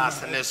sa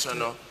ne so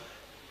no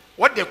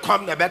what they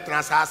come na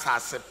better sa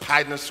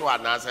pai no so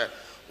anase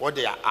what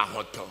they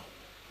ahoto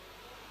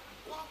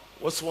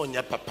what's one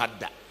ya papa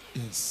da.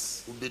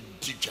 Yes. Ube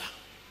dija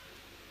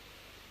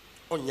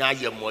onya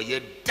ye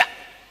moye da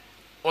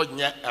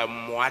onya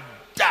emoa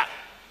da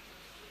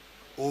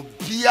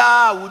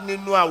Obia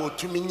uninu a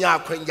wotumi nya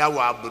akwanya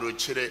wa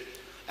abrochire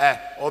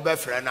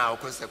obefre na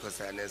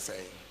okosekose ne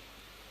sen.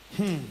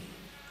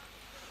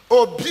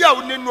 Obia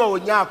uninu a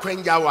onya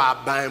akwanya wa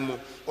aban mu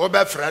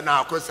obefre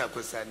na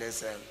okosekose ne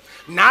sen.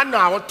 Na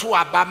na woto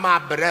abama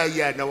abra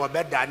ye na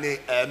wobeda ne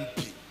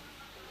MP.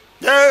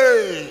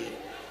 Hey!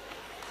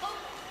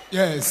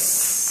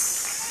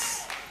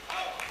 Yes.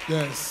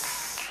 Yes.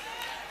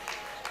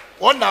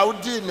 Ona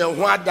udi ne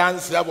ho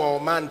adanse ya wo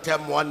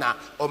mantem wona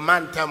o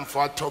mantem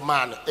for to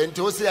man enti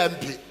o se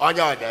MP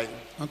onya odan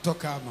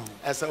ontoka ma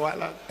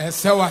esewala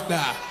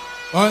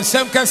on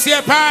sem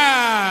kase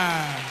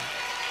pa.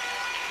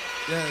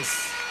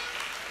 Yes.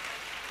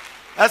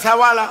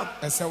 Esewala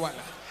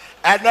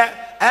ene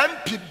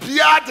MP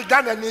bia de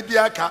Ghana ni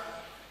bia ka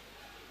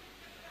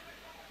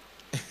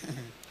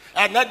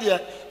ene de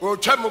o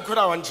twam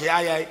kura won che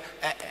aye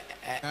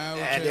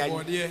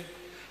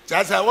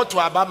Just what to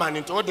Abama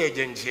into the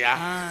Gentia.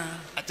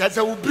 Just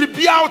a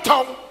bribia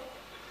tongue.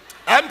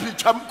 MP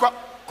Chamco.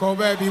 Come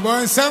baby,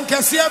 one some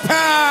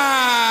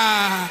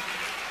Cassiapa.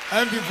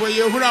 MP for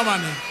you,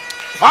 Huraman.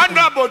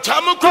 Honorable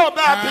Chamuco,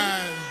 baby.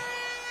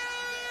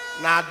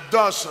 Now,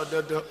 dos or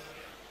the.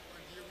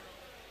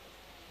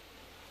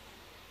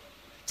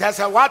 Just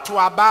a what to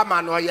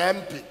Abama or your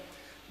MP.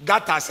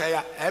 Gata say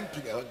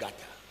MP or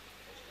Gata.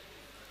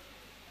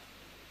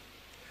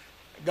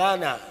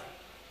 Ghana.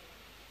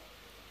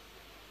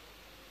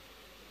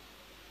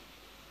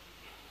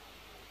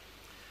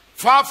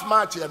 Fourth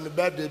March and my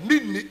birthday,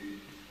 mini.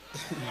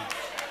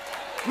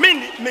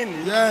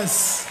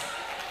 Yes.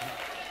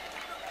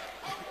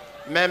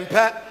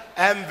 Mempe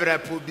emvre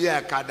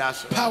pubia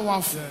kadaso.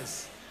 Powerful.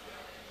 Yes.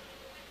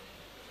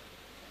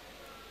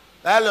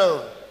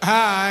 Hello.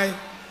 Hi.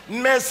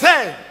 Me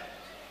say.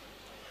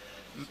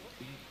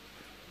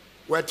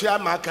 What you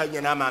maka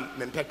nyina ma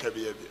mempe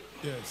kabiye.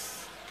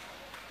 Yes.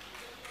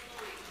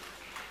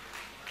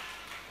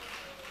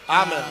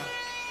 Amen.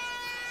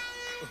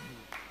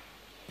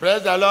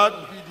 Praise the Lord.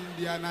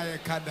 Hey,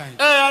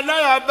 I know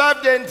your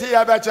birthday in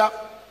Tia Becha.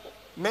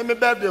 Maybe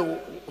birthday.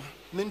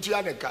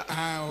 Mintianica.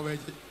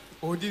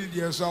 Oh, did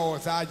you saw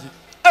was Aji?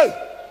 Hey,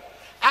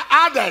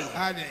 Aday.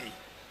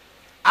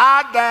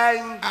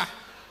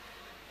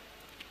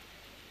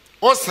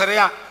 Oh,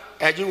 Seria,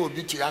 and you will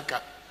be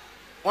Tiaka.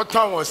 What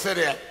tongue was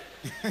Seria?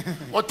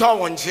 What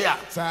tongue on Chia?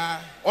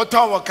 What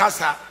tongue was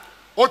Casa?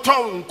 What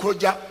tongue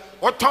Koja?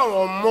 What tongue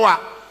on Moa?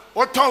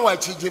 What tongue was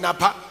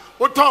Chijinapa?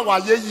 What tongue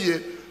was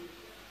Ye?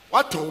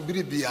 What to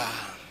be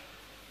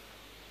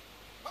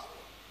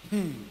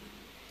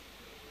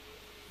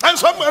and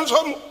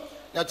some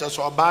that's a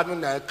so bad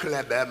and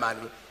clever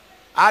man.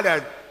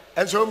 Other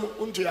and some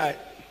until I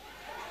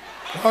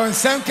on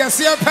some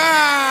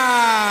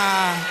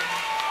Cassiapa.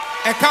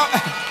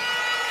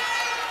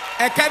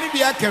 A can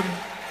be a cam.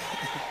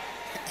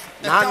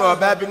 Now,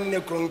 baby,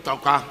 Nickel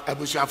Toka, a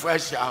bush of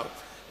fresh out.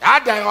 I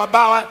die or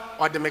bower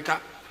or the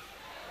maker.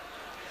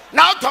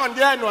 Now, turn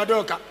the end or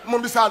doka,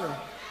 Mumbisano.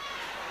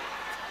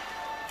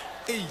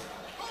 Hey,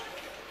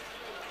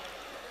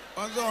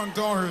 on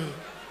Tory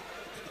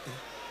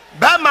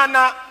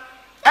Bamana,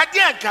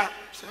 Adiaka.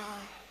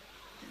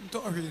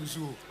 Tory,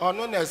 or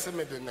no, there's a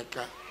medicine.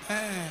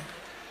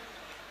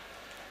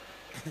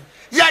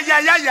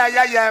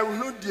 Yeah,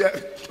 no,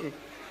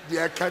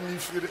 dear, can you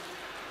feel it?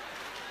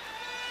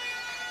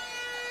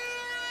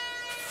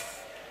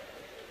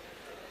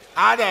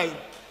 Are they?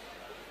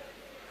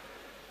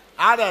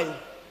 I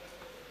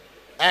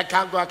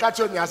can't go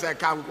catch on as I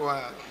can't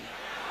go.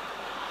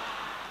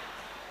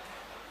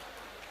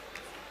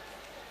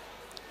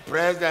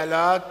 Praise the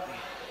Lord.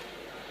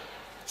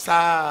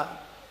 Sir.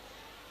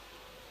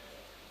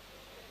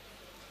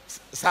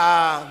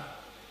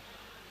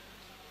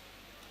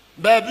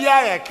 Baby,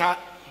 I can't.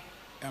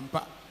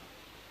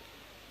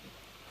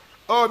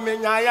 Oh,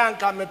 me, I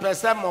can't. Me,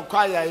 person, more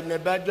quiet in the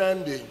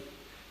bedroom.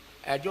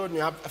 I don't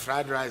have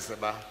fried rice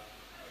about.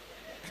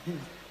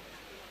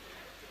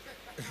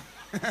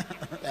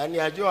 And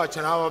you do a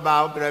channel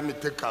about me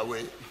take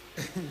away.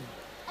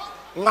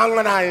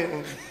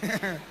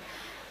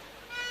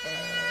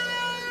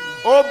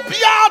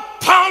 Obia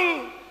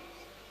tongue,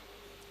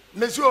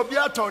 Monsieur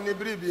Obia Tony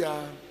Bribia.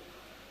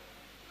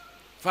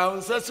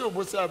 Found Cecil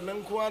was a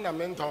Menquana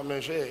mentor,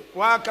 Monsieur.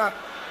 Waka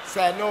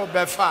said no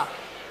befa.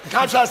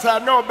 Catcha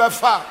said no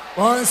befa.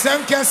 On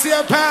some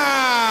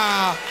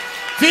Cassiapa.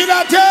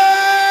 Philadelphia.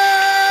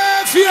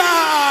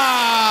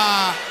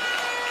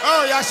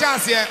 Oh,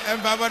 Yashasia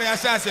and Barbara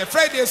Yashasia.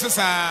 Friday,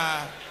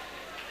 Susa.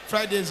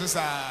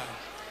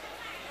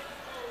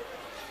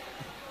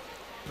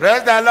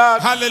 Praise the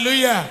Lord.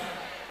 Hallelujah.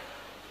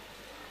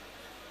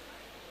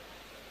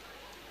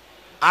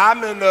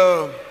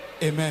 Amen.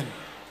 Amen.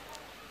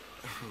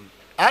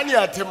 Any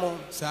atimo,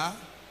 sir.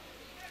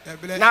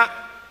 Na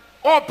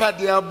open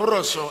the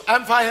broso,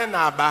 and fire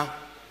naba.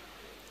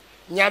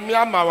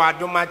 Nyamia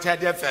mawaduma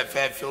chade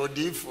fefe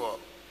odifo.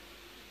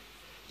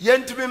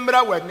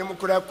 Yentimimbra when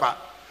Nimukura,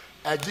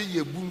 a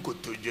G. Bunko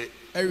to J.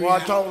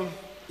 Waton,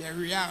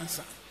 Every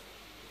answer.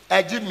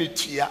 A Jimmy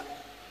Chia.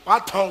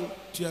 What tongue?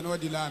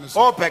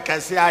 Oh,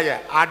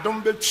 Pekasia, I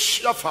don't be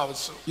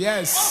shuffles.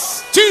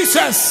 Yes.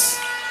 Jesus.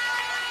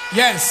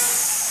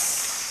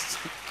 Yes.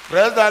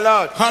 Praise the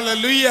Lord.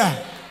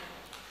 Hallelujah.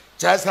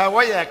 Just a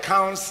way a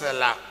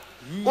counselor.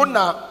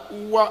 Una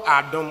wa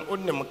Adam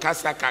unim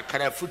kasa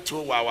kakara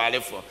futu wa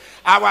walefo.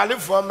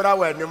 Awalefo mra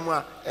wa nimu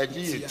a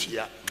eji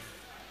etua.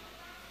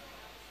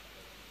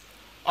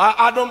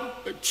 Adam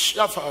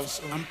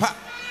shuffles. Ampa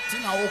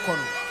tina woko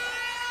no.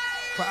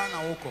 Pa na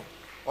woko.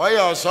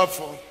 Oya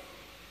osofo.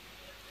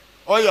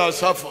 Oya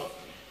osofo.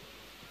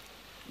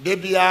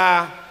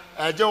 Debia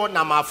eje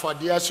wonam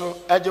afode so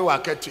eje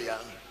wakatua.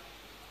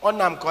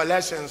 Onam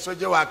collection so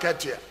je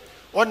wakatua.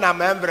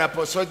 Onam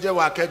envelope so je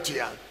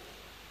wakatua.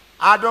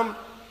 Adam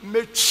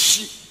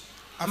mechi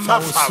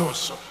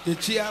afawoso.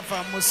 Echi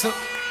afamoso.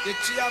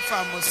 Echi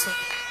afamoso.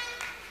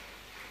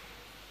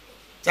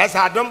 Just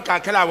Adam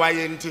kakela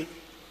wayenti.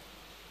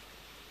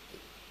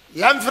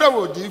 Yamfra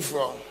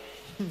wodifo.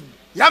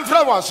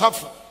 Yamfra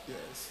wasofo.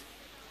 Yes.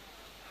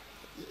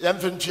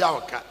 Yamfra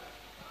waka.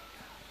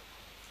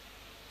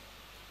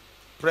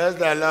 Praise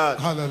the Lord.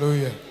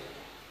 Hallelujah.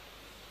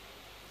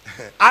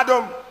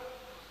 Adam,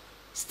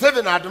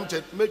 Stephen Adam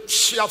said, make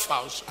cheer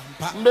house.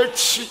 Make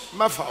cheer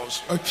my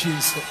house. Oh,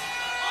 Jesus.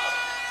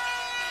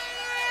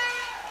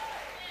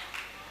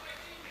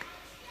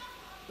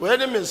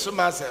 Wait a minute, so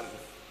myself.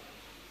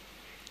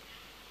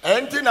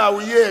 Anything I will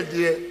hear,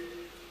 dear,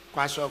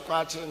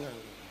 question.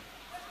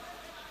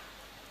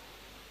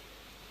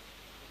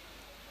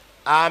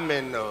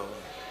 Amen. No.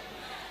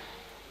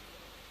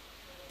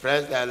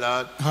 Praise the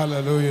Lord.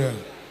 Hallelujah.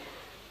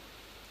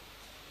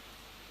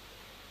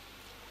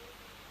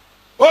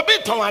 Obi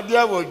ton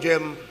ade wo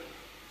dwam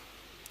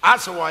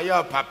aso wo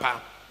your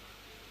papa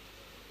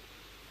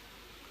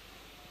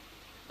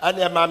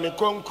ane ma me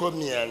konko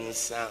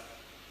miensa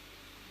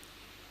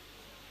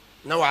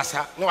na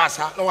wasa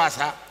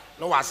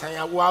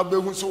ya wo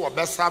behu so wo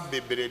besa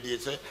bebrede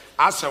se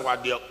aso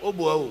wade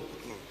obo o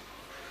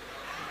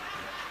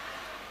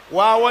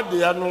wa wo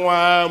de no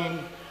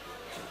am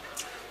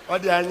o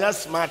de anya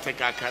smart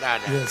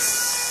kakarada.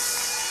 Yes.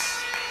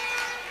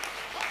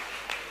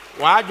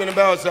 Why do you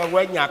know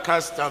when your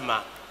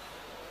customer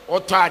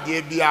or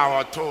tidy be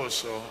our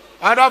torso?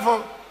 I don't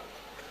know.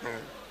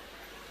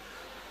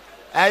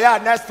 Yeah,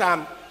 next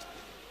time,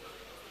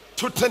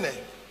 tutene,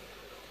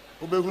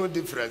 will be no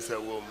difference a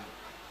woman.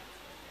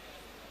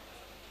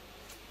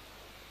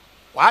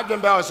 Why do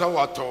you know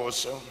what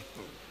torso?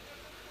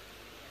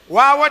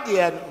 Why, what the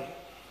end?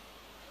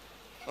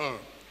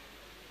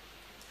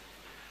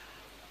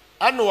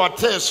 And what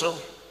so?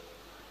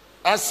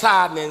 A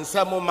son and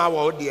some of my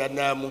old dear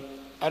name.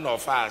 And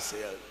of us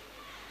here.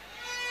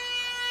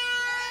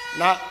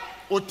 Now,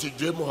 what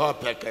did you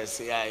have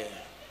say?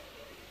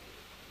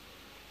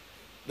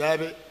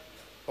 David,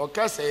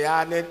 okay, say,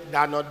 I need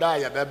no die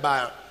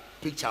a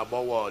picture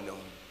about one.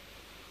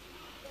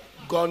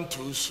 Gone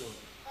too soon.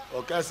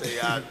 Okay,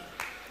 say,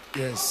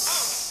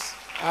 yes.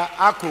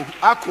 I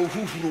could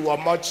who were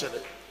much.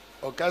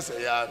 Okay,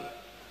 say,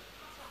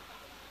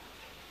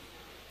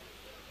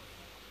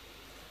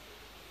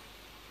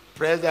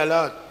 praise the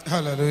Lord.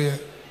 Hallelujah.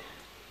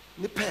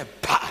 Nipa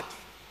bad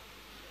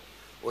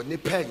or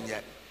nipa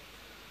nyɛ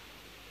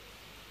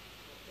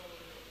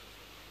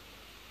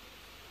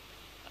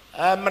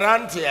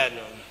mmeranteɛ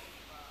no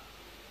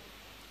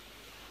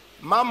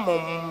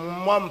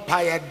mmɔ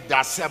mpaeɛ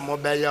da sɛ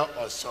mobɛyɛ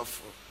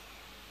ɔsɔfo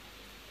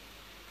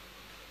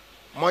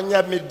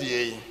monyɛ me die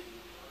yi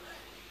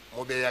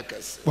mobɛyɛ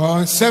kɛse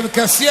bɔnsɛm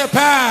kɛseɛ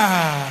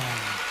paa.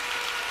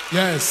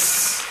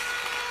 Yes.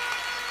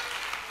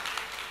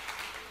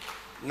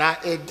 na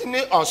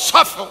ɛdini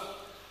ɔsɔfo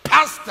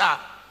pastor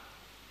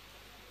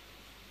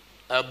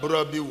a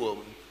brobi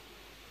woman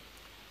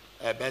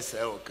a best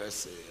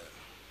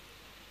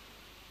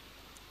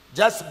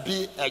just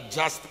be a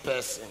just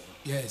person.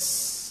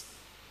 Yes.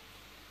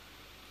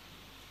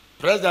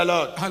 Praise the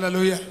Lord.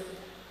 Hallelujah.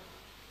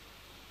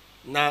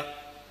 Now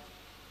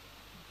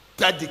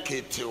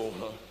dedicate to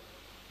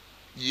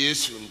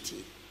Yesu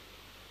nti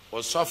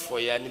osofo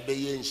ya ni be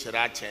ye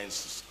nhyira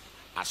chances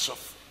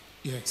asofo.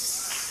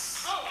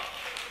 Yes.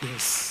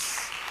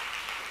 Yes.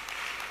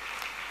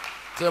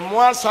 The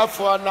more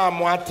suffer na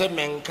more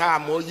temenka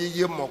mo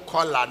yiye mo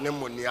kola ne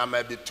mo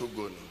niama bi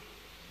togo no.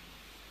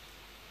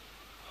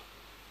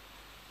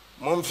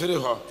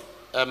 Momfiri ho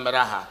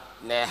emra ha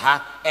na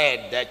ha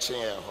da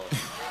chen ho.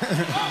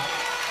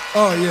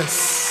 Oh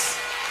yes.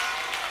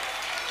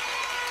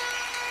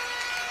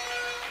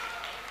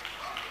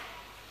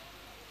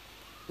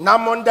 Na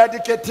mon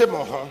dedicate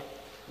mo ho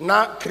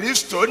na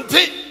Kristo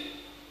nti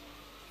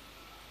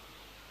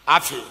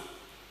afi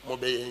mo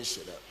be ye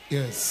nhyira.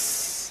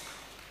 Yes.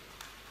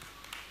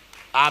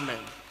 Amen.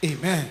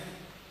 Amen.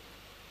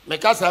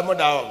 Mekasa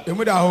muda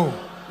ho.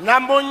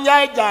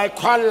 Namunya jai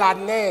kola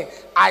ne.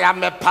 I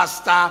am a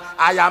pastor.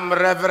 I am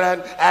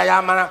reverend. I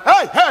am a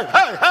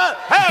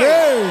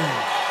hey.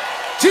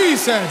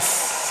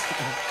 Jesus.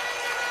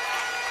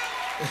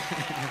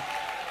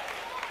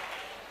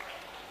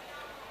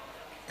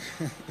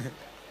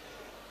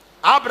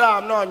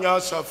 Abraham no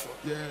nyosofo.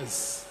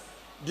 Yes.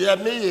 Dear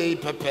me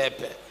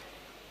pepepe.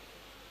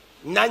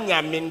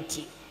 Nanya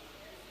minti.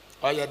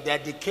 Or a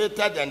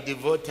dedicated and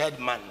devoted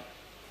man.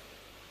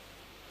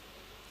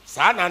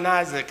 Sana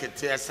na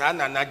Zeketia,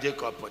 sana na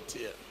Jacob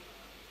otia.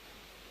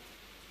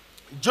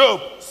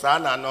 Job,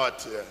 sana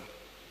not here.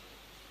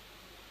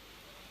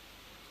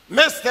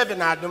 Miss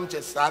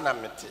stephenadomkyeiduah sana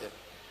metia.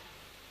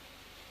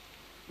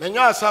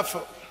 Menyo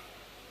asofo.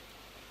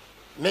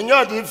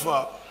 Menyo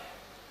difo.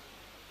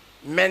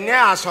 Mene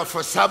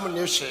asofo sam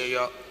ne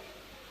hweyo.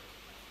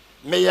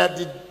 May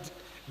the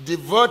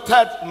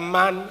devoted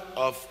man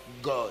of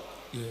God.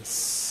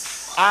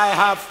 Yes. I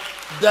have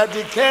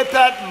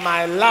dedicated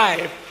my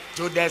life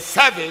to the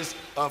service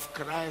of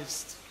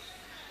Christ.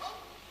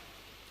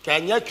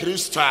 Kenya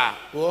Christa,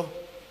 oh,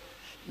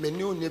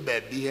 menu ni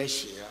baby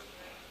heshia.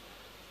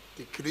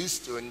 The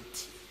Christian.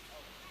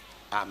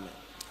 Amen.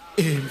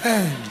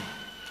 Amen.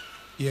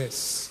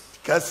 Yes.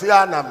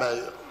 Kasiana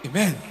me.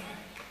 Amen.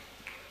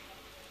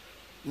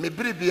 Me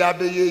bribia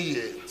be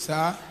ye.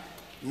 Sir.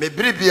 Me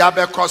bribia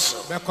be koso.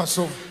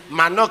 Bekoso.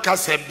 Manoka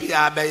se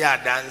bia be ya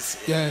dance.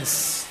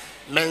 Yes.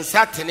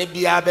 Mensatene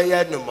bia be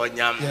ya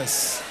numonyam.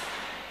 Yes.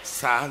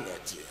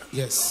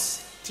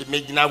 Yes. To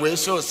make na we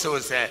so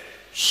say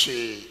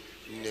she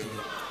knew.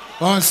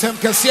 On sem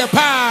kasia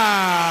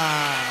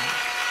pa.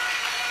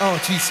 Oh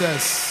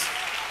Jesus.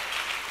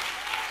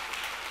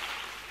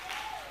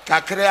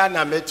 Kakrea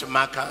na metu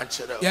maka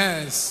achiro.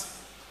 Yes.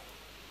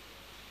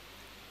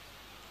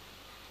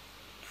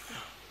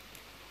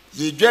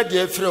 Ye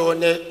dwade efre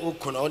one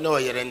ukuna one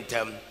oyere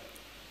ntem.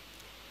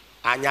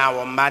 Anya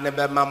wo mba ne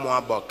be ma mo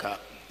aboka.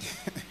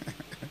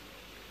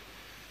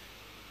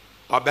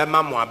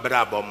 Obema mo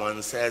abrabo mo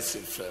nsa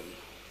sifem.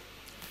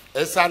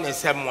 Esa ne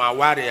se mo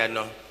aware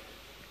no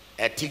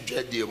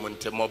etidwade mu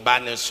ntem oba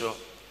ne so.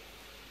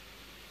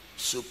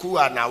 Suku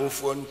ana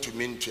wofo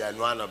ntumi ntua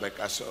no ana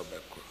beka so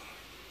obeko.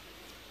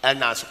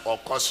 Enas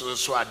okoso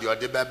so ade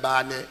ode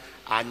beba ne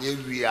anye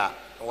wi a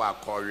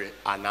wakɔwe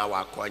ana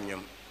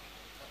wakɔnyem.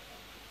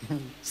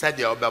 Said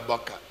the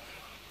obeboka.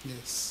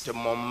 Yes. To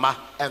mama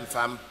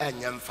enfam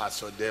enyem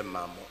faso de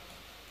mamo.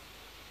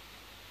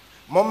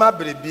 Mama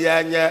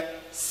bribia nye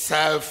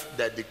self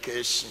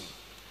dedication.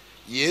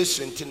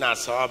 Yesu ntina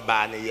sa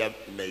oba ne ye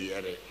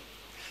meyere.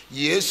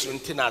 Yesu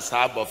ntina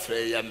sa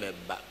abofre ye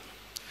meba.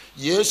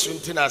 Yesu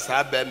ntina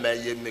sa ba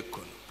meye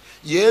mekun.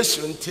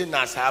 Yesu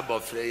ntina sa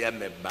abofre ye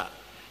meba.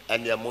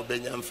 And ye mo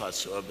benyam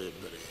faso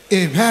bebre.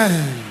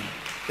 Amen.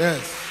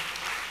 Yes.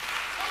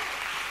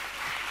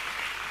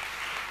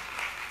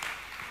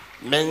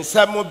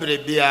 Mensamu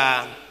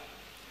brebia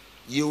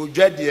ye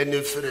udwade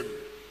ne frem.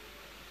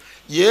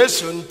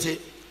 Yesu nti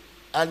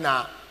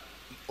ana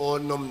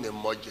onom ne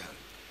moja.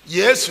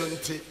 Yesu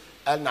nti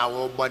ana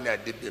wo bona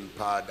de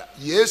bimpada.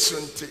 Yesu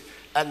nti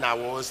ana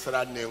wo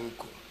sra ne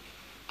nku.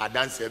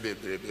 Adanse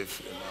bebrebe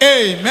frem.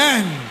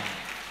 Amen.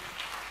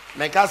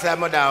 Me kasa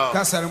mo da ho.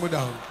 Kasa mo da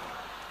ho.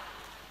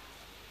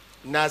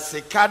 Na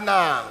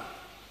sikana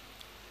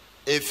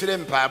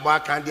efrem pa abo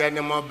akande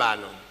ne mo ba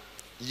no.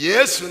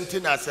 Yesu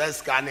nti na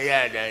seska ne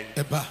ye den.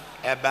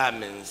 Eba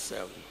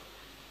mensem.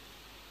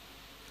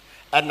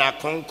 Ana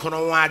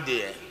konkron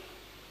ade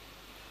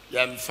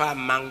yemfa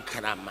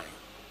mankraman.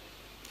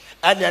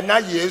 Ana na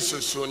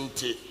Yesu so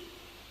nti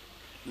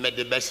me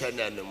de bese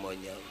na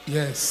numonya.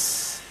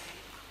 Yes.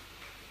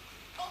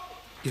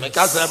 Me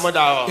kasa mo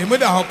da ho. E mo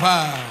da ho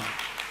pa.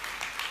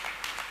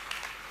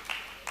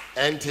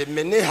 Enti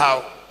me ne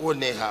haw wo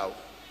ne haw.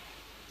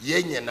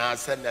 Ye nyina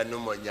asa na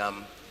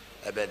numonyam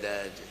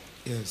ebedade.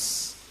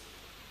 Yes.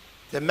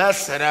 The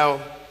mesrel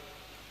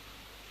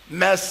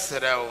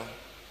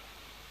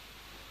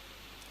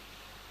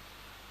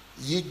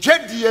ye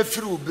dwadi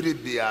afiri obire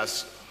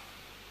biaso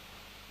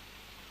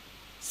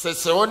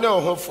sese one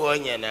ohofo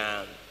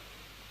nyana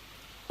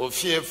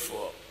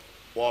ofiefo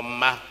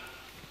womma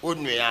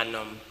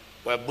onuanom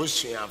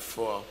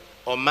wabusuafo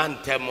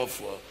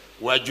omantemofo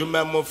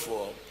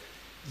wadwumamofo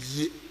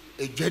ye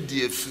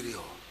edwadi afiri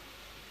ho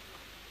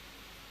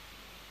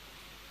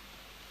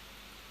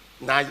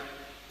na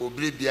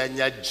obire bia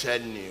nya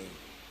genuine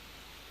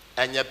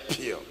anya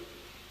pure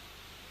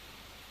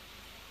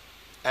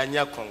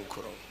anya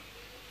konkron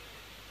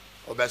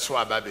obeso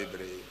aba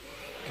bebre.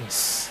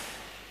 Yes.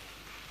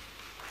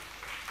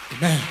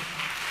 Amen.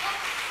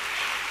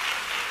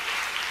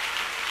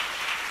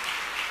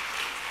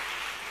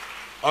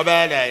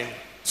 Obele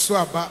so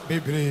aba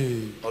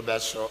bebre.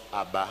 Obeso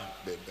aba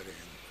bebre.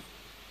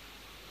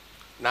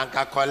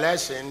 Nanka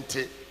collection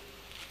ti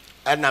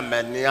ena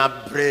mani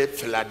abre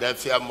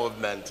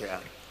Philadelphia-movement ya.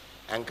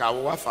 Anka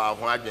wo fa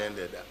ho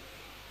agende da.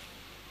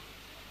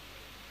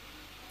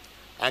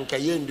 Anka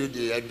yendu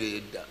de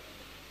adeda.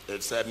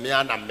 If say me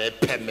ana me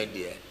peme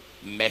de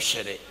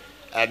mehwere.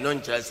 Eno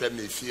nkyere se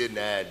me fie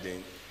na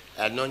adin.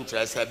 Eno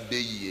nkyere se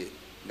beyie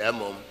na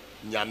mom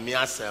nyame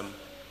asem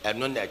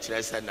eno na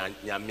kyere se na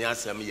nyame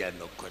asem ye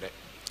nokore.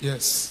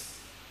 Yes.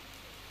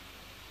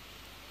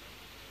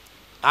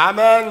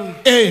 Amen.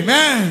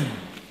 Amen.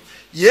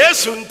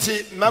 Yesu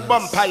nti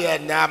mebom pa ye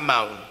na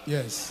amawo.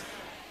 Yes.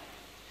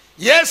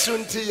 Yesu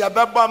nti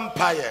yabɛbɔ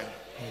mpaeɛ.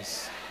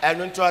 Yes.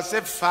 Ɛno nti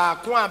ɔse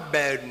faako a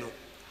baanu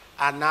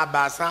anaa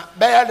baasa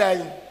bɛyɛ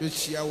dɛn?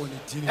 Bɛhyia wɔ ne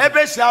din mu.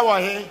 Ɛbɛhyia wɔ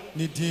he?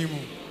 Ne din mu.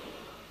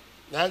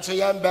 Nanso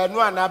yɛn baanu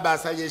anaa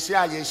baasa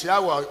yɛhyia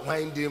wɔ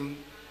hwan din mu?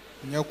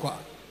 Nyɛ kwa.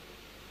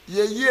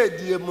 Yɛyi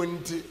adie mu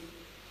nti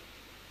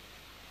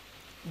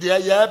deɛ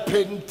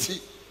yɛpɛ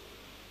nti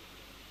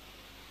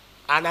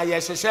ana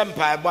yɛhyehyɛ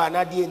mpaebɔ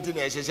ana deɛ nti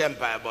na yɛhyehyɛ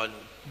mpaebɔ no.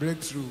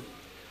 Breakthrough.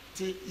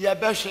 Nti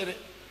yɛbɛhwere.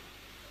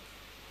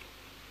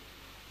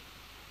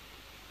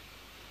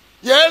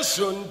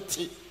 Yesu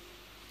nti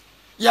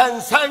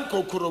yɛnsan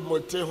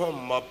kokoromote ho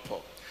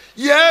mmɔpɔ.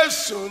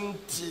 Yesu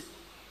nti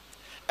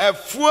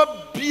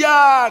ɛfuo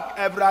biara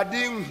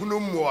Awurade nhunu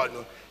mmoɔ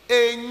no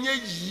enye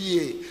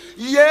yie.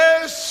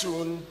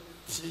 Yesu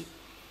nti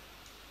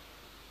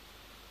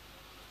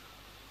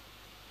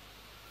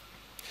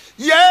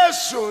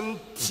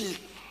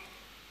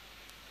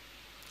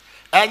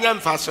ɛnyɛ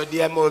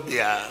mfasodeɛ ma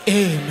obiara.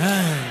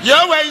 Amen.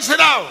 Yɛwɔ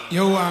nhyira wo.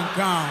 Yɛwɔ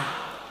anka.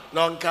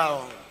 Nɔnka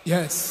wo.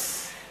 Yes.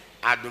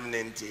 Adom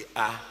ne nti.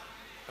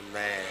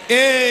 Amen.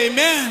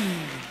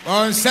 Amen.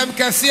 Onsɛm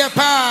kɛseɛ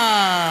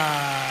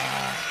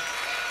paa.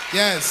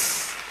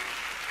 Yes.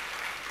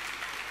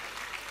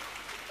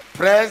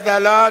 Praise the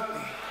Lord.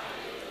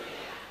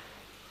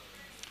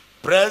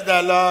 Praise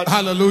the Lord.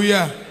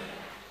 Hallelujah.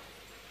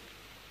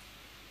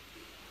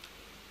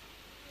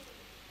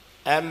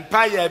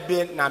 Empire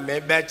bi na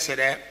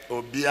mebɛkyerɛ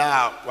obi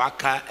a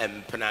waka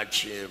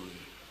mpenatwea mu.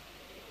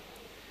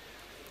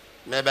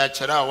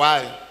 Mebɛkyerɛ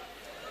why?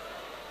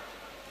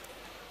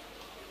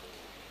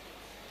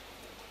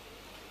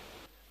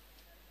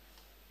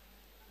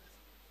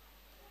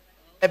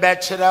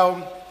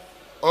 Mebɛkyerɛ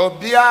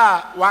obi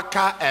a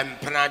waka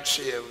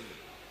mpenatwea mu.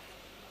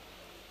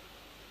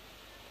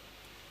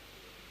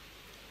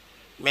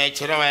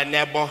 Mekyerɛ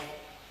enebo.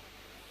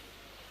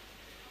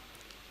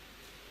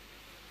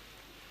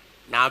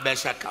 Now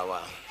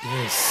Beshakawa.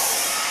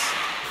 Yes.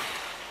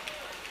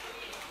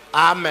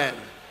 Amen.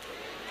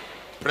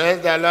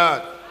 Praise the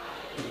Lord.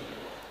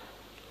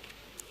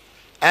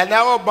 And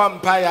now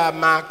Bumpire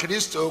Ma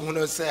Christo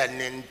who said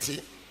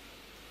Ninti.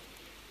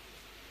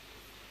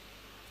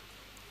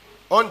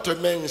 On to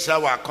men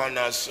shower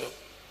corners.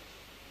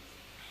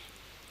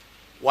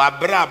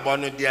 Wabra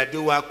bono dia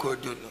duwa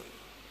koduno.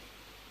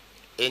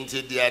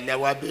 Into dia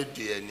never be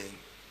DNA.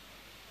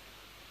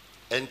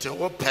 Into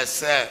what per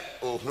se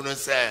or who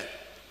said.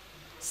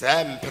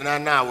 Sam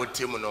Penana would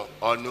Timono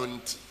or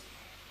Nunti.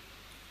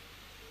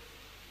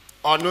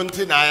 Or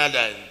Nunti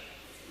Ireland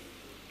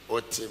or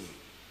Tim.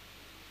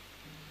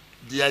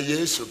 Dear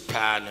Yesu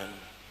Panan.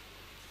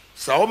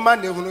 So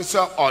many who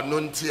saw or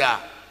Nuntia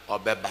or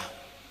Beba.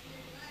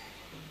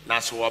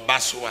 Naswa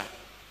Baswa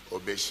or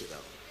Beshira.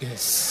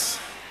 Yes.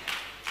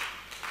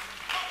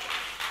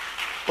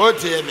 Oh,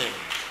 dear me.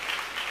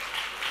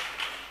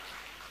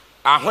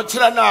 I want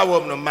to know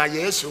woman, my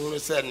Yesu who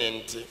said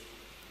Ninti.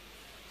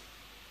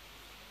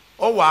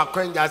 O wa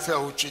kwenja se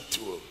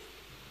uchitu.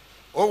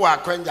 O wa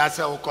kwenja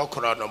se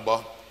ukokoro no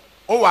bo.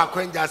 O wa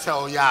kwenja se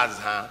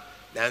oyazha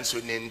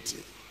nanso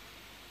nenti.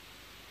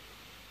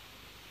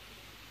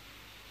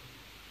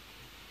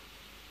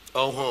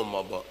 O ho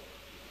mobo.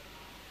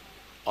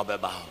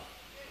 Obeba ho.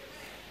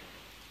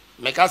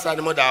 Meka sa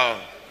ni moda ho.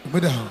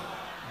 Moda ho.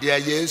 Dia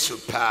Yesu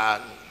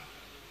pan.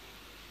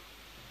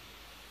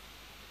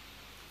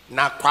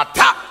 Na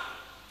kwata.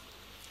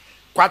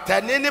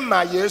 Kwata nini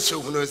ma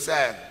Yesu hunu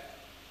se.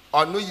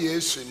 Onu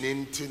Yesu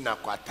ninti na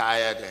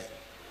kwataye de.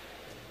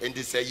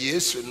 Enti se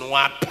Yesu no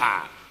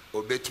apa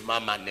obetuma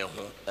ma ne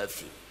ho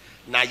afi.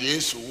 Na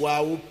Yesu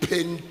wa wo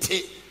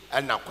pente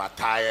na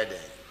kwataye de.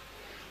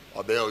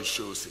 Obe o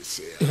show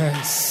sese.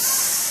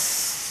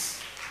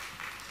 Yes.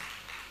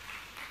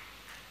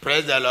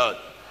 Praise the Lord.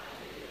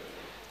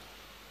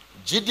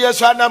 Jidie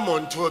so na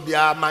monto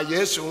bia ma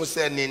Yesu hu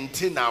se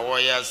ninti na wo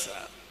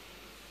yesa.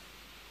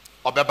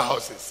 Obeba ho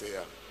sese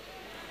ya.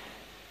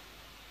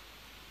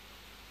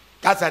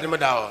 Kasa ni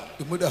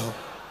muda ho.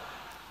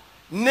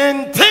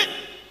 Nente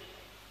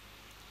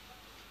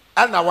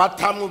ana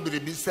watamu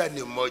biribisa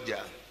ni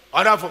moja.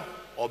 Orafo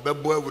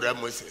obebo awura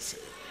Moses.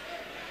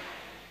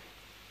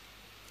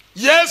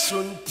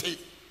 Yesu nti.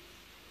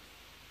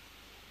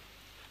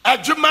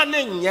 Adwuma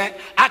ne nye,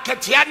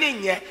 akatia ne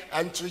nye,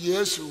 antu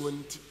Yesu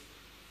nti.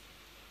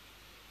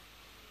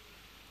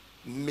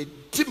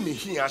 Medi me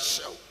hia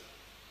hyew.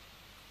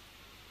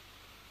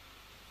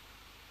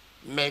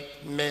 Me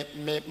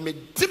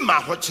di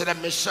ma ho kyerɛ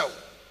me hyew.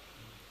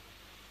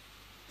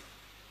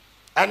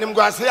 Anim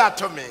go ase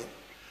atome.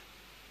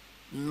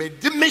 Me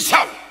di me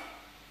hyew.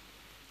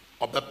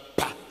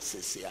 Obeba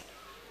sesia.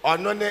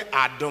 Ono ne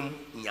adom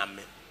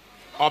nyame.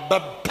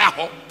 Obeba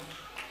ho.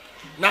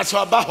 Na so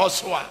oba ho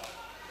so a.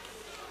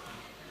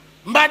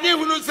 Mbani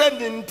hunu se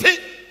nti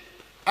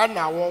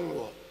ana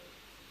wonwo.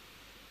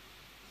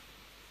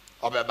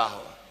 Obeba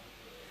ho.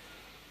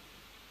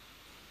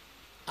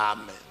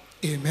 Amen.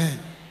 Amen.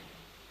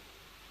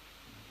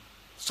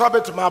 So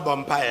betu mabo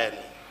mpaye ni.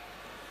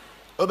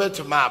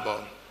 Obetu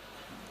mabo.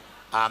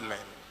 Amen.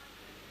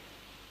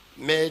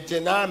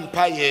 Medina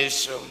mpa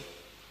Yesu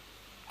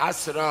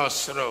asra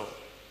osro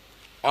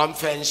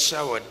omfen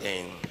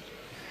shawoden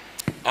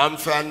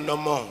omfen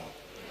nomo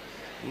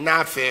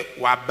nafe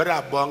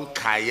wabra bon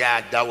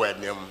kaya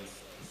dawenem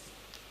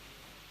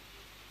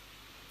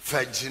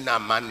fagina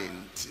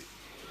maninti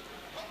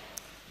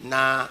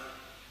na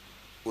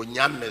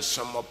onyame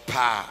somo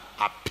pa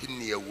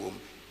apini ewom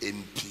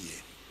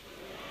empie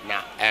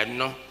na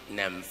eno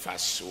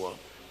nemfaso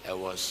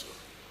ewoso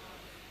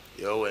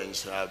yo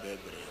wensra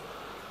bebre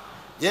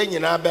ye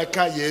nyina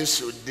beka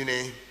Yesu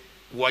dine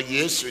wo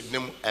Yesu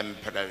dim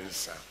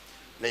emprensa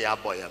na ya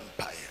boy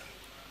empire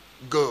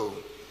go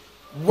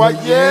wo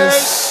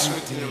Yesu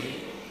dim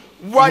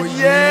wo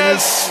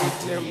Yesu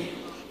dim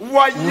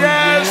wo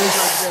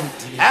Yesu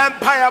dim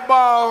empire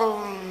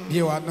bow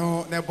you are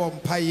no nebo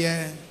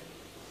empire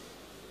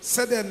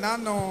said na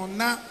no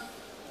na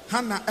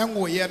hana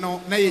enwo ye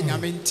no na ye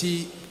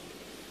nyamenti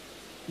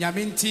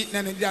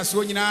na ne dia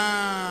so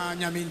nyina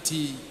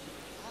nyamenti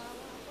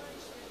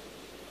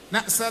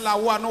na sala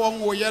wa no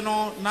wonwo ye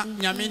no na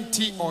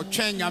nyamenti o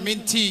twen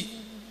nyamenti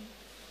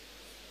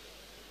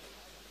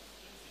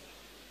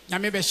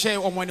nyame be hye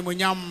omoni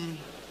monyam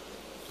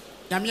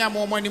nyame am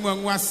omoni mu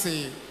anwu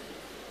ase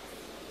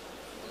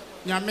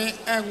nyame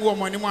enwu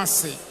omoni mu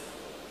ase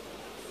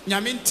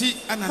nyamenti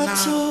anana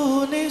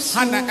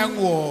hana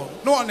enwo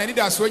no ona ni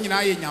da so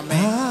nyina ye nyame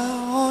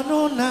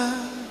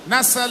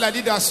na sala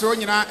di da so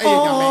nyina ye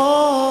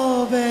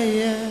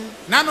nyame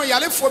nano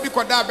yalefo bi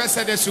koda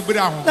bese de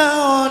subira ho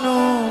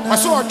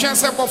aso otwen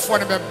se bofo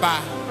ne beba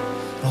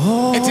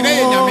etine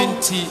ye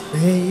nyamenti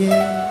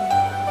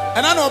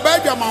ena no ba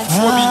dwa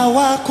manfo bi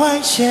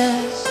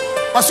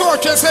aso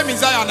otwen se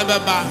mizaya ne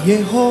beba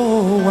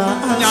Yehowa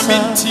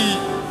nyamenti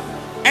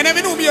ene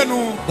bi no bi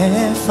enu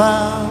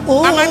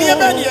amani e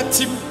ba ne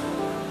yatim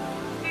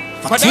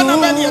koda na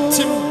ba ne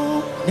yatim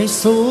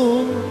neso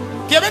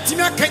ke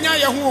betimi akanya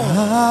ye ho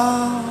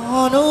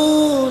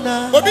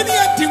obi ne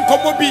yatim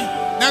komo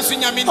bi nanso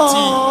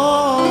nyamenti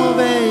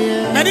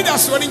many da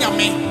so ni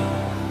nyame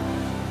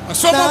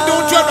so mo do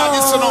twa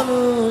da so no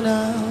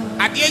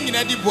ade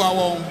nyina di bua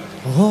won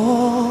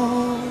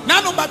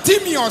nano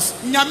Batimius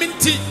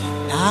nyamenti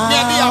ne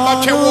ade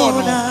abatwe wo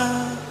no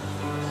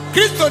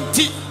Kristo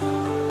nti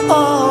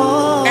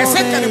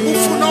ese kan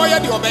bufu no ye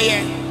de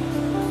obeye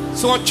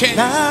so chen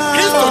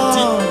Kristo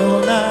nti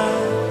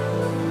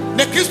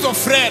ne Kristo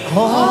friend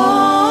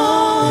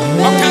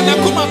okana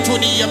kuma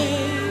toniyam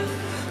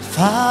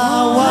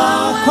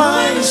Fawa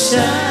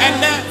kwansha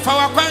ene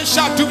fawa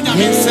kwansha tumnya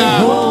mensa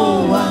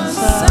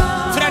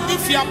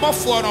Philadelphia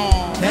bofo no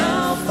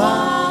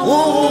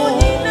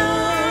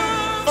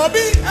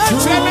obi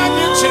etre na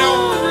bi kire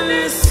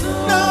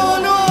no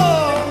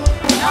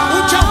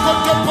ucha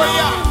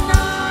kotopoya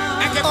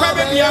eke kwa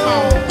be bia ma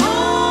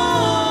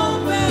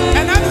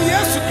ena no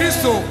Yesu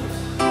Kristo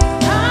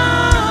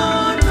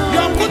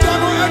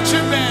yonkudono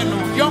echebeno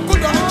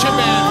yonkudono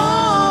chebeno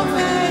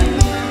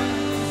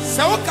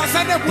Sawo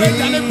kasa de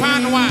bueta le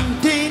pano a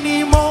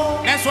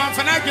Neso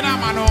amfana adwena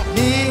ma no na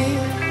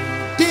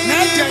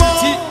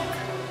agenti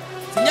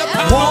nya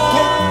pano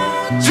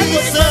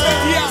Jesus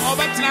dia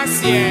obetra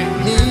se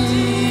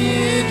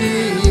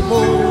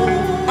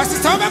Pastor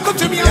Sawo ko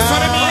to mi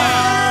afare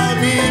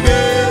mi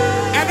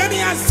ene ni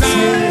asa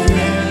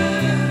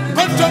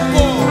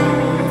kontompo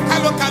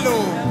kalo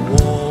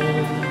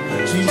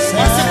Jesus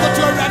Pastor ko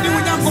to radi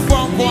wunya ko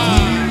bonko a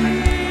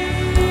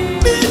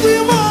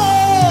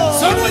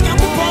so no nya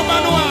ko bomba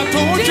no a to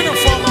wotwe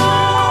fom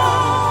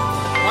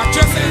wa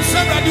chese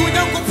nsabra di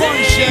wunya ko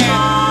ponhye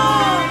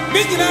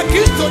bi nyina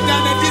Kristo da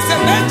na di se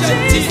na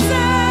agenti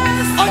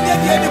onye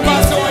die ni ba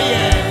so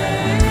ye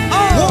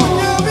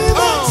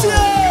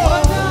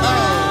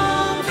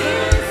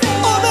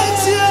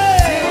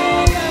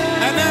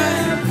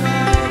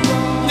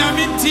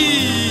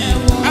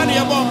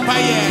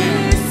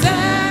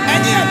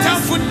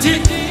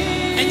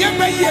Enye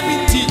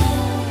binti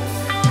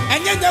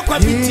enye nyakwa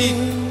binti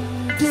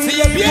se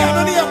ye bia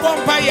no ne ye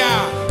bompa ya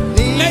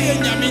na ye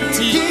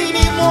nyaminti e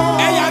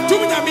ya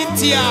tum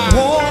nyaminti a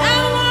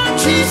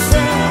Jesus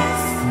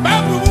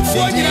babu mu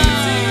fonyira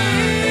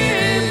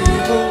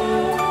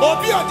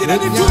obi odina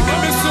ni tu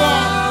nyamiso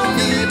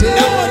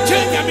na wo che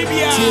nyami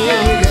bia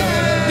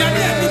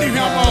nyami andi ni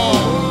hwamo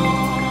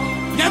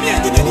nyami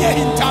andi ni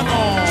hintano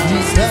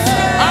Jesus,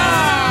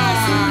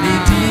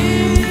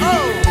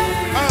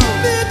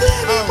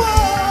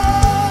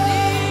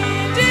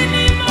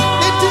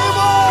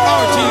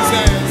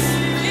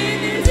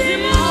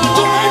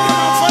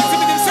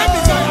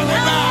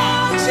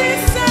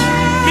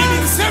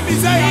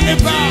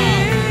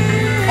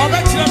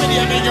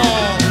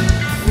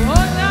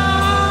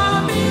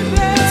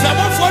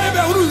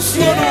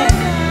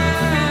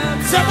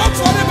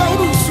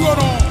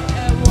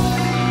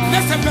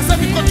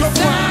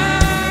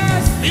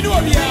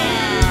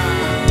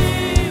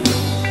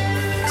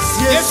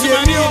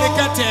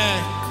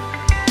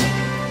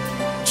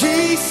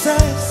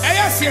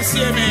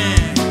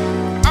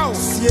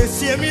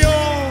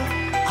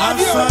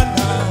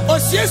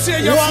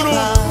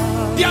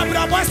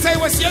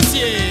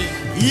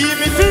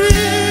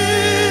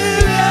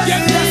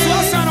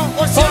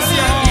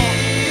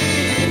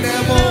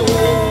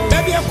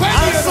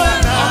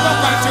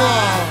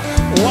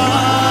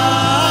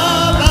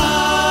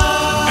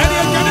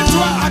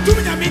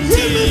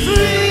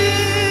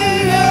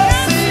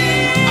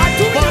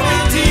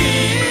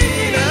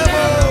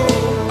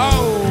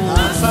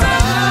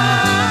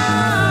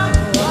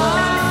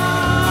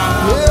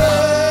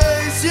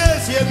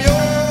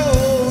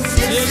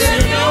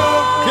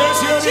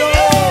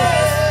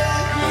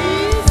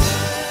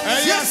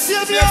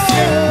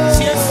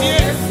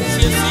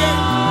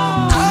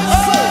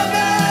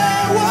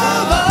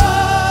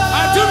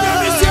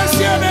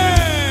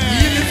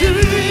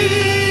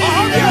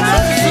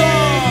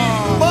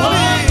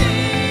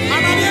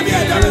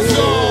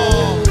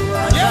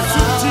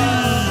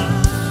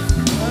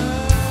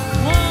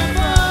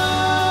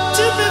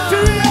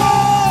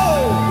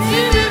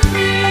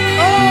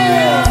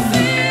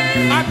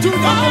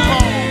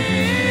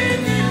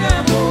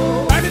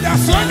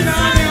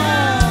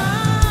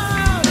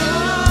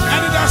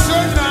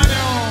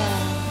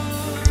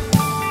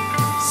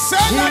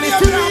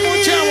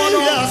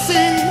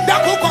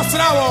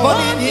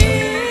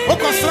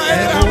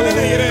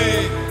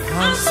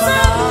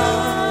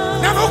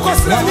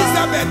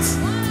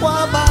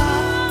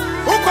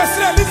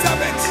 Elizabeth.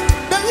 Elizabeth.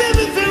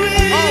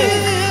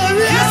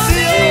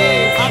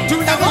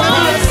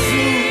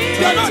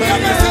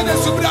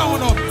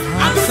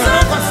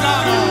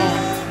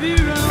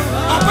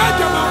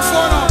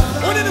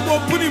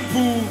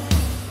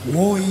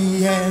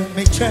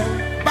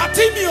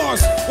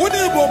 Batimios, what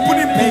did you put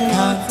in me?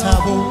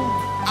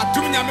 I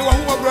do not know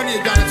who brought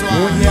you down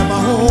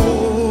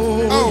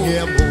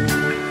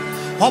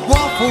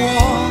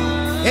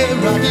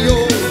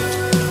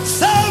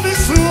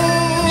service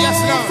room. Yes,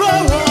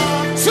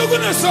 Lord. So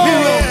good as all.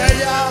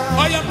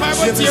 I am my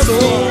wife.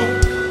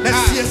 Let's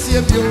see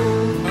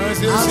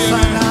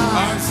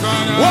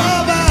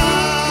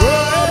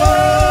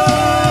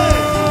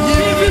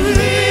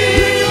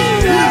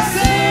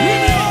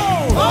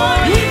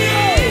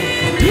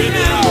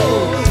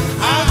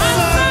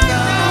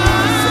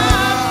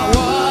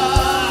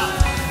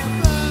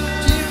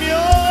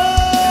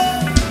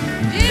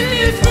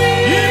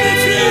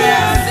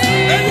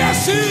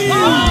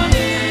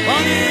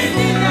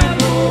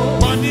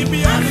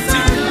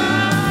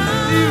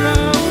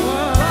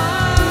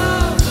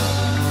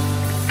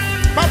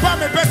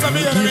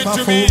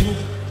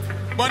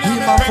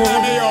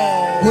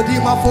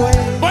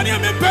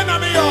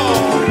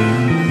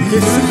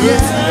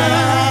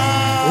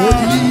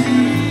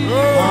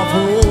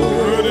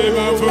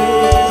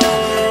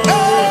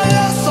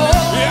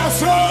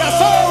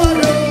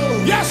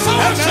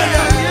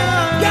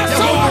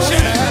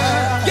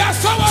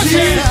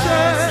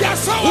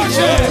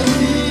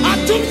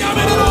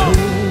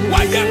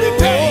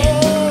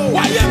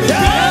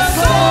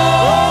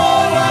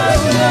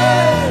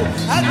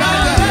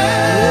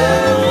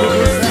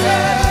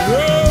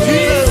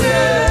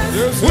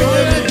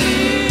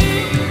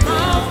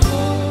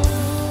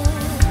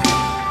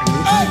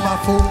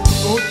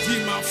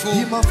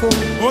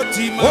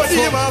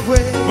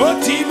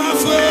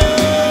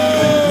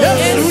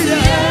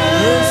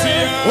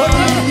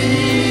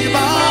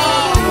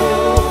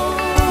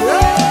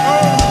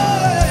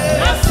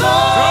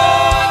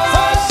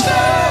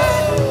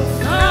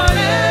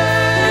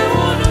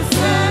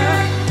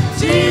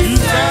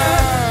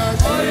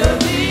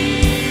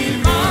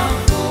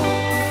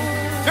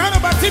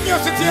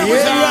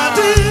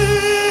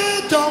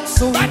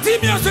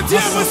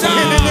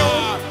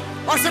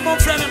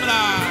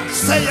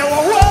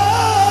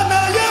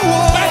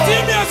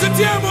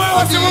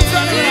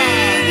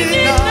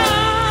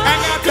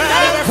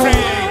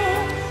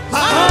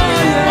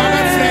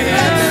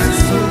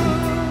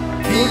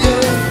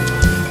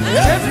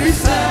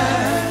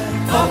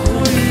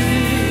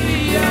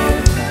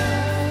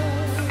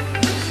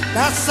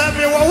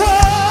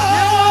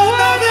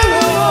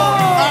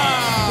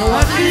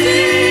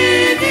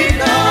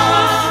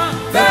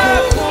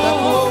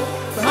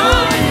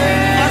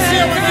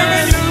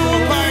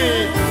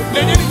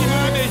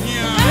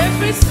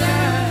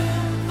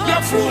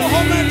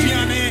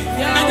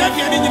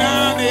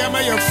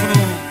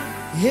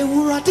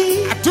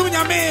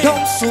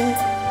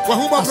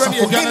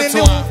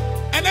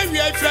and then we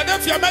are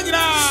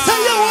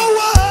Philadelphiamovement.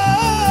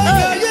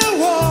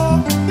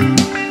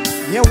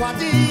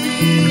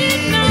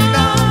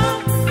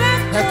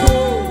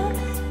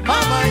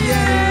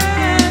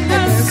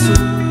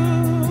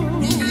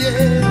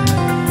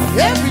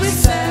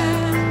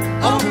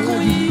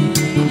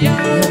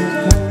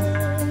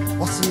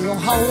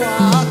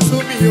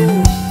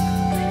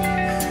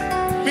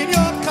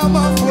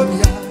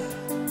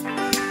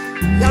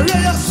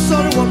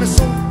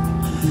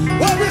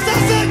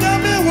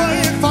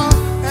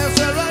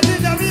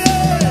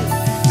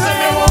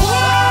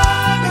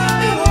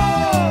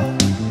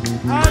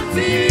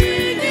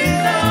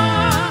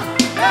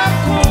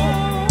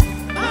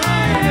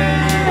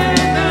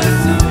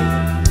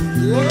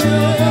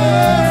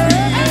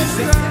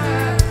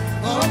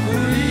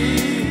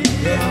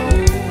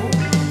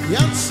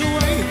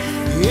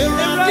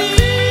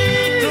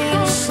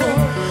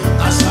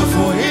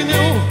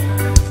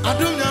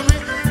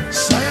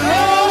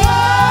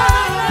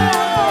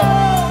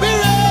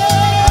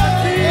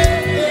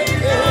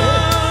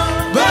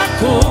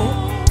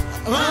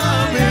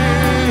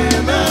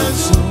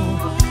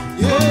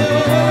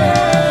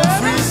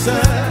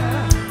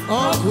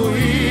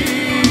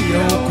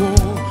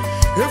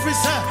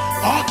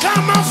 Oh,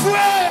 come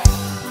away.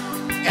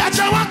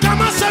 Yajawa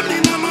kama semni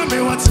na mame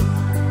wati.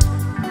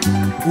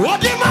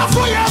 Wadi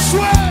mafu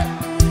yaswe.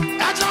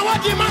 Yajawa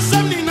di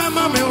masemni na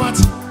mame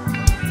wati.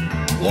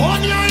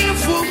 Wonya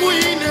infumu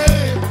ine.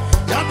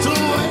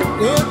 Yatuwe.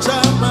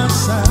 Ocha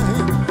masai.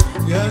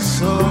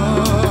 Yeso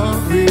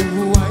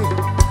riwai.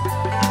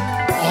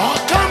 Oh,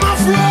 come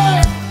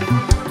away.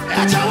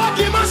 Yajawa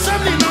di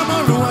masemni na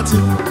mame wati.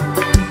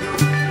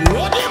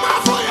 Wadi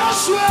mafu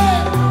yaswe.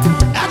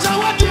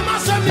 Yajawa di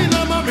masemni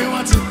na mame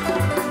wati.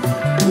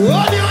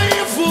 What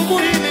you for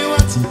money?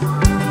 What?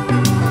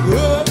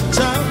 Oh,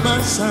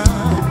 Jamasa,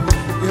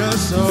 you're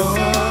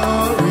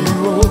sorry.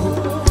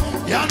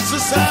 Young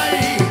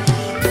society,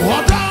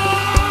 what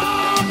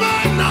am I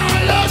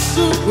now?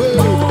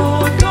 Super.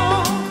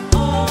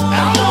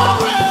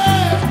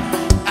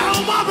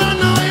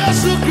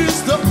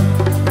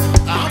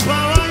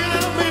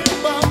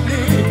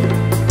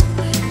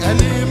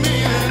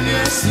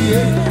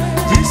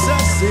 Jesus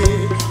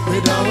say,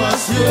 "Without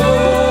us,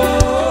 you."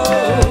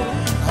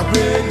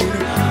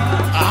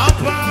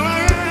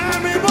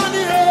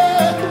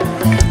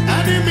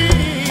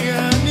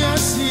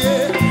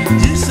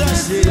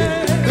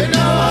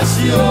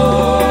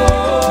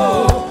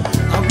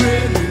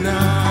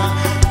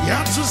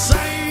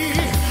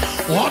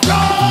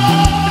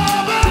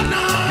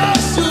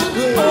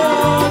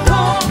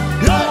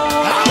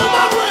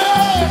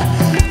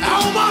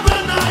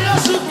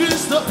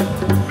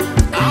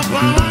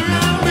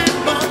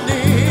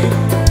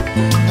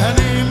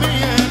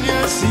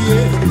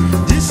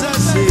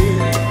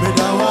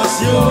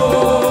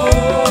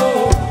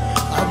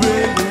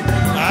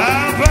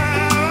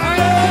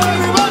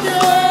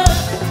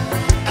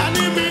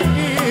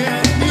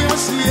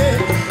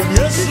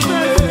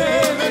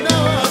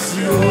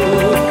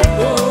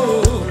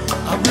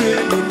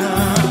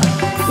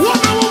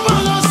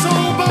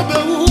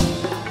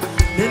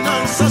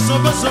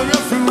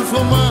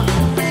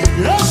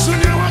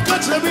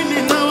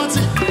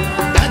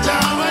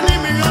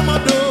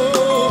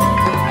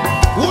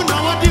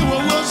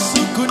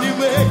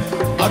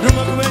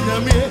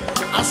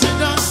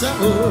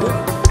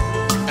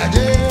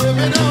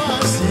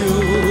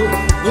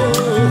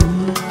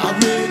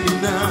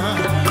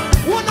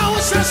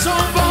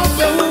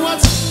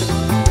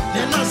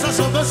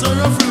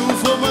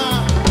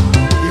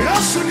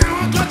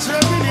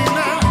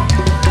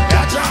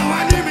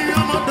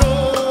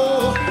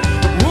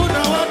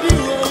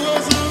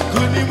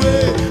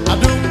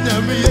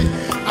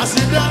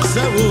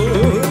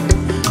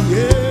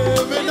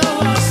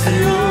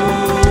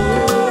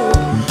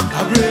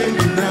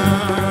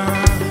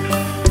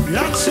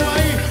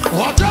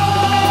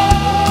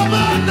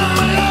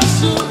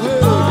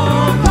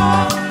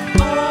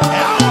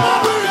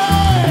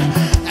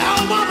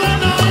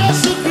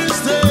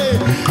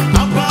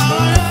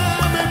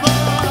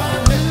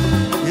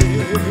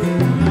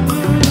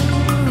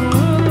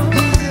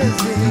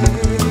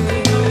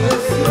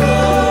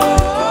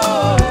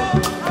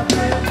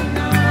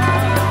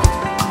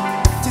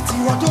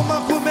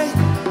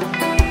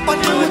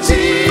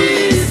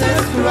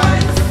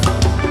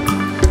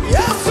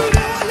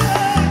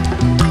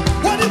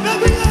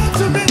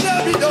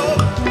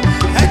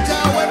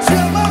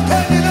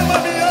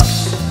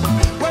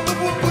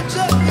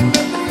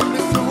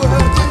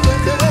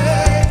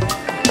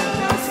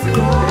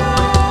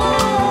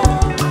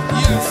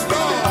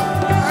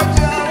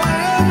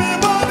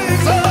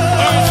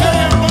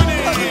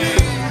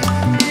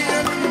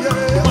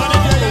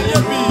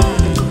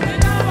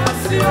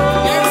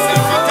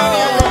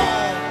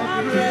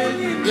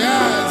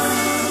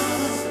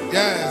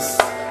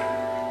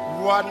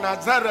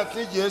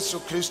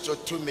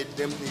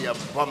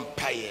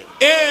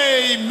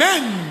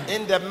 Amen.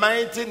 In the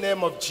mighty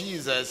name of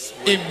Jesus.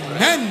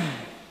 Amen.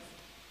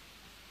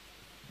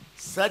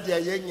 Sadia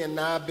yenye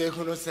na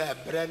behunu se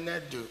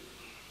brenedu.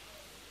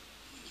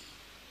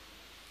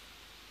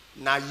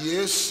 Na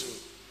Yesu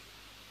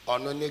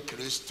ono ne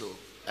Kristo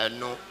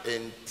eno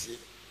enti.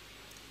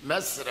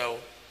 Mesrew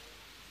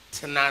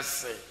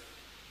tenase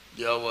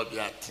de owo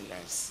bia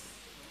tenase.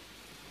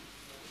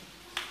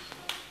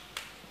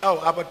 Oh,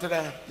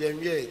 abatara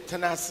yenwie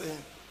tenase.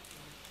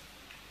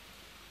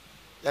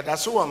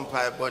 That's one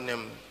pie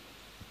bonim.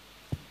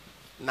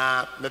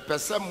 Na me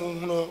pesa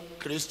muhno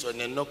Kristo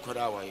ne no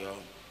kura wayo.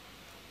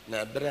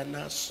 Na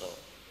brana so.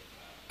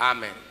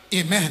 Amen.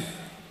 Amen.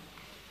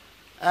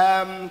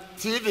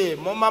 TV,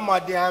 Mama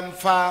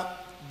Modiamfa,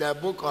 the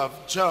book of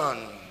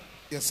John.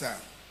 Yes, sir.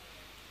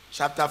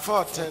 Chapter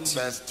 14,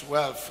 verse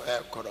 12.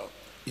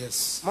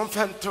 Yes.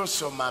 Monfento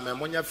so mame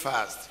monya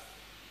fast.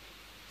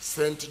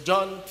 St.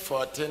 John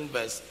 14,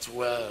 verse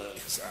 12.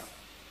 Yes, sir.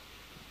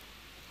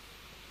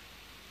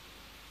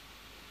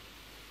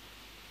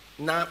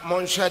 Na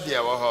monsha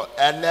dia wo ho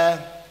ene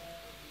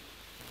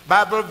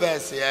Bible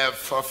verse here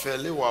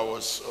fulfill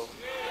what so.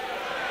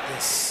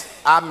 Yes.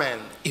 Amen.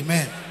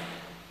 Amen.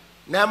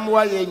 Na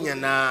mwa ye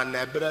nyina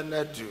na bra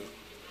na do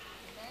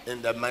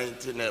in the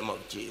mighty name of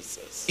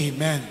Jesus.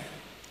 Amen.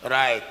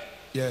 Right.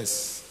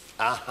 Yes.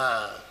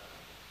 Aha.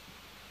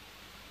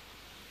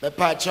 Me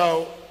pa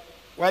chow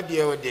What do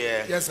you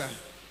dear? Yes, sir.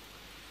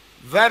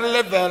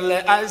 Verily, verily,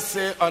 I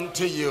say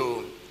unto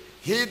you,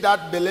 he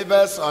that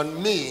believeth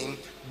on me,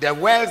 the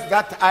works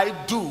that I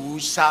do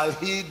shall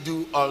he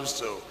do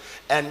also,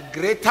 and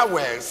greater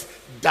works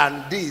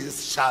than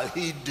these shall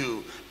he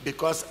do,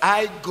 because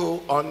I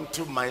go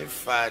unto my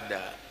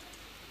Father.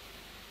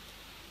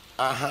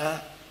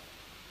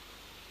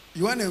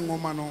 You want a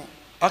woman?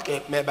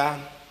 Okay, maybe.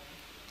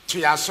 To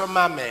your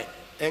me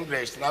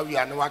English, now we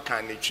are no one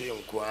can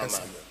change.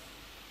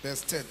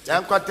 Verse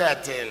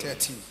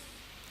 13.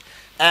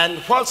 And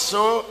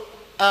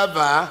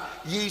whatsoever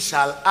ye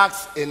shall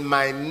ask in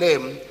my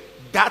name,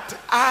 that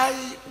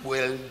I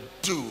will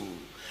do,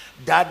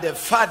 that the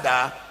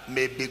Father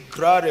may be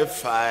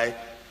glorified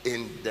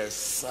in the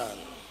Son.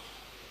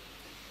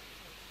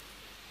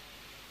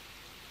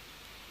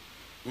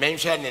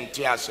 Mention in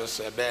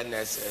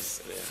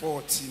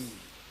 14.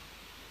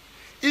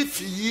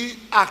 If ye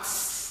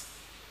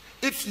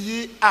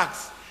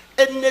ask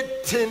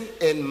anything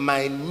in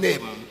my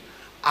name,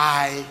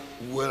 I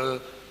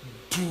will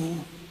do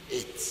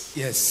it.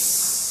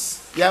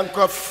 Yes.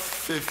 Yankov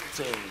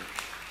 15.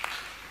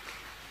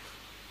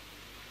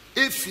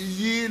 If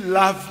ye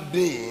love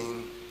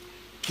me,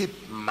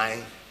 keep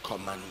my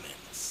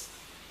commandments.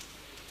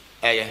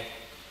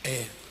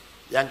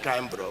 Yanka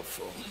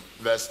Imbrofo,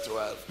 verse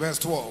 12. Verse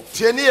 12.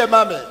 Tieni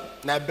emame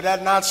na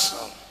brana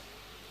song.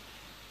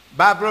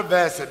 Bible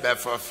verse be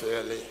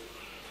fulfilling.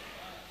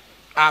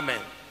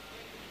 Amen.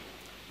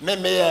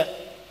 Me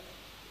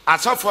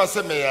asofo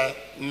se me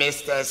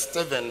Mr.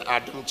 Stephen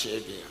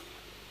Adumchevia.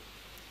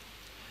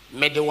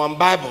 Me the one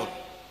Bible.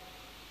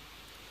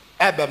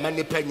 Ebe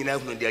mani penyina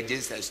hunu dia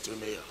Jesus to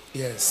me.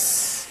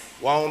 Yes.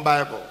 One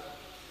Bible.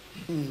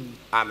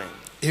 Amen.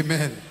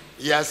 Amen.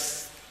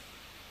 Yes.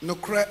 No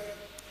cre.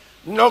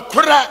 Me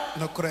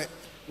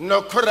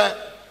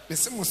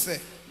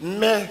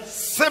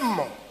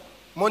semo.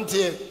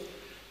 Montie.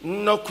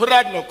 No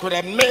kura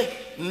me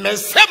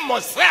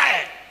semo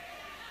se.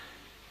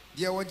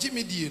 Dia wa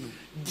Jimmy Dieno.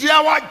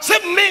 Dia wa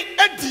Jimmy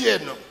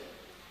Edieno.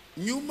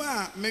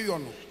 Nyuma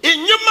meyono.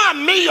 Inyuma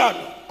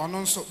meyono.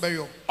 Ononso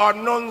beyo.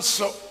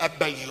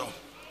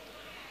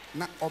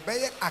 Na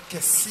obeye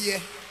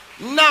akesiye.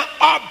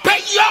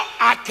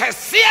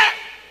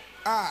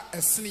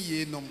 Esni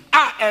yenom.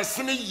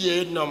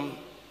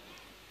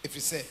 If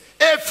you say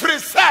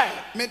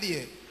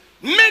Medie.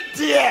 Me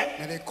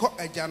ko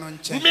ejano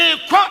nchen.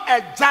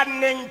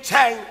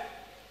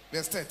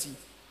 Verse 13.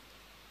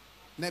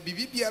 Na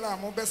bibi biara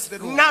mo besre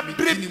no. Na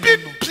bibi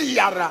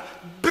biara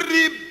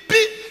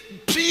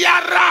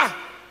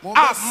mo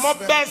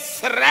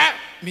besre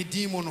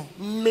medimo no.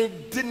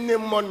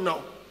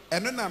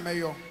 Eno na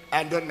meyo.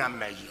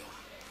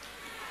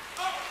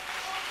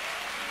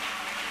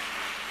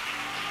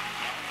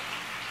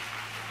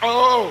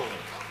 Oh,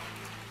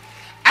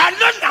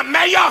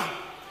 mayor.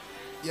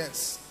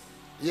 Yes.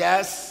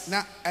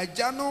 Na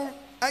ejano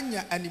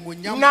anya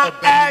animonyam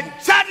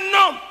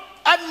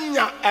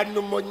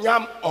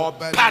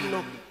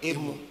obano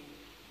emu.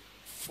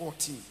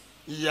 14.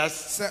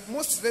 Yes. Se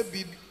mosre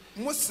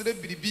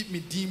biribi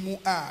medimu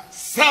a.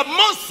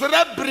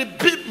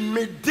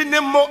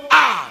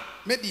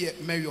 Medie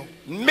mayor.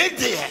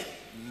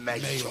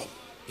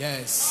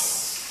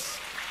 Yes.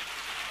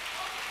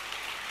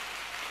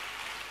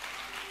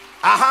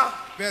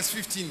 Verse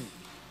 15.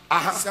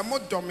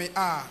 Samodome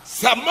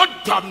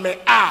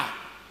a.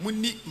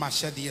 Muni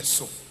mashadi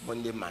so.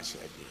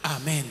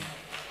 Amen.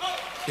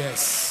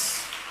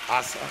 Yes.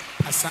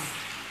 Asa.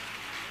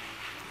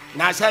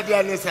 Na shadi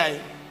ani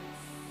say.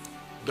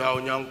 Do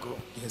onyonko.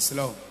 Yes,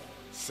 Lord.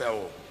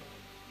 So.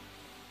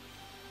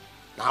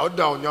 Na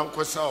do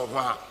onyonko so ho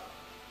a.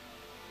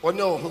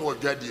 Onye ohu wo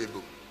dwade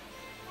ebo.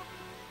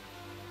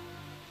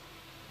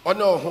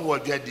 Onye ohu wo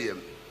dwade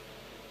em.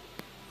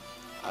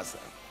 Asa.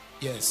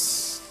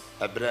 Yes.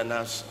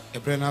 Ebrenas.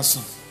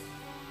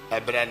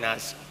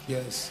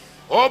 Yes.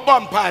 Oh,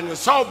 Bompan,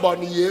 so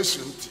born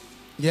yes.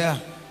 Yeah.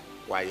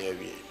 Why are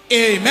we?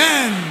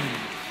 Amen.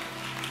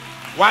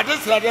 What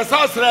is that? The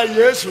sauce,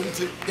 yes.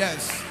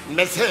 Yes.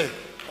 Message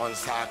on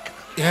Saka.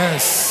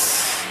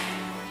 Yes.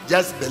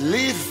 Just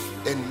believe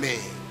in me.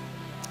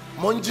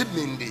 Monji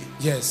Mindi.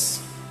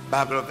 Yes.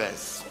 Bible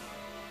verse.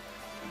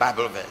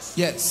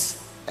 Yes.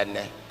 And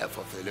then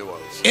fulfill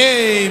words.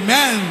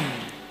 Amen.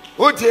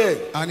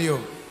 Ute.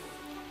 Anio.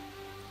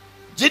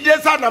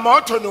 Jidesa na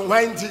moto no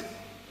wanti.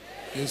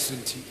 Yes,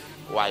 nti.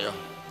 Wayo.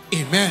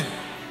 Amen.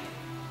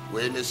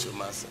 We ni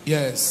sumasa.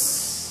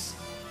 Yes.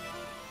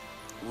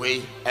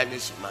 We any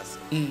sumasa.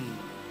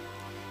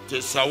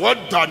 Tesa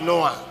what don't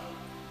know.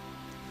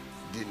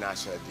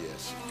 Dinasha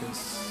yes.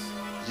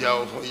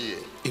 Yo hoye.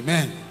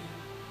 Amen.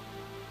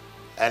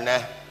 And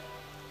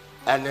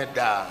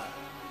da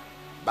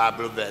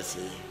Bible verse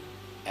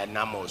and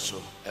I'm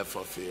also a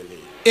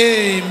fulfilling.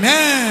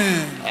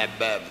 Amen.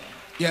 Abem.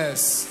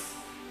 Yes.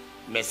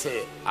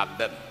 Messe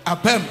abem.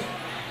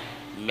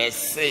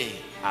 Messe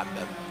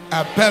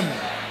abem.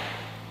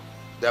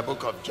 The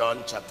book of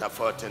John chapter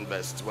 14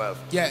 verse 12.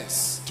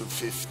 Yes. To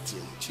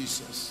 15.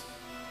 Jesus.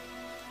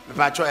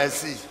 Pacho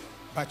esi.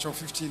 Batch of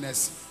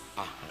 15s.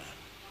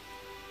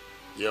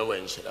 You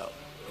went shall.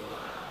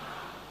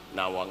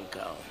 Now one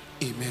count.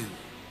 Amen.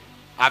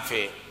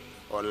 Afe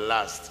or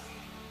last.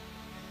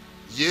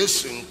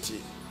 Yes,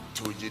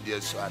 to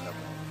Judas Anam.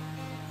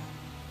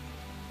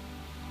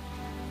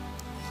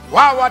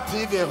 Wow, what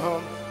TV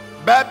home?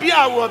 Baby,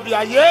 I will be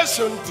a yes,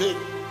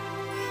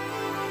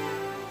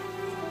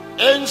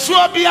 and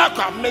so be a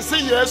come,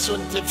 Missy, yes, to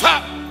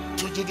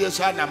Judas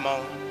Anam.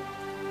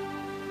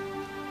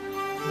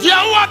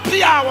 Dear, what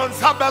Pia wants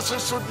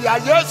Sabbath should be a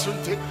yes,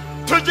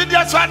 to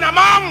Judas Anam.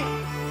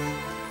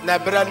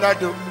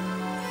 Nebranado.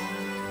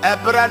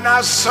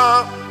 Ebrana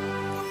son.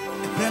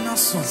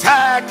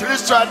 Say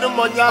Christo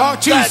anumonya. Oh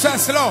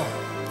Jesus Lord.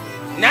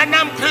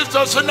 Nanam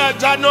Christo sona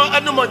jano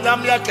anumonya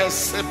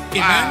yakese.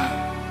 Amen.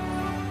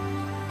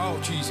 Oh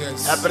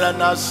Jesus.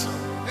 Ebrana son.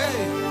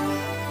 Hey.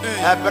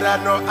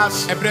 Ebrano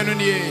as. Ebrano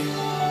nie.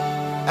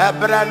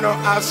 Ebrano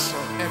as.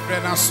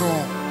 Ebrana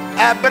son.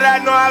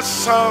 Ebrano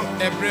ason.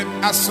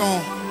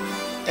 Ebrana.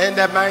 In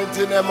the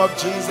mighty name of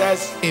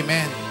Jesus.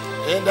 Amen.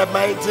 In the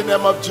mighty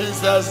name of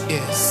Jesus.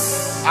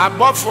 Yes.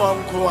 Above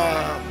one.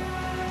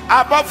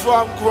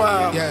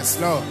 Yes,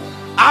 Lord.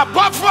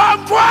 Above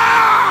one.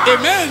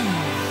 Amen.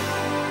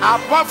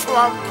 Above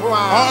one.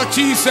 Oh,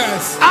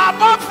 Jesus.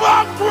 Above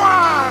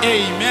one.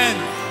 Amen.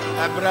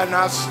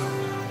 Ebranas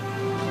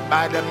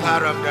by the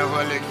power of the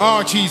Holy Ghost.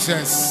 Oh,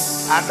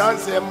 Jesus. I don't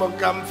say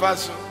Mukam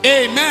Faso.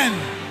 Amen.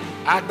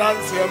 I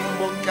don't say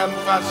Mukam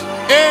Faso.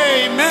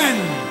 Amen.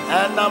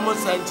 And I'm a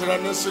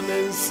central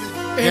sunensi.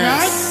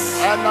 Yes.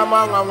 And I'm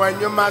a when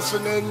you must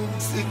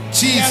sunensi.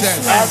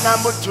 Jesus. And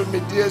I'm a to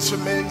media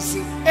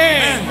sunensi.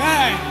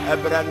 Amen.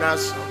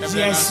 Ebranas.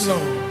 Yes,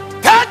 Lord.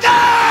 Take it!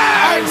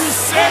 I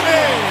receive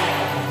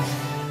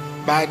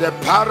it. By the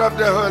power of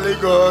the Holy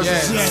Ghost.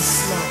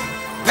 Yes, Lord.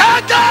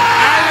 Take it!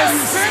 I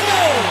receive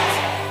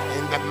it.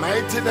 In the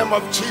mighty name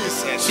of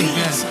Jesus.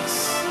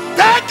 Jesus.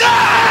 Take it!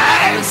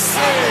 I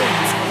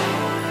receive it.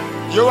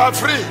 You are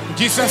free. In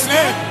Jesus'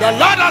 name. The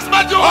Lord has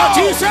made you Oh, whole.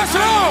 Jesus,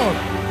 Lord.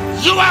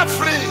 You are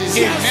free.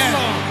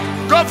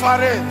 Amen. Go for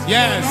it.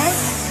 Yes.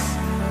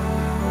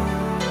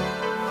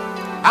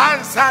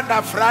 Answer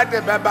the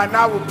Friday, baby.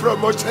 Now we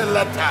promotion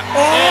letter.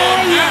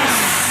 Oh,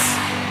 yes.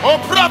 Oh,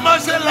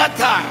 promotion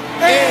letter.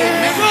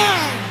 Amen.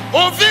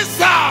 Oh,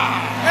 visa.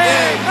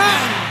 Amen.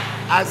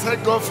 I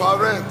said, go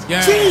for it.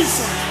 Yes.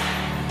 Jesus.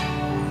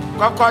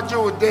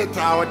 Go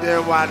data or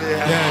the one.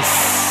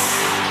 Yes.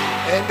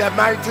 In the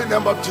mighty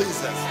name of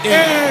Jesus.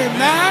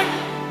 Amen.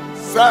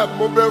 Sir,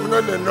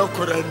 no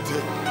current.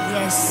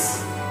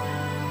 Yes.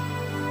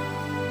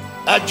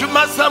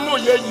 Ajuma samu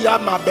ye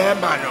yama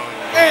bema no.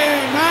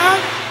 Amen.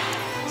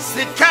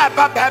 Sika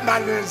ba bema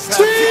no.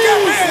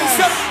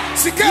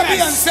 Sika bi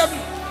ansem.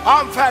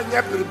 Amfa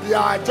nye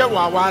bibia aje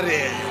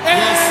waware.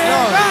 Yes,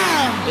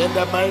 Lord. In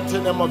the mighty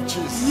name of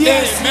Jesus.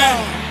 Yes,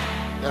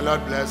 Amen. The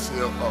Lord bless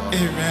you all.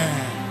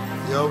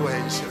 Amen. Your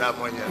way shira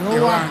monya.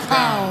 You are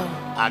power.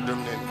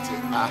 Adumnti.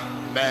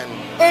 Amen.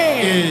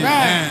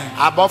 Amen.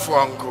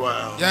 Abofo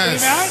nko.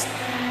 Yes. Amen.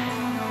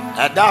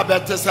 Ada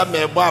bete se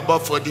mebo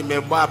abofo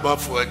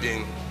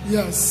di.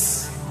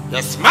 Yes.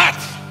 The smart.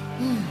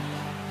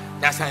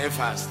 That's how you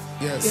fast.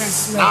 Yes.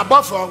 Yes, Na Lord.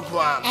 abofo nko.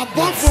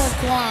 Above all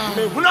crown.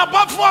 Me huna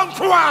abofo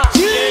nko.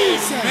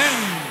 Jesus.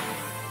 Amen.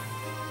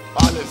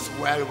 All is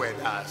well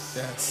with us.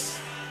 Yes.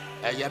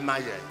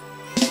 Eyemaye.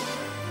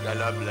 The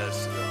Lord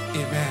bless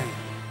you. Amen.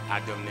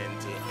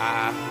 Adumnti.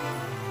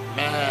 Amen.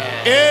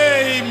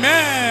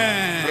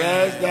 Amen.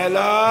 Praise the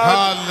Lord.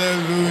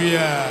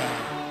 Hallelujah.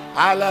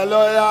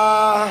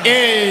 Hallelujah.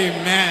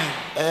 Amen.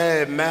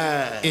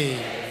 Amen.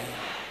 Amen.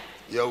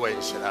 Your way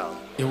shall.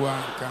 You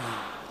are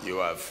God.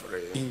 You are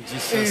free. In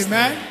Jesus'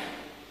 Amen.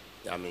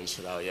 I mean,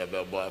 shall you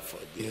be born for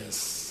this?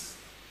 Yes.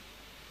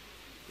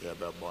 You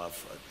be born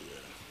for this.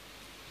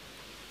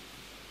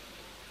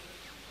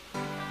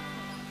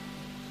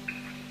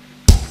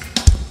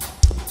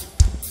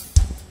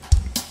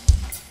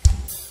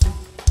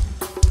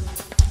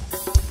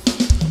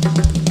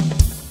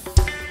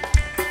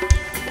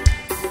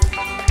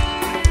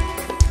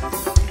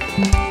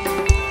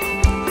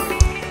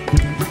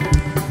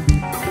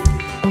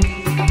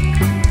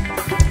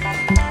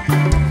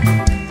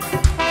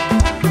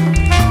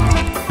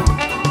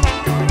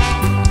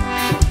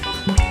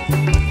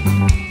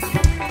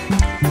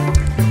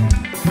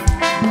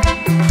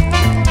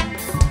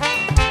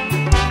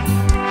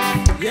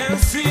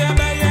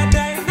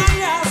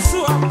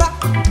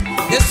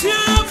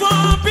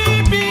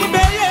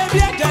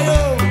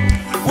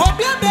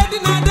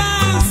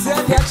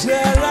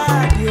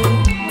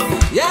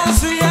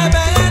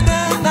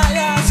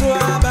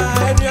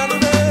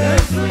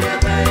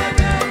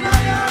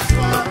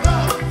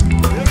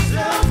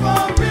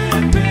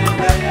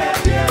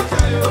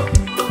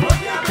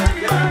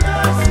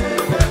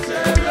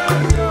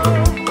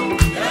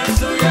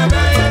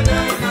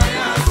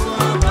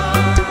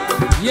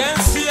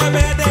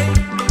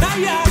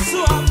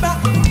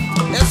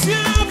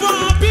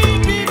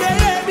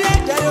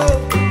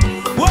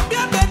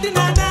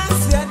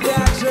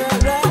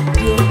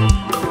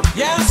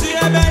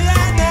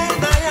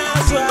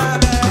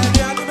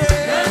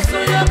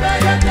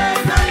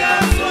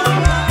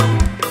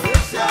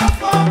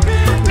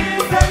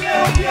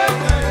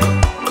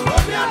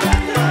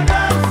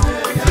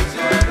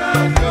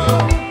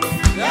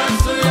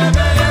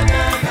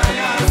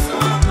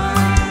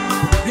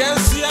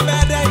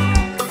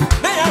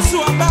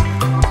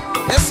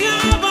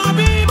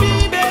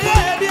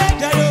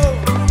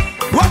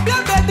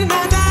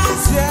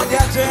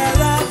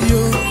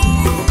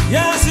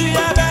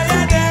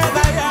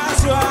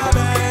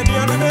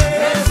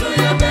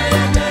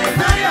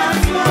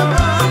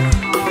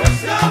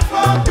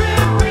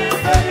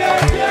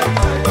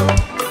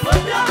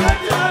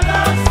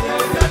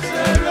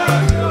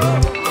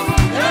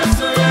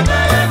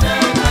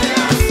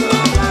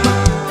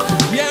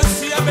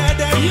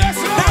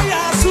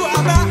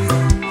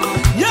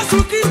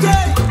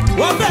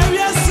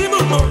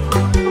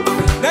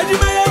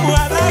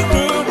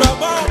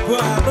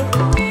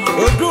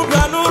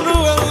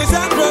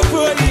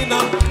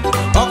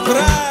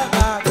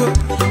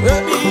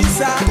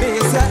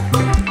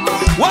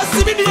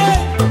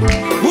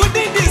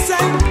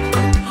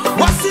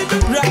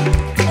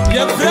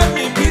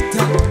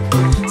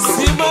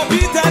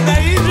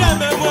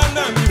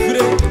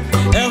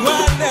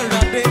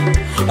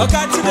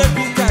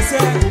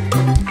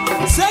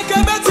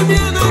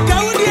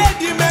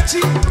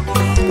 magic.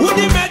 Would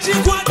the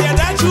magic one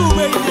that you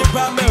may live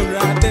by me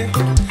rade?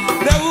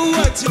 Now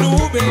what you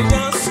may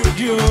answer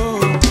you.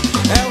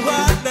 And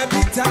what the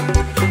pita?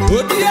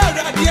 Would the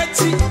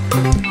radiati?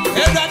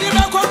 And I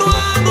never go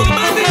no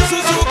man is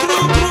so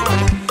group.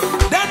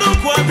 Then no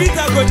one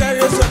pita go to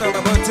your son of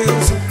a mountain.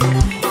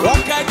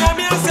 What can you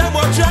mean? Some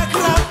more track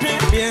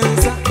rapping.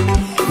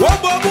 What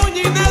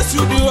Bobuni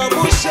Nasu do a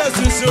bush as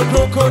you so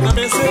broke on a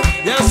message.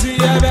 Yes, you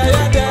have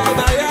a day,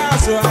 I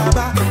so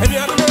about. And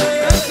you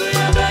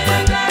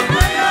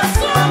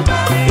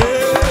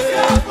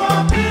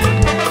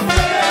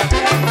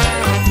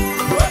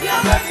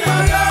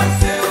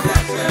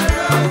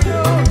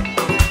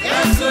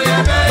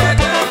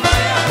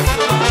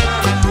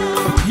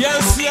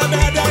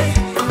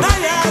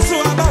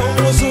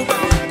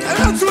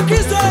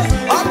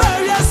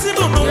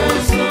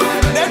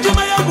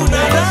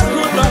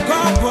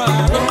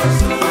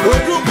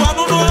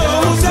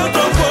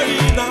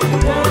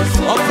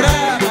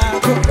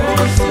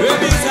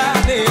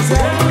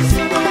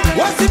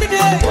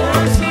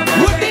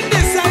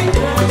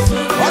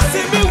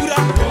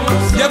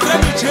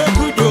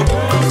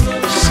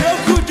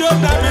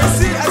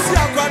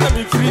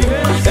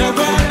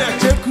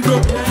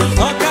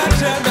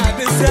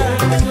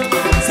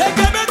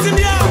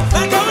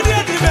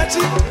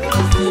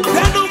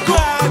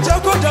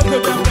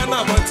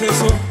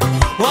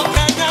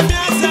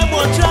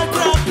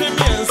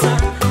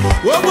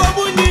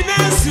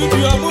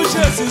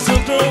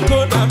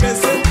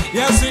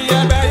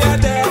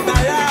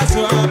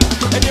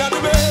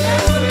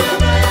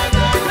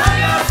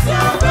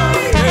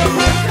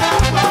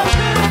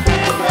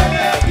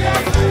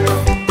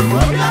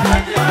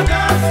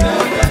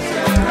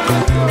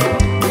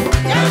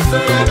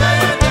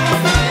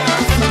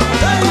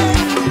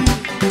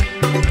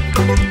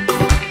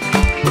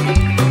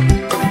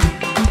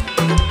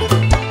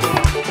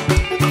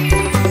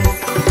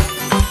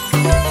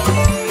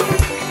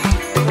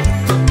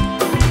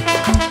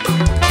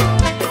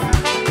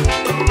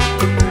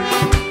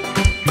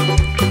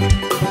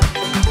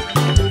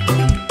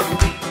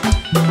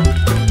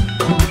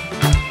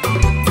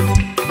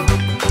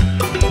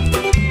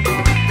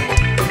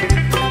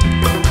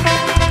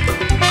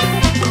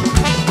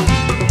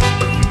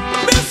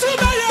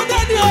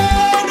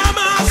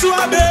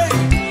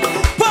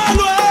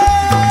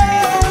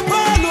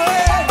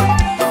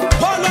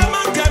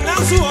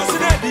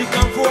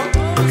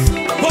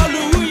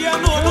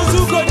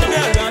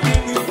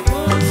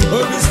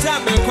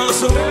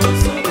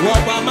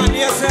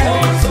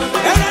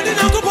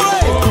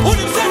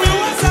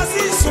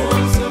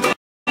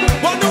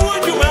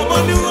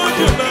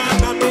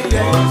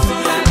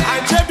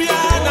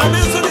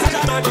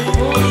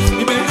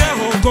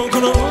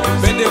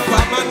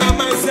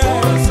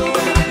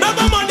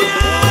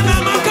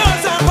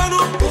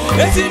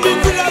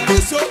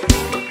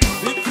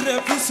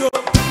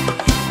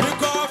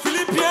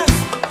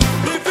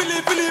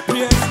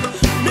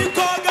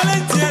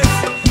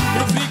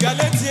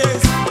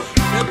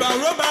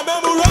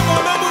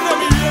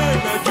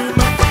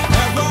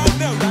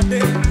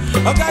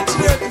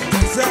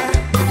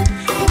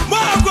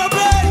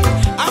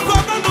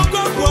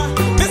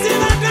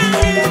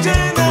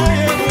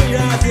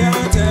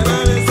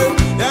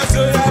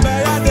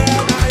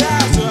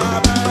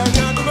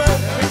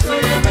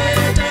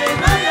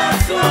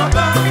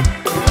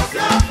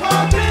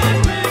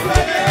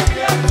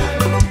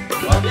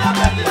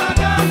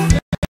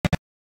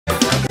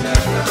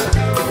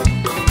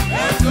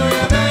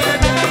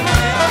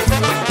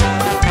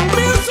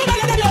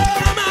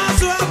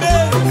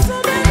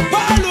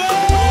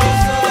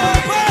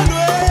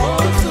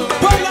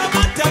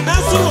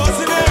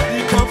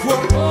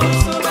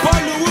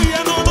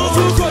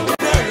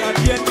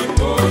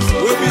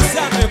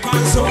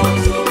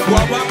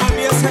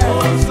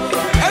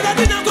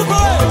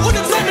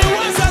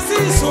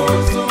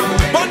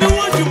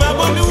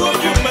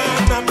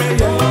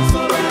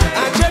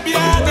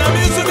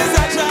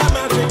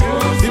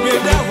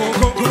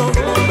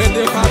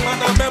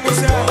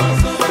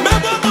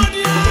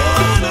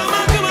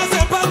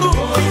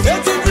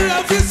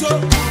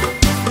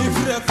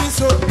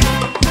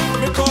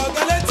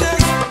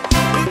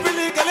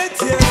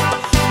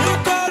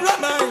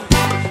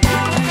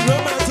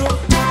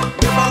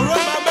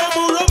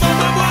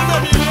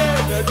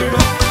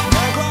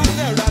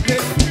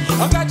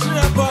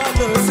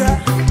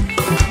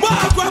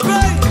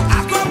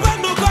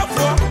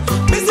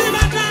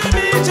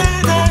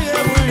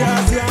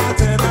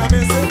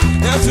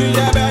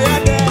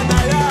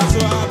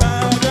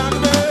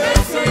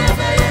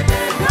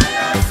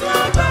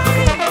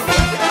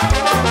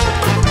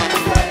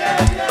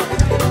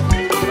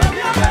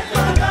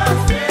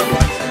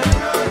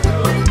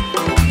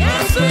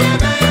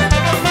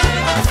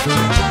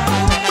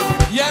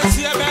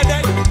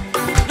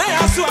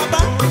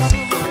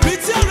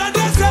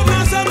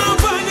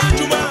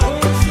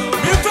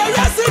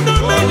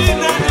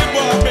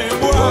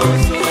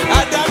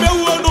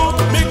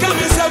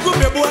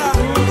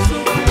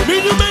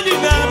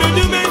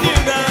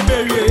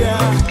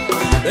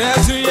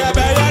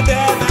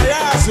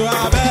so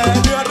I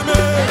bet you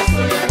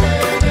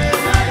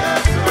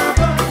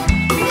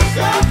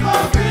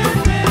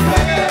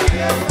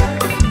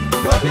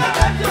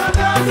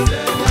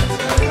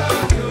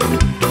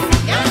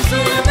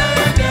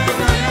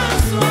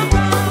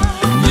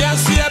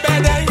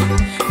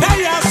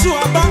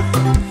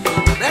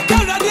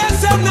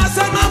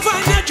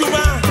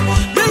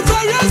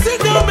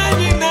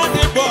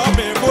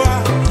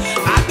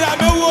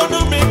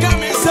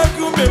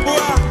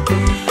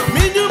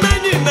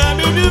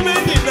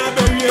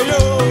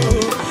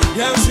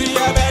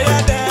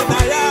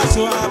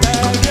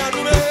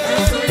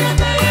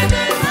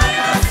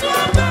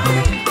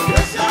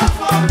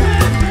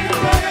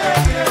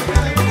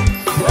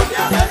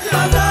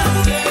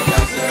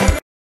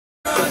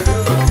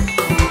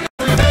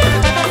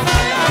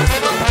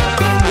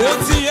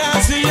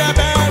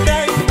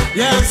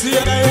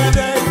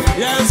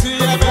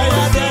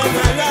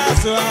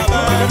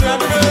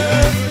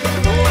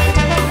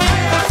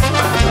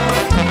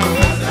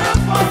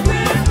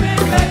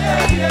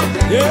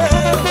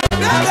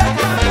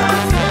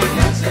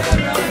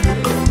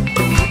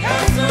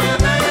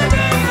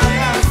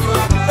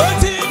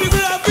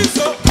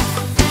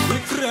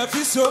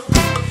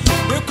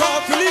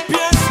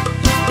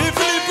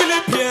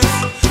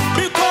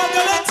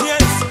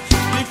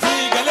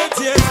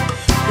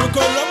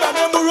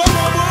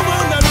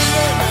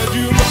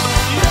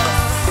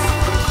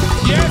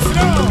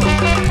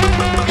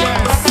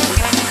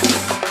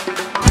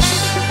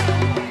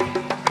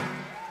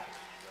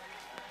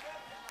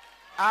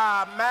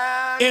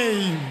Amen.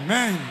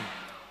 Amen.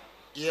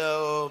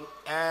 Yo,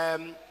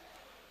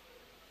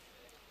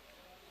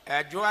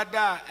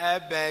 Juada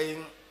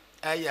Ebay,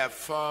 a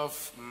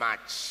fourth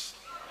match.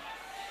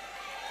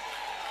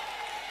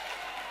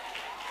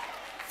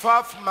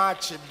 Fourth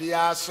match,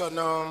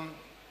 Biasono,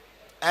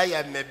 I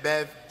am my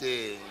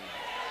birthday.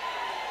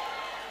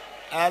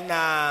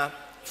 And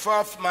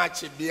fourth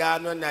match,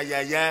 Biano, na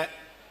yaya.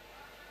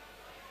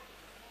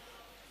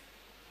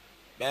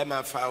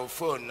 Bema fa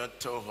phone not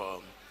to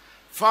home.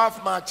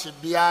 Fourth match,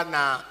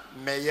 Biana,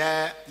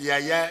 Maye,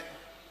 yaya,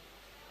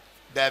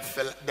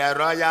 the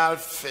royal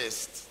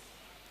feast.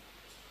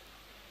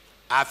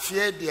 I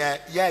fear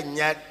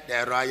yet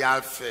the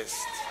royal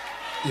feast.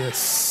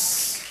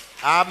 Yes.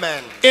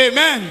 Amen.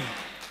 Amen.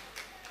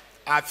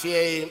 I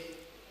fear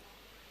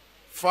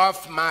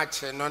fourth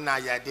match, no, na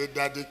yadi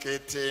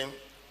dedicating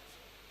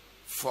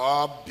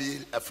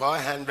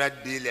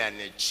 400 billion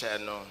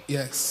channel.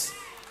 Yes.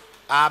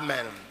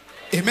 Amen.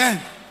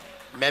 Amen.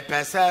 Me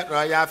pesa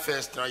royal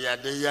feast no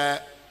yadi ya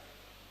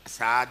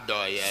sa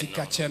doye.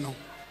 Sika channel.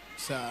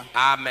 Sir.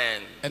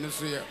 Amen. And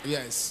so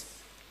yes.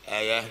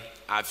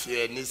 I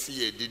fear nisi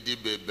ye didi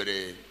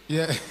bebre.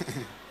 Yeah.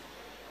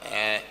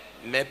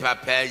 Me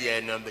papa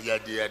ye no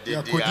yadi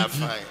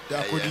fine.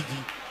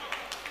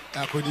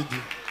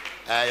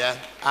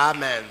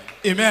 Amen.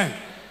 Amen.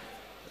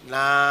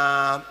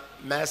 Na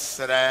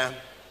mesre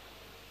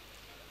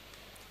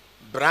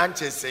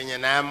branches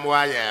in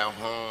amwa ye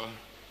ho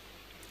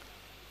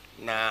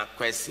na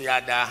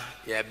kwesiada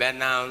ye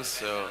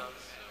benanso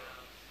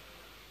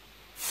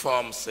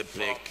form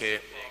sepeke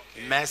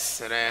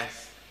mesre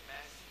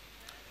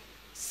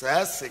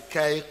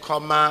sasikai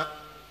koma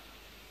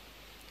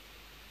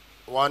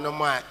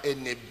wanoma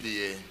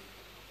enebie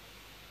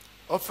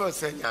offer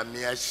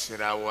nyame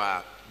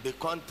ashirawa. Be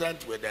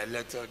content with the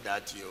little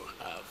that you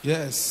have.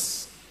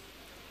 Yes.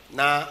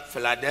 Na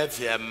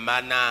Philadelphia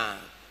mana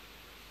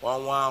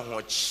wanwa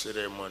ho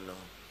chire mo no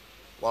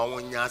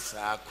wanwonya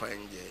sa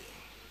kwanje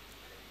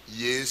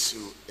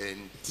Yesu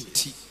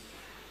enti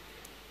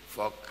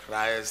for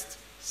Christ's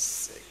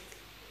sake.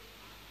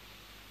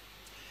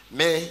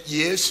 Me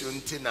Yesu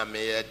enti na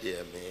me ye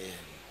de me.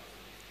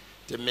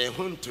 Te me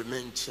huntu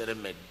me nchire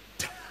me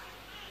da.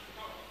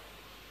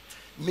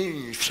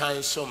 Me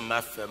shine so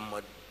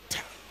mafemo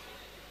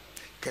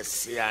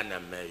Kasiana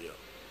mayo.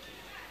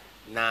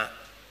 Na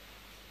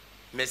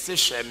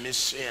mesisha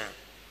missia.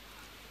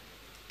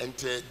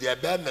 Ente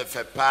diabe me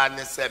fepa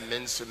ne se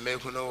mensu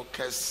mehuno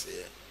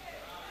kase.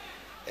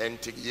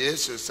 Ente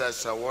Yesu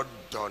sasa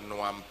wodo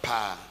no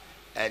ampa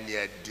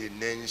ene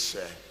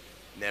dinense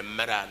ne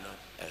mra no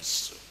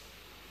eso.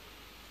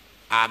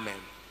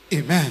 Amen.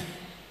 Amen.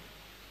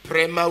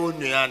 Prema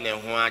unua ne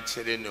ho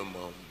akire no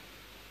mom.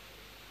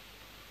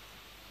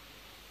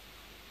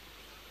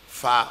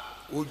 Fa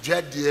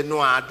ujadie no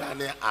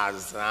adane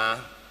azan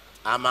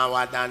ama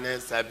wadane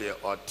sebe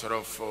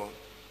otrofo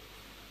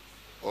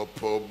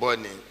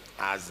opoboni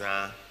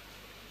azan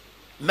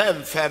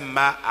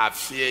memfemma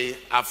afie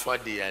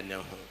afode ne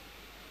ho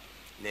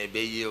na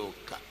ebeyi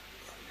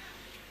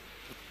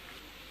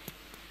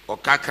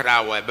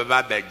okakra wa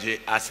beba beje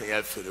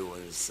asaya firi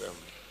wonsam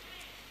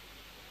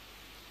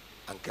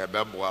anka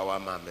beboa wa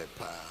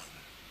mamepa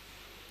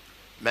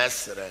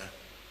mesre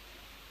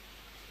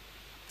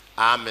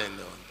amen.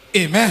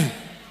 Amen.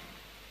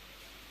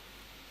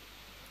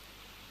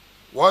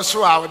 What's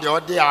wrong with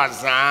the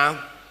Azan?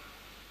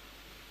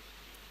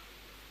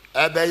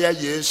 Ebeye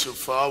Yesu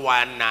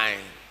 419.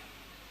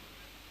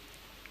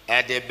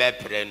 Ede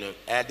bepre no,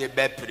 ede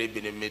bepre bi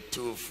ne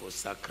metu fo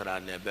sakra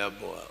ne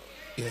bebo.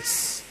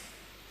 Yes.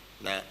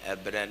 Na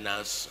ebre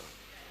naso.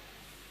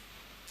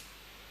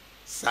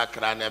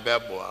 Sakra ne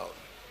bebo.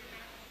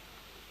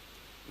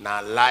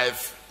 Na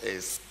life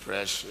is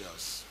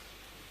precious.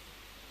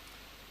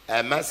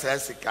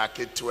 MSS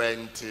kake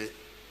 20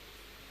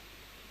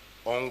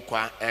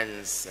 onkwa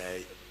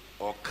ense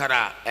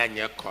okra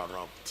enye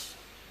corrupt.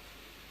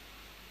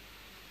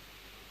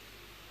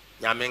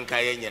 Nyamenka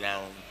ye nyina.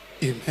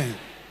 Amen.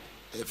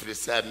 If you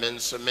say men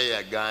so me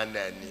ya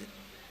Ghana ni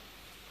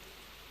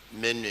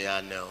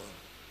menua no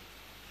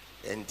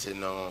enti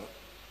no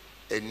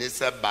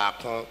enisa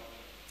baako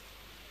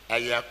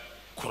aya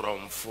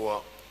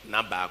kromfo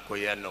na baako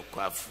ye no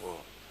kwafo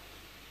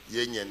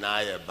ye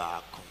nyina ye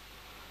baako.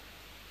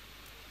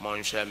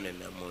 Monsha me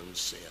na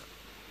monsia.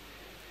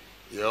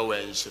 Yo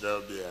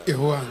wenshiro bia.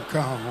 Eho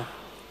anka ho.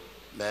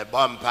 Me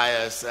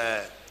vampire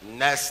say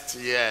next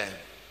year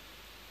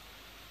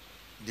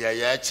the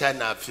year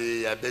na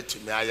fi ya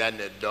betumi aya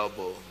ne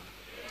double.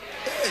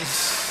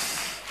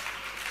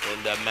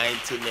 In the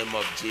mighty name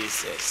of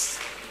Jesus.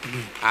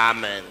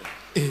 Amen.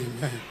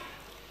 Amen.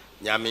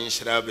 Nyamin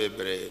shira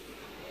bebre.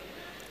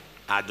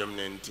 Adam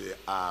nenti.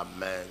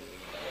 Amen.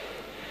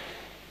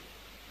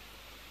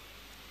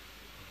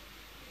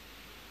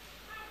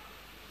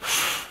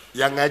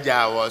 Yanga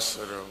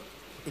jawosro.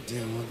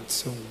 Dear one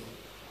so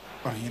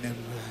by him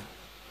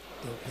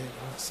the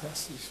paper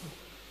says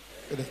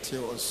the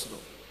tear also.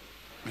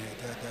 May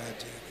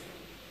that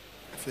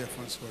fear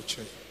from so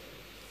church.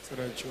 so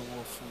that you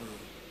more free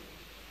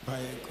by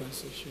a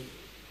concession,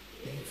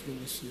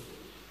 influence you,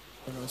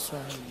 and also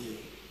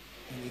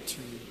and the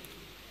tree,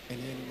 and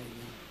anyone,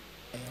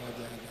 and all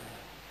the other.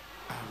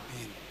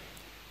 Amen.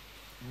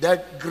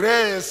 The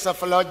grace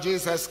of our Lord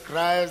Jesus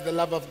Christ, the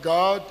love of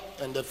God,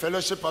 and the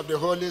fellowship of the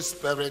Holy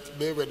Spirit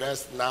be with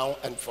us now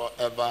and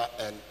forever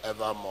and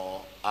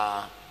evermore.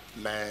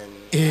 Amen.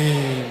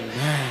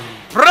 Amen.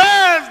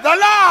 Praise the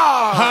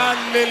Lord.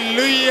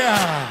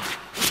 Hallelujah.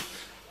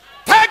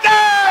 Take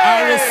it.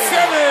 I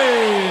receive it.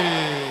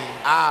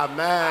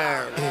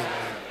 Amen.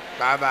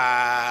 Bye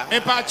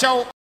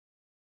bye.